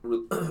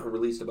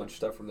released a bunch of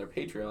stuff from their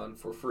Patreon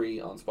for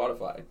free on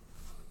Spotify.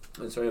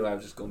 And so anyway, I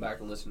was just going back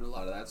and listening to a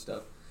lot of that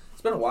stuff.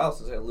 It's been a while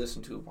since I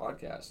listened to a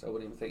podcast. I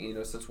wouldn't even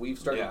think, since we've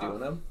started doing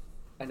them,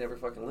 I never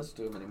fucking listen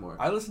to them anymore.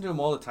 I listen to them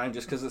all the time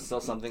just because it's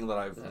still something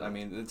that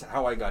it's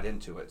how I got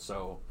into it,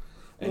 so.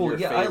 And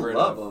I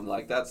love them.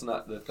 Like, that's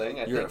not the thing.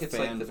 I think it's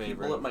like the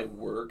favorite. people at my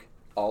work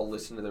all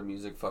listen to their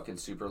music fucking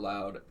super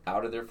loud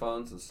out of their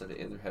phones instead of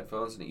in their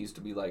headphones, and it used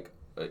to be like,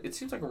 it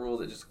seems like a rule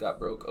that just got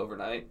broke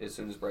overnight as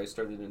soon as Bryce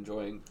started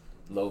enjoying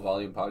low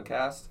volume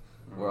podcasts,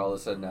 where all of a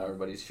sudden now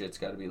everybody's shit's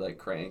got to be like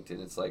cranked,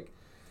 and it's like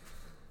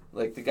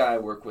the guy I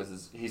work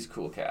with he's a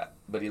cool cat,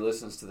 but he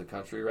listens to the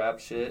country rap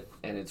shit,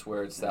 and it's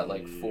where it's that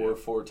like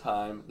 4/4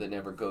 time that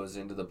never goes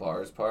into the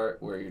bars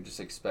part, where you're just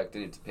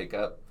expecting it to pick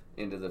up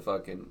into the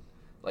fucking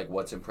like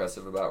what's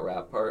impressive about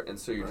rap part, and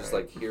so you're just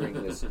like hearing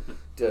this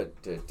da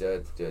da da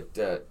da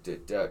da da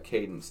da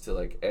cadence to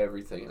like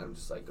everything, and I'm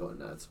just like going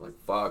nuts. I'm like,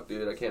 fuck,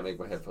 dude, I can't make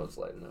my headphones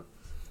light enough.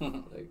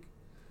 Like,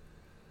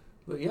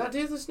 but yeah,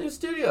 dude, this new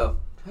studio.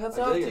 Hats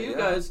off to you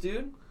guys,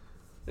 dude.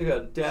 They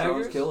got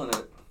daggers.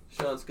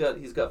 Sean's killing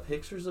it. He's got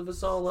pictures of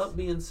us all up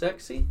being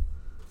sexy.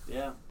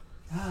 Yeah.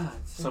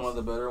 Some of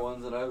the better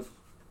ones that I've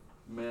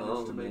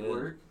managed to make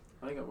work.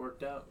 I think it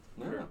worked out.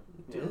 Yeah,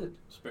 it did.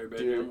 Spare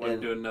bedroom,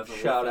 wasn't doing nothing.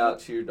 Shout out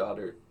to your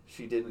daughter.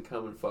 She didn't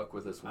come and fuck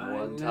with us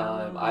one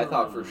time. I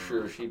thought for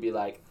sure she'd be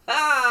like,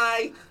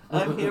 "Hi,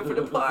 I'm here for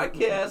the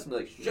podcast." I'm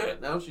like,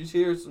 "Shit!" Now she's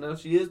here, so now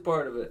she is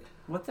part of it.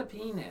 What's a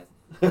penis?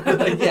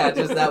 Yeah,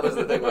 just that was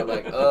the thing. Where I'm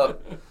like,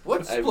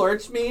 what's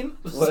splurge mean?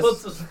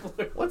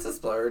 What's a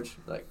splurge?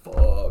 Like,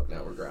 fuck,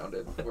 now we're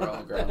grounded. We're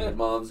all grounded.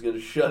 Mom's gonna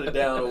shut it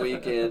down a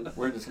weekend.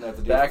 We're just gonna have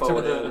to do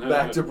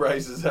back to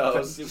Bryce's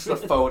house. Just a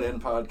phone-in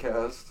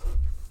podcast.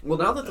 Well,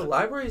 now that the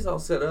library's all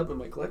set up and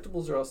my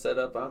collectibles are all set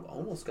up, I've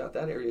almost got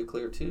that area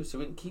clear too, so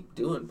we can keep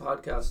doing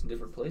podcasts in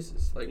different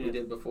places like we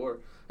did before.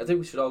 I think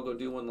we should all go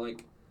do one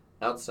like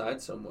outside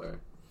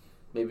somewhere.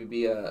 Maybe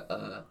be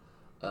a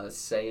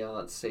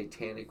seance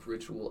satanic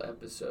ritual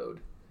episode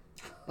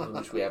in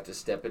which we have to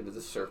step into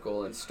the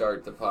circle and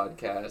start the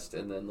podcast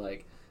and then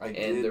like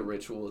end the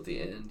ritual at the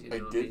end.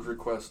 I did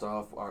request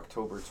off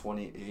October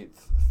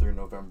 28th through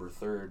November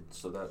 3rd,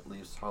 so that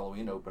leaves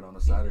Halloween open on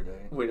a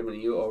Saturday. Wait a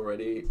minute, you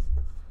already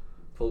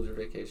pulled your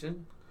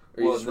vacation?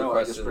 Or Well, no,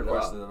 I just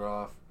requested it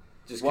off.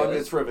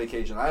 It's for a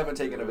vacation. I haven't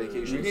taken a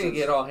vacation. You're gonna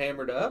get all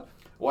hammered up?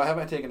 Well, I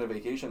haven't taken a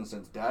vacation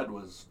since Dad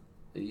was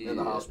in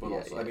the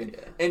hospital. So, I mean,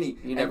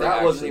 you never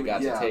actually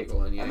got to take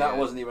one. And that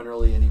wasn't even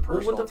really any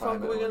personal time. What the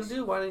fuck are we gonna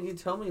do? Why didn't you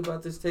tell me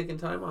about this taking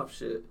time off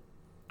shit?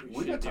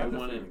 We got time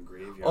one in a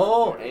graveyard.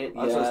 Oh, and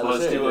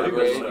let's do a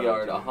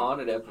graveyard, a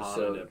haunted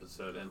episode.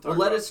 And well,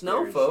 let us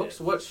know, folks.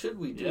 Shit. What should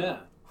we do? Yeah.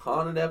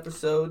 Haunted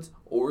episodes,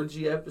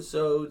 orgy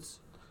episodes.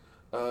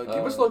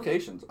 Give us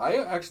locations. I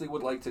actually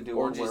would like to do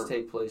orgies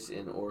take place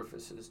in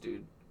orifices,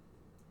 dude.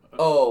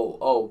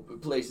 Oh,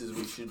 places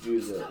we should do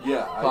the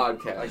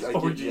podcast.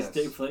 Orgies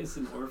take place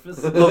in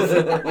orifices?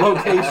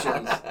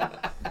 Locations.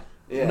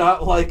 Yeah.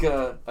 Not like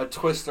a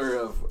twister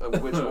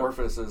of which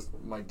orifice is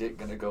my dick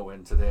going to go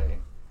in today.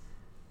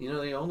 You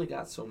know, you only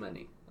got so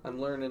many. I'm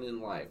learning in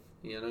life,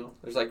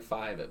 There's like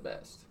 5 at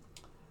best.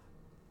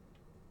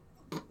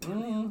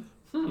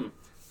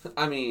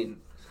 I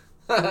mean...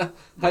 I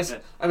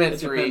meant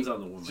 3. Depends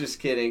on the woman. Just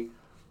kidding.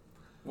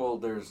 Well,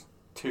 there's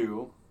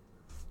 2,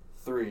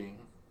 3,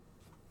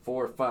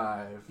 4,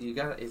 5.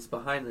 It's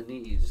behind the knee.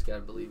 You just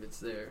gotta believe it's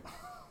there.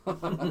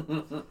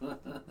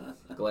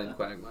 Glenn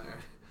Quagmire.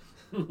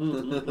 Yeah.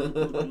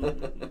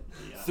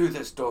 Through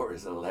this door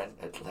is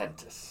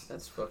Atlantis.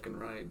 That's fucking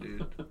right,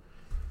 dude.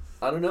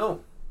 I don't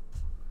know.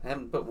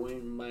 But we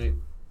might.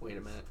 Wait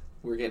a minute.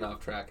 We're getting off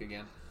track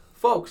again.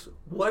 Folks,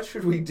 what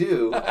should we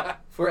do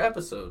for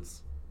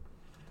episodes?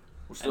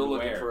 We're still And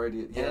looking where? for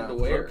ideas. Yeah. And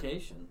where?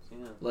 Locations,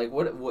 yeah. Like,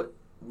 what are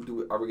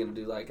we going to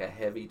do, like, a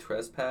heavy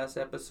trespass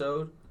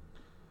episode?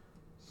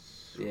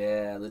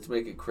 Yeah, let's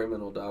make it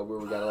criminal, dog, where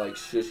we got to, like,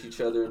 shush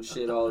each other and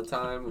shit all the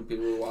time when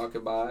people are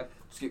walking by.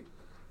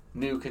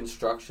 New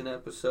construction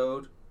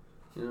episode.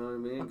 You know what I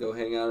mean? Go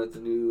hang out at the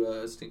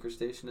new stinker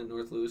station in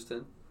North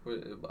Lewiston.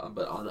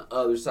 But on the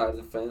other side of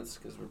the fence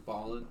because we're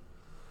balling.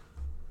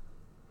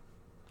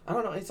 I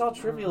don't know. It's all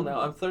trivial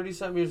now. I'm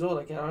 30-something years old.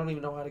 I don't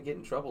even know how to get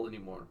in trouble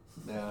anymore.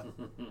 Yeah.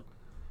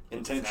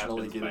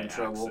 Intentionally get in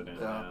trouble.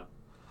 Accident, Yeah.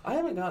 I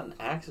haven't gotten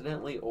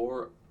accidentally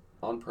or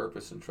on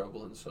purpose in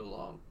trouble in so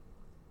long.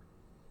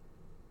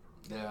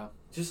 Yeah.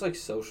 Just like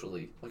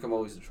socially. Like I'm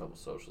always in trouble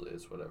socially.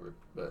 It's whatever.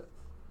 But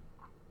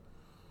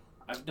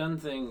I've done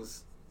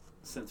things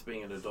since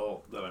being an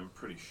adult that I'm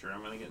pretty sure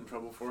I'm going to get in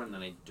trouble for, and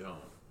then I don't.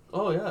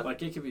 oh yeah.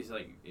 Like, it could be,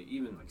 like,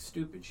 even, like,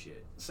 stupid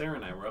shit. Sarah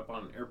and I were up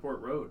on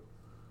Airport Road,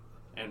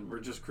 and we're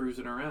just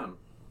cruising around.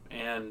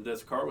 And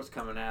this car was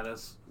coming at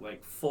us,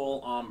 like,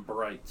 full-on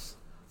brights.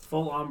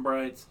 Full-on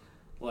brights,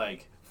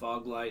 like,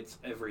 fog lights,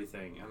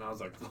 everything. And I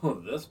was like, oh,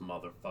 this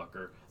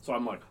motherfucker. So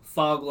I'm like,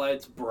 fog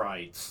lights,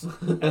 brights.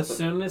 As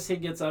soon as he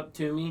gets up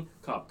to me,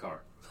 cop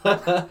car.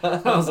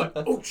 I was like,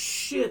 oh,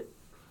 shit.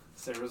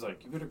 Sarah's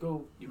like, you better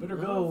go.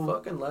 No,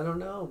 fucking let them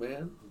know,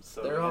 man.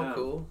 So, They're all yeah.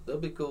 cool. They'll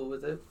be cool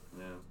with it.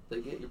 Yeah.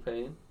 They get your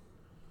pain.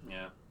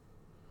 Yeah.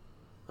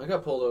 I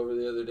got pulled over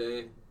the other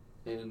day,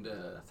 and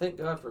thank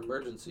God for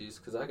emergencies,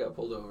 because I got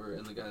pulled over,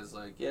 and the guy's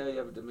like, yeah, you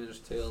have a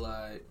diminished tail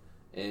light,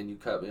 and you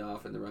cut me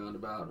off in the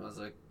roundabout, and I was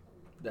like,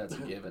 that's a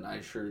given.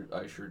 I sure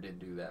did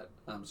do that.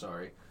 I'm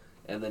sorry.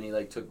 And then he,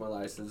 like, took my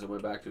license and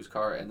went back to his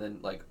car, and then,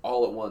 like,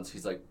 all at once,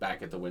 he's, like,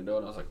 back at the window,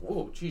 and I was like,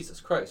 whoa,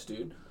 Jesus Christ,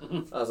 dude.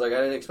 I was like, I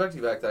didn't expect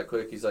you back that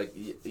quick. He's like,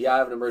 yeah, I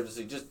have an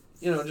emergency. Just,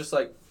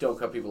 like, don't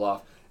cut people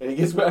off. And he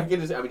gets back in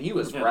his, I mean, he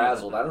was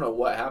frazzled. I don't know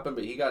what happened,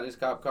 but he got in his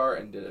cop car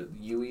and did a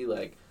Yui,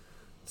 like,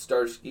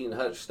 Starsky and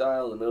Hutch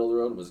style in the middle of the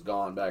road and was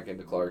gone back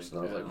into Clarkston.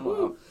 I was like,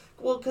 whoa.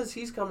 Well, because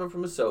he's coming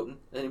from Asotin.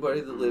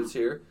 Anybody that lives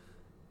here,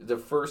 the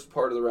first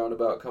part of the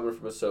roundabout coming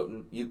from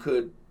Asotin, you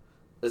could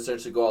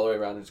essentially go all the way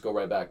around and just go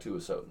right back to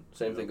Asotin.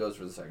 Same thing goes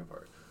for the second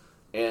part.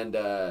 And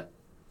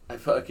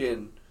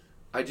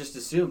I just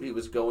assumed he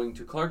was going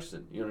to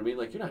Clarkston. You know what I mean?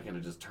 Like, you're not going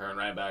to just turn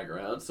right back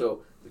around.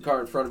 So the car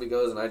in front of me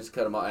goes, and I just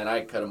cut him off. And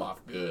I cut him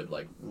off good,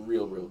 like,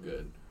 real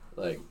good.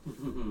 Like,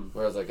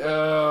 where I was like,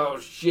 oh,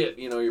 shit.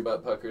 You know, your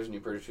butt puckers, and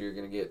you're pretty sure you're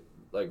going to get,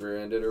 like,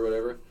 rear-ended or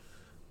whatever.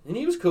 And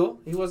he was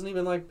cool. He wasn't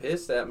even, like,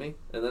 pissed at me.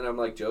 And then I'm,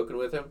 like, joking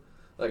with him.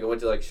 Like, I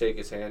went to, like, shake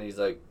his hand. He's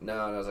like,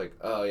 no. And I was like,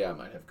 oh, yeah, I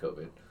might have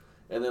COVID.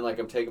 And then, like,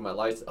 I'm taking my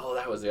license. Oh,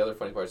 that was the other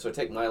funny part. So I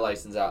take my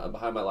license out, and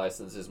behind my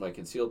license is my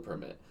concealed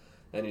permit.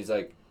 And he's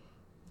like,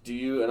 do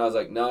you? And I was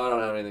like, no, I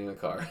don't have anything in the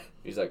car.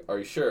 He's like, are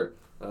you sure?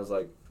 And I was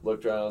like,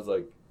 looked around. I was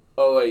like,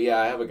 oh, wait, yeah,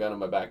 I have a gun in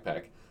my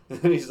backpack.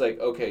 And he's like,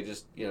 okay,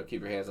 just, keep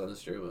your hands on the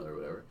steering wheel or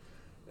whatever.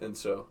 And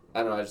so, I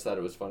don't know, I just thought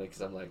it was funny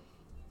because I'm like,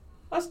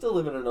 I still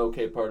live in an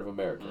okay part of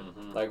America.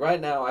 Mm-hmm. Like, right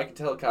now, I can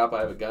tell a cop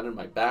I have a gun in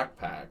my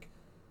backpack.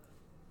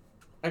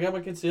 I got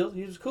my concealed.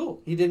 He was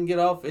cool. He didn't get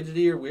all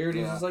fidgety or weird.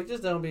 He was just like,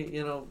 just don't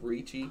be,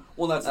 reachy.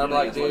 Well, that's I'm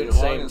like, dude, as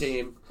long same as,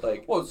 team.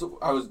 Like, well, so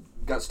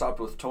got stopped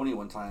with Tony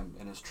one time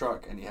in his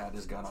truck, and he had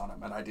his gun on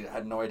him, and I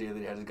had no idea that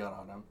he had his gun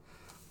on him.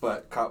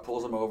 But cop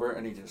pulls him over,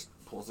 and he just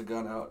pulls the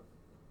gun out,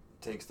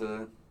 takes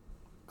the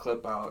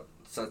clip out,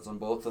 sets them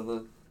both in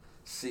the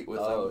seat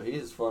with him. Oh,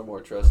 he's far more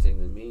trusting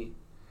than me.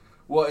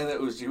 Well, and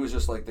he was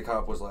just like, the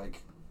cop was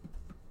like,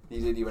 he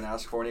didn't even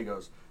ask for it, and he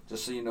goes,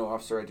 just so you know,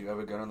 officer, I do have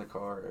a gun in the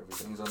car.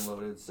 Everything's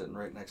unloaded, sitting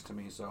right next to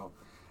me. So,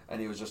 and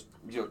he was just,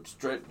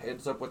 straight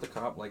heads up with the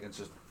cop, like it's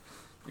just,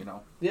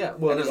 Yeah,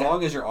 well, and as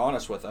long as you're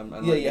honest with them.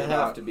 And yeah, like, you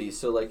have to be.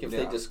 So, like, if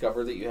they Yeah.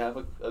 discover that you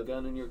have a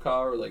gun in your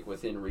car, or, like,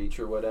 within reach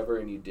or whatever,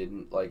 and you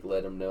didn't, like,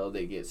 let them know,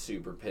 they get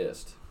super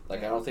pissed.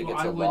 Like, I don't think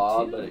it's a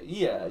law, but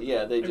yeah,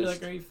 they They'd be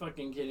just... like, are you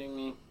fucking kidding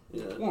me?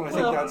 Yeah. Well, I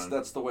think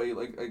that's the way,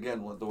 like,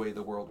 again, the way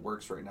the world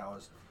works right now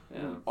is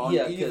on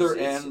Yeah, either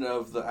end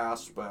of the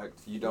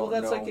aspect, you don't know.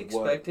 Well, that's like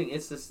expecting.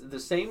 It's the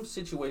same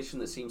situation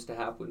that seems to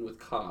happen with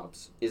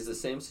cops is the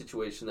same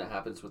situation that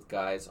happens with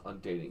guys on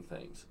dating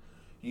things.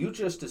 You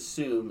just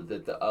assume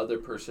that the other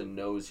person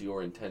knows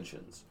your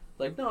intentions.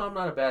 Like, no, I'm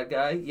not a bad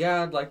guy.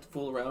 Yeah, I'd like to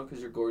fool around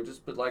because you're gorgeous,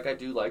 but, like, I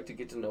do like to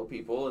get to know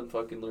people and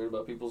fucking learn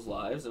about people's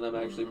lives, and I'm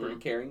actually a pretty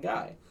caring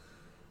guy.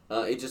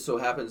 It just so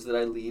happens that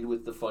I lead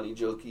with the funny,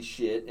 jokey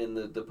shit and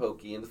the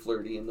pokey and the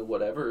flirty and the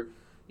whatever.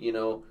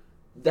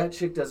 That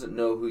chick doesn't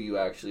know who you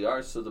actually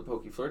are, so the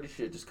pokey, flirty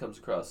shit just comes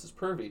across as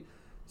pervy.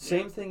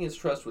 Same thing is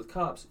trust with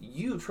cops.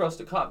 You trust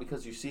a cop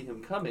because you see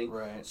him coming,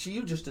 right? So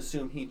you just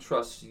assume he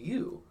trusts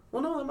you.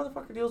 Well, no, that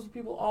motherfucker deals with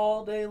people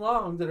all day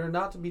long that are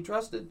not to be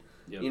trusted.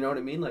 Yep. You know what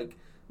I mean? Like,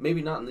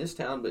 maybe not in this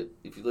town, but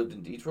if you lived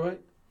in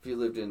Detroit, if you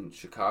lived in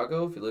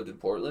Chicago, if you lived in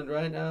Portland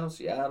right now,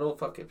 Seattle,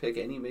 fucking pick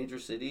any major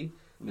city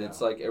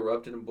that's like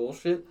erupted in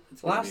bullshit.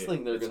 Last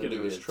thing they're going to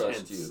do is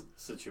trust you.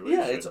 Situation.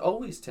 Yeah, it's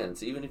always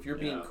tense. Even if you're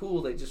being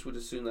cool, they just would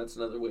assume that's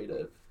another way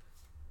to,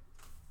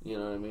 you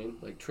know what I mean?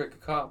 Like trick a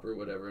cop or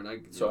whatever. And I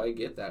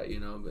get that, you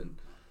know,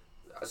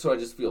 but so I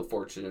just feel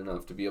fortunate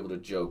enough to be able to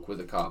joke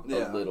with a cop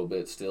a little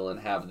bit still and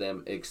have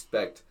them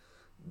expect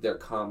their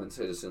common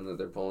citizen that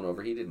they're pulling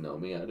over. He didn't know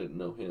me. I didn't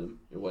know him.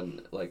 It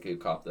wasn't like a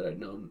cop that I'd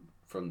known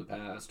from the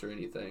past or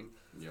anything.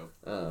 Yep.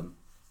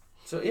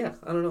 So yeah,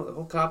 I don't know. The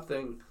whole cop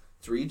thing,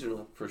 it's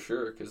regional for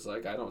sure, because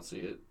like I don't see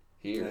it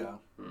here.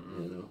 Yeah.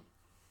 You know,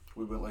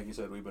 We've been, like you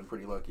said, we've been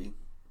pretty lucky.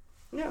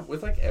 yeah,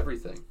 with like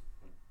everything.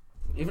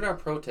 Even our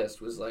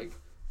protest was like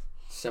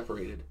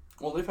separated.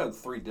 Well, they've had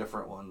 3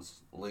 different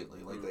ones lately.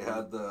 Like they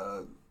had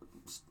the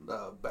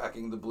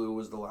backing the blue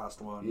was the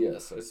last one.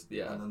 Yes,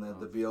 yeah. And then they had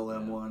the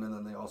BLM one, and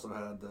then they also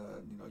had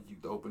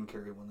the open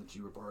carry one that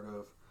you were part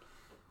of.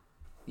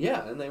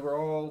 Yeah, and they were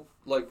all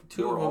like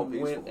two were of all them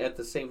went peaceful. at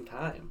the same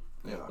time.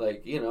 Yeah.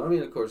 Like, you know, I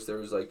mean, of course, there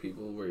was like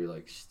people where you're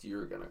like,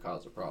 you're gonna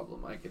cause a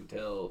problem. I can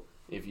tell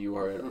if you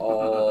are at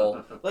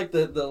all like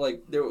the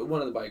like they were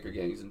one of the biker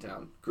gangs in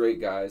town.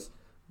 Great guys,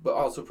 but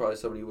also probably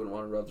somebody you wouldn't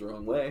want to rub the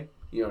wrong way.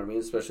 You know what I mean?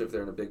 Especially if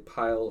they're in a big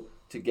pile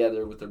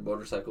together with their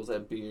motorcycles,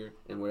 have beer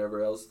and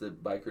whatever else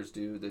that bikers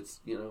do.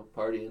 That's, you know,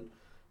 partying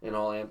and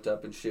all amped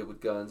up and shit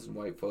with guns and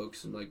white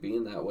folks and like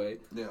being that way.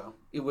 Yeah.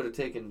 It would have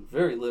taken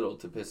very little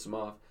to piss them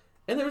off.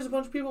 And there was a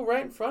bunch of people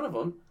right in front of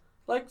them,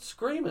 like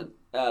screaming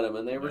at them,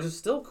 and they were just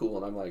still cool.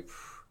 And I'm like,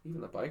 even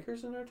the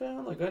bikers in our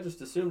town? Like, I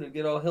just assumed it'd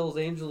get all Hell's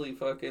Angel-y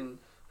fucking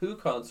Who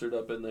concert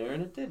up in there,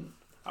 and it didn't.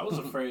 I was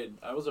afraid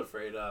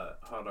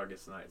Hot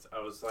August Nights.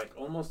 I was like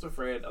almost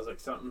afraid. I was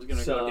like, something's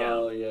gonna go down.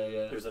 Oh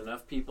yeah. There's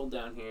enough people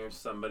down here.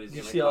 Somebody's Did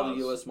you gonna. see all the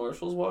U.S.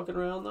 Marshals walking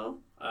around though?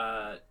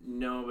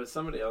 No, but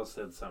somebody else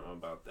said something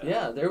about that.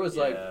 Yeah, there was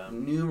like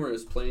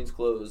numerous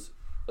plainclothes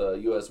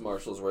U.S.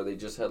 Marshals where they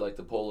just had like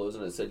the polos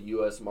and it said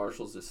U.S.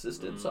 Marshals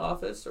Assistance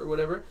Office or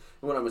whatever.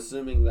 And what I'm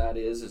assuming that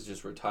is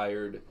just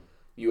retired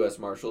U.S.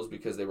 Marshals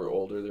because they were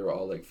older. They were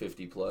all like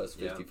 50 plus,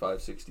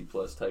 55, 60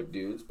 plus type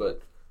dudes,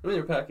 but. I mean,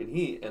 they were packing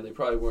heat, and they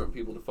probably weren't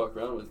people to fuck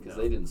around with because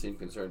they didn't seem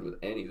concerned with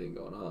anything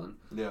going on.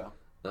 Yeah.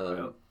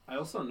 I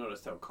also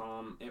noticed how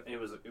calm it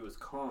was. It was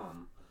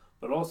calm,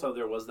 but also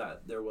there was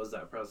that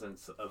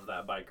presence of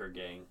that biker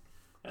gang,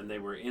 and they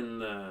were in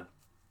the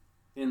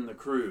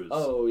cruise.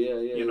 Oh yeah.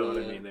 You know what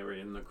I mean? They were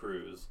in the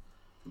cruise,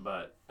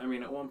 but I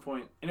mean, at one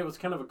point, and it was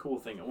kind of a cool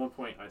thing. At one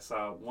point, I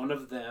saw one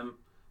of them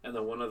and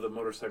then one of the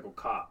motorcycle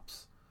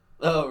cops.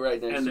 Oh,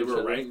 right next to each other. And they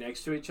were right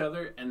next to each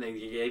other, and they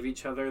gave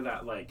each other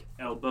that, like,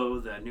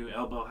 that new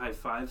elbow high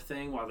five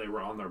thing while they were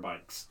on their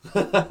bikes.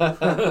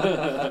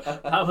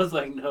 I was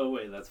like, no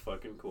way, that's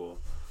fucking cool.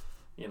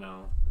 You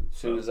know? As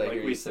soon as I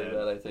hear you say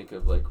that, I think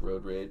of, like,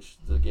 Road Rage,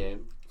 the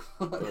game.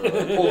 Pull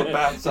the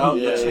bats out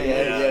the chain.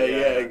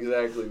 Yeah,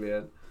 exactly,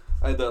 man.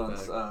 I had that on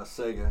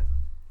Sega.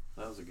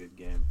 That was a good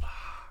game.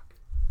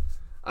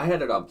 I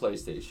had it on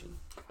PlayStation.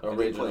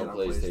 Original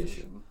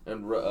PlayStation.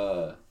 And,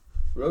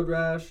 Road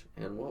Rash,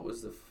 and what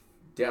was the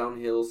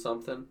Downhill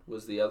something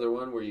was the other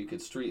one where you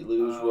could street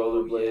luge,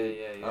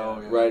 rollerblade,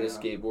 ride a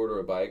skateboard or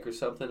a bike or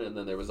something, and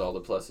then there was all the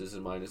pluses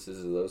and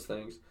minuses of those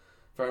things.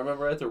 If I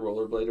remember right, the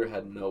rollerblader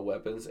had no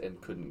weapons and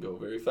couldn't go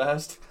very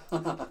fast.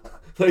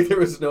 Like there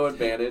was no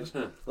advantage.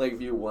 Like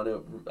if you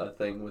won a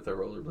thing with a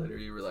rollerblader,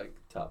 you were like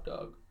top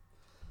dog.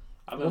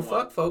 Well,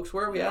 fuck, folks,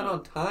 where are we at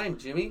on time,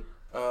 Jimmy?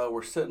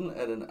 We're sitting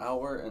at 1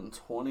 hour and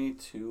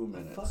 22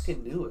 minutes. I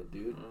fucking knew it,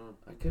 dude.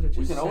 I could have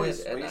just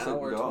said an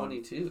hour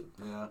 22.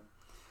 Yeah.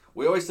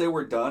 We always say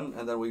we're done,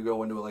 and then we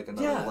go into like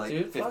another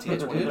 15,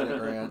 20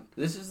 minute rant.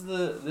 This is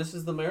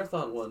the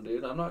marathon one,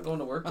 dude. I'm not going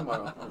to work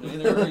tomorrow.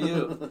 Neither are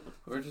you.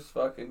 We're just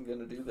fucking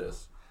gonna do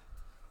this.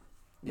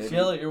 You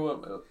yell at your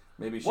woman.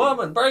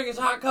 Woman, bring us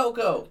hot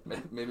cocoa.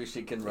 Maybe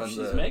she can run.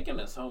 She's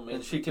making us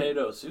homemade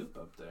potato soup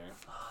up there.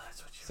 Oh,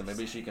 that's what she. So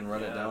maybe she can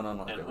run it down on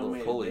like and a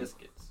little pulley.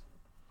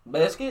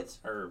 Biscuits?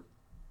 Or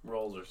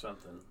rolls or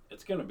something.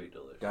 It's going to be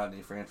delicious. Got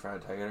any French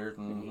fried taters?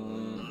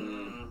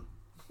 Mm-hmm.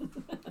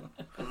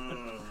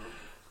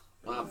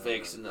 I'm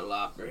fixing to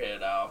lop your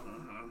head off.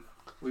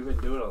 We've been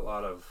doing a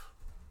lot of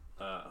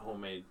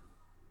homemade.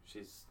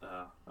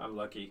 I'm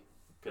lucky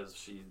because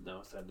she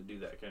knows how to do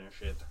that kind of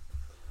shit.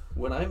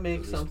 When I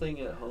make something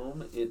at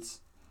home, it's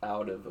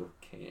out of a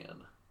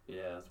can.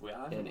 Yeah.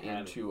 And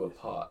into a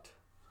pot.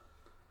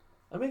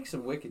 I make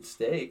some wicked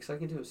steaks. I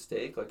can do a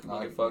steak like a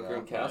motherfucker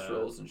and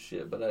casseroles and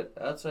shit. But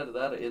outside of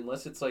that,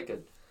 unless it's like a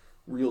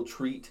real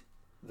treat,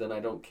 then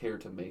I don't care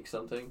to make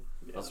something.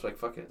 Yeah. I'll just like,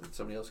 fuck it.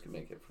 Somebody else can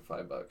make it for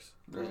 $5. Right.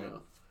 You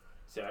know?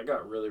 See, I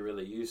got really,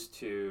 really used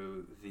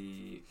to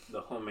the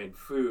homemade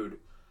food.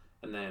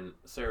 And then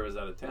Sarah was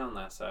out of town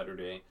last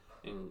Saturday.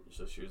 And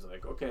so she was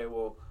like, okay,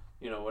 well,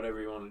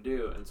 whatever you want to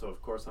do. And so, of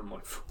course, I'm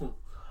like,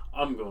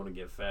 I'm going to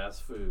get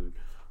fast food.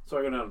 So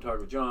I go down to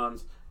Taco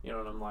John's.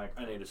 And I'm like,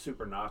 I need a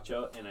super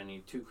nacho, and I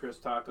need 2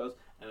 crisp tacos,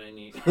 and I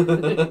need...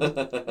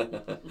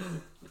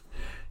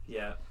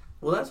 Yeah.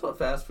 Well, that's what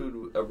fast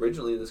food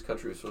originally in this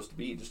country was supposed to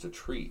be, just a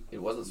treat.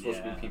 It wasn't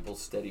supposed to be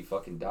people's steady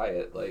fucking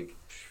diet. Like,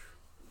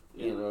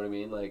 you know what I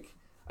mean? Like,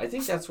 I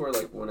think that's where,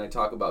 like, when I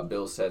talk about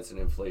bill sets and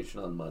inflation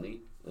on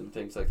money and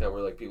things like that,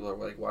 where, like, people are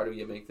like, why do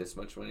you make this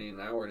much money an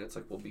hour? And it's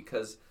like, well,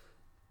 because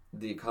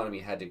the economy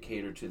had to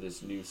cater to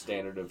this new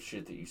standard of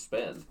shit that you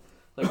spend.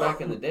 Like, back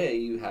in the day,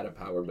 you had a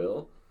power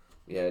bill,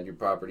 you had your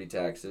property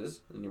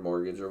taxes and your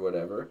mortgage or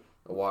whatever,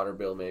 a water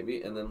bill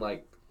maybe, and then,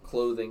 like,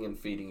 clothing and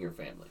feeding your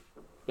family.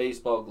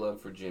 Baseball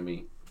glove for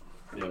Jimmy,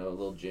 you know,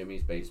 little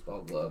Jimmy's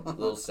baseball glove,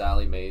 little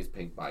Sally Mae's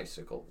pink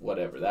bicycle,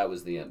 whatever. That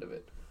was the end of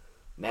it.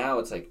 Now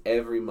it's like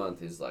every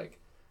month is like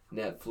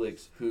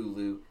Netflix,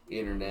 Hulu,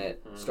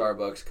 internet,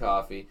 Starbucks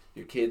coffee.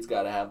 Your kids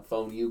got to have a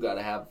phone. You got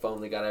to have a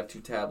phone. They got to have 2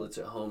 tablets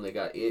at home. They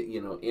got it,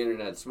 you know,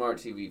 internet, smart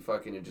TV,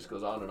 fucking, it just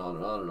goes on and on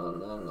and on and on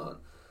and on and on.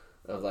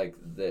 Of like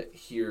the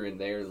here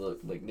and there,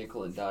 like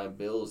nickel and dime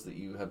bills that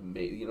you have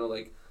made. You know,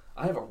 like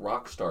I have a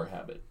Rockstar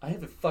habit. I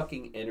have a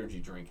fucking energy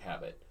drink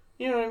habit.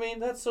 You know what I mean?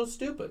 That's so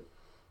stupid.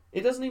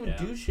 It doesn't even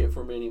do shit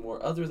for me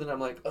anymore other than I'm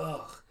like,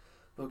 ugh,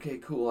 okay,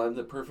 cool. I'm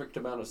the perfect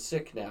amount of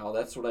sick now.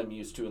 That's what I'm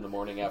used to in the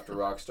morning after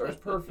Rockstar.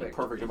 It's perfect.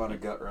 Perfect amount of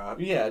gut rot.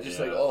 Yeah,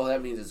 just like, oh,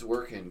 that means it's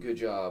working. Good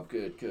job.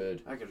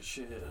 Good. I gotta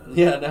shit.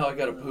 Yeah, now I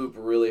gotta poop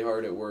really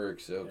hard at work,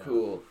 so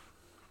cool.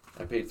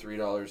 I paid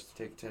 $3 to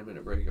take a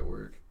 10-minute break at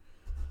work.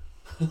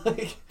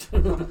 Like, I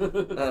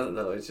don't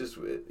know. It's just,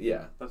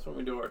 yeah. That's when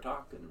we do our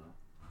talking, though.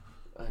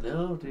 I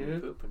know,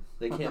 dude.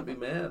 They can't be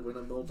mad when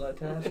I'm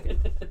multitasking.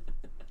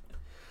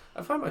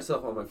 I find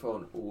myself on my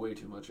phone way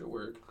too much at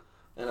work,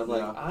 and I'm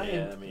like,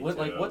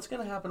 what's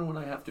gonna happen when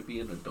I have to be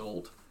an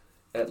adult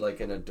at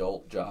like an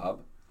adult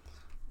job?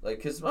 Like,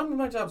 because I mean,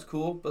 my job's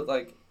cool, but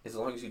like, as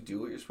long as you do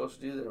what you're supposed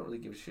to do, they don't really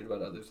give a shit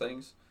about other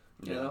things.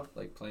 You know,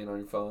 like playing on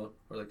your phone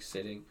or like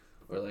sitting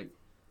or like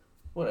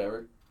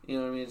whatever. You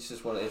know what I mean? It's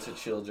just it's a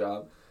chill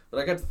job. But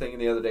I got to thinking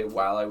the other day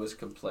while I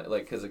was like,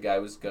 because a guy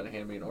was gonna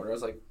hand me an order, I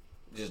was like,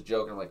 just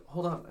joking, I'm like,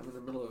 hold on, I'm in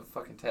the middle of a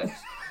fucking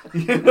text.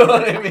 You know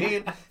what I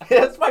mean?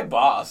 That's my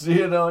boss,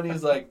 you know? And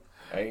he's like,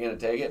 are you going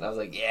to take it? And I was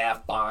like, yeah,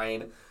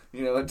 fine.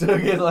 You know, and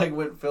took it, like,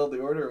 filled the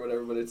order or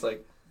whatever. But it's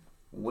like,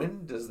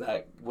 when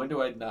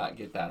do I not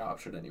get that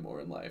option anymore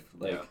in life?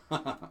 Like,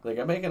 like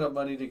I make enough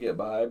money to get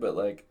by, but,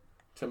 like,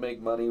 to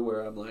make money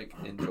where I'm, like,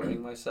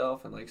 enjoying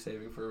myself and, like,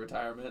 saving for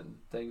retirement and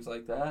things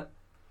like that,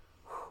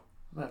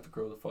 I'm going to have to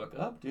grow the fuck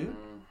up, dude.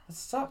 That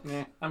sucks.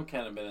 Yeah. I'm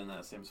kind of been in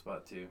that same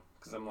spot, too.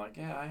 Because I'm like,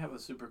 yeah, I have a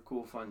super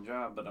cool, fun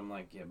job, but I'm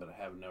like, yeah, but I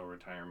have no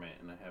retirement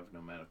and I have no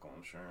medical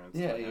insurance.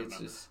 Yeah, it's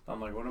just... I'm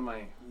like, what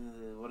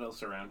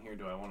else around here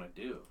do I want to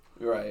do?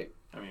 Right.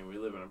 I mean, we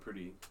live in a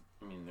pretty,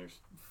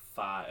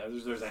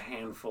 there's a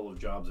handful of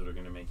jobs that are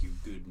going to make you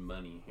good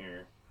money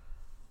here,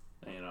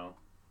 you know.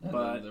 And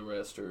but then the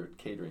rest are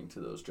catering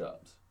to those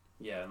jobs.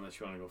 Yeah, unless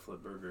you want to go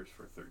flip burgers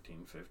for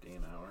 $13.50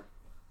 an hour.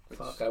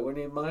 Fuck, I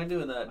wouldn't even mind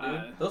doing that,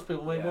 dude. Those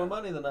people make more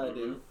money than I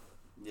do.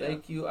 Yeah.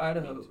 Thank you,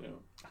 Idaho.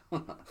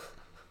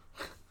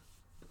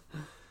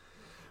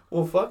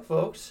 Well, fuck,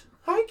 folks.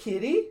 Hi,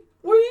 kitty.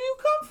 Where do you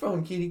come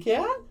from, kitty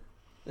cat?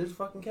 There's a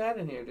fucking cat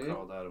in here, dude.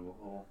 Crawled out of a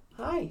hole.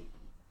 Hi.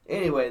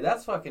 Anyway,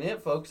 that's fucking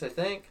it, folks, I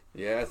think.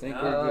 Yeah, I think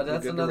we're good.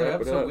 That's we're good another to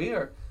wrap episode. it up. We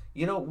are,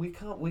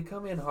 we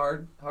come in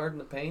hard in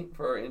the paint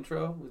for our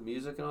intro with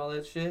music and all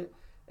that shit,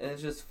 and it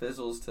just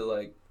fizzles to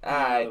like,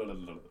 I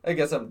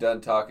guess I'm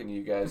done talking to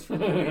you guys for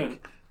the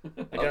week.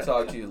 I'll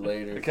talk to you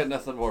later. I got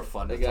nothing more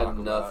fun to I got talk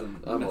nothing.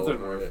 about. I'm Nothing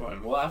over more it.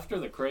 fun. Well, after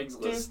the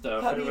Craigslist Dude,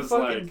 stuff, how do it you was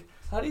fucking- like...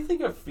 How do you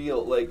think I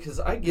feel? Like, because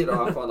I get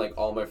off on, like,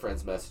 all my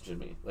friends messaging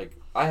me. Like,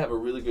 I have a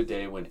really good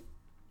day when,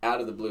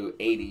 out of the blue,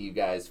 80 you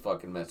guys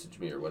fucking message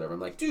me or whatever. I'm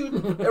like, dude,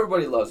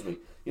 everybody loves me.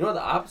 You know what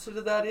the opposite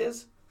of that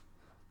is?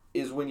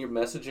 Is when you're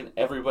messaging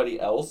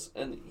everybody else,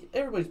 and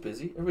everybody's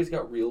busy. Everybody's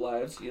got real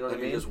lives, you know what I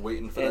mean? You're just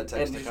waiting for that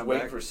text to just come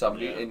waiting back. for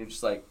somebody, Yeah. and you're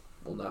just like,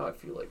 well, now I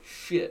feel like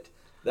shit.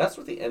 That's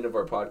what the end of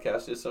our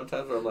podcast is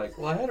sometimes, where I'm like,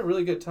 well, I had a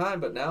really good time,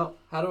 but now,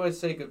 how do I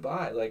say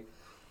goodbye? Like,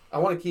 I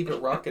want to keep it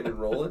rocking and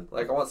rolling.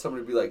 Like, I want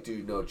somebody to be like,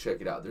 dude, no,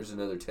 check it out. There's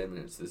another 10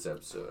 minutes to this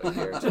episode. I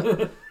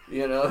guarantee.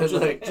 You know? And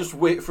like, Just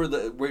wait for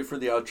the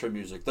outro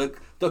music.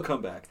 They'll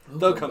come back.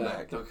 They'll come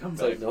back. They'll come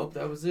it's back. like, nope,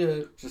 that was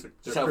it. Just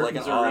The have like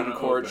an curtains are gonna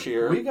encore open.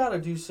 cheer. We got to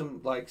do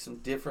some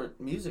different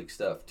music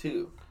stuff,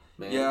 too,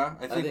 man. Yeah,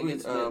 I think we,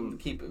 it's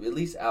keep it, at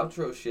least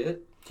outro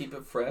shit. Keep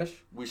it fresh.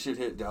 We should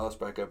hit Dallas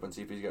back up and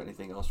see if he's got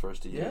anything else for us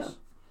to use. Yeah.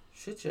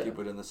 Shit, yeah. Keep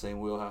it in the same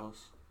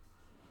wheelhouse.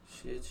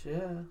 Shit,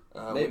 yeah.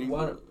 Maybe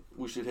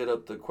we should hit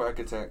up the Quack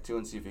Attack too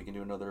and see if he can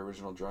do another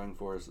original drawing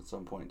for us at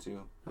some point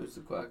too. Who's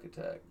the Quack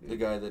Attack? Dude? The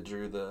guy that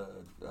drew the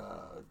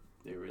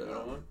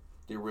original one?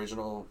 The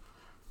original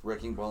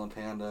Wrecking Ball and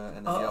Panda,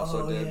 and then he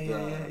also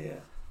did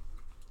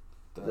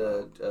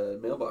the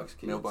Mailbox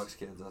Kids. Mailbox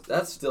Kids.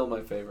 That's still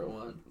my favorite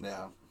one.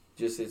 Yeah.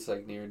 Just, it's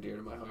like near and dear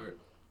to my heart.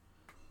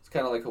 It's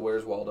kind of like a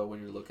Where's Waldo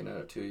when you're looking at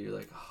it too. You're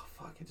like, oh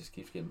fuck, it just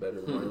keeps getting better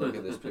when I look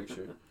at this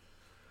picture.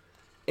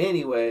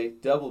 Anyway,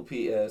 double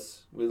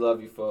PS. We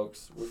love you,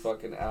 folks. We're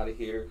fucking out of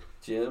here.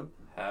 Jim,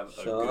 Have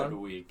Sean? a good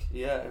week.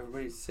 Yeah,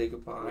 everybody say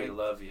goodbye. We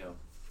love you.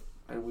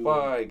 And we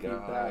Bye, will be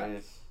back.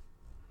 guys.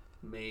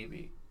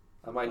 Maybe.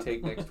 I might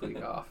take next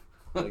week off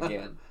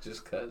again,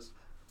 just 'cause.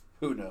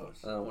 Who knows?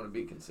 I don't want to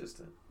be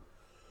consistent.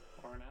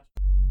 Or an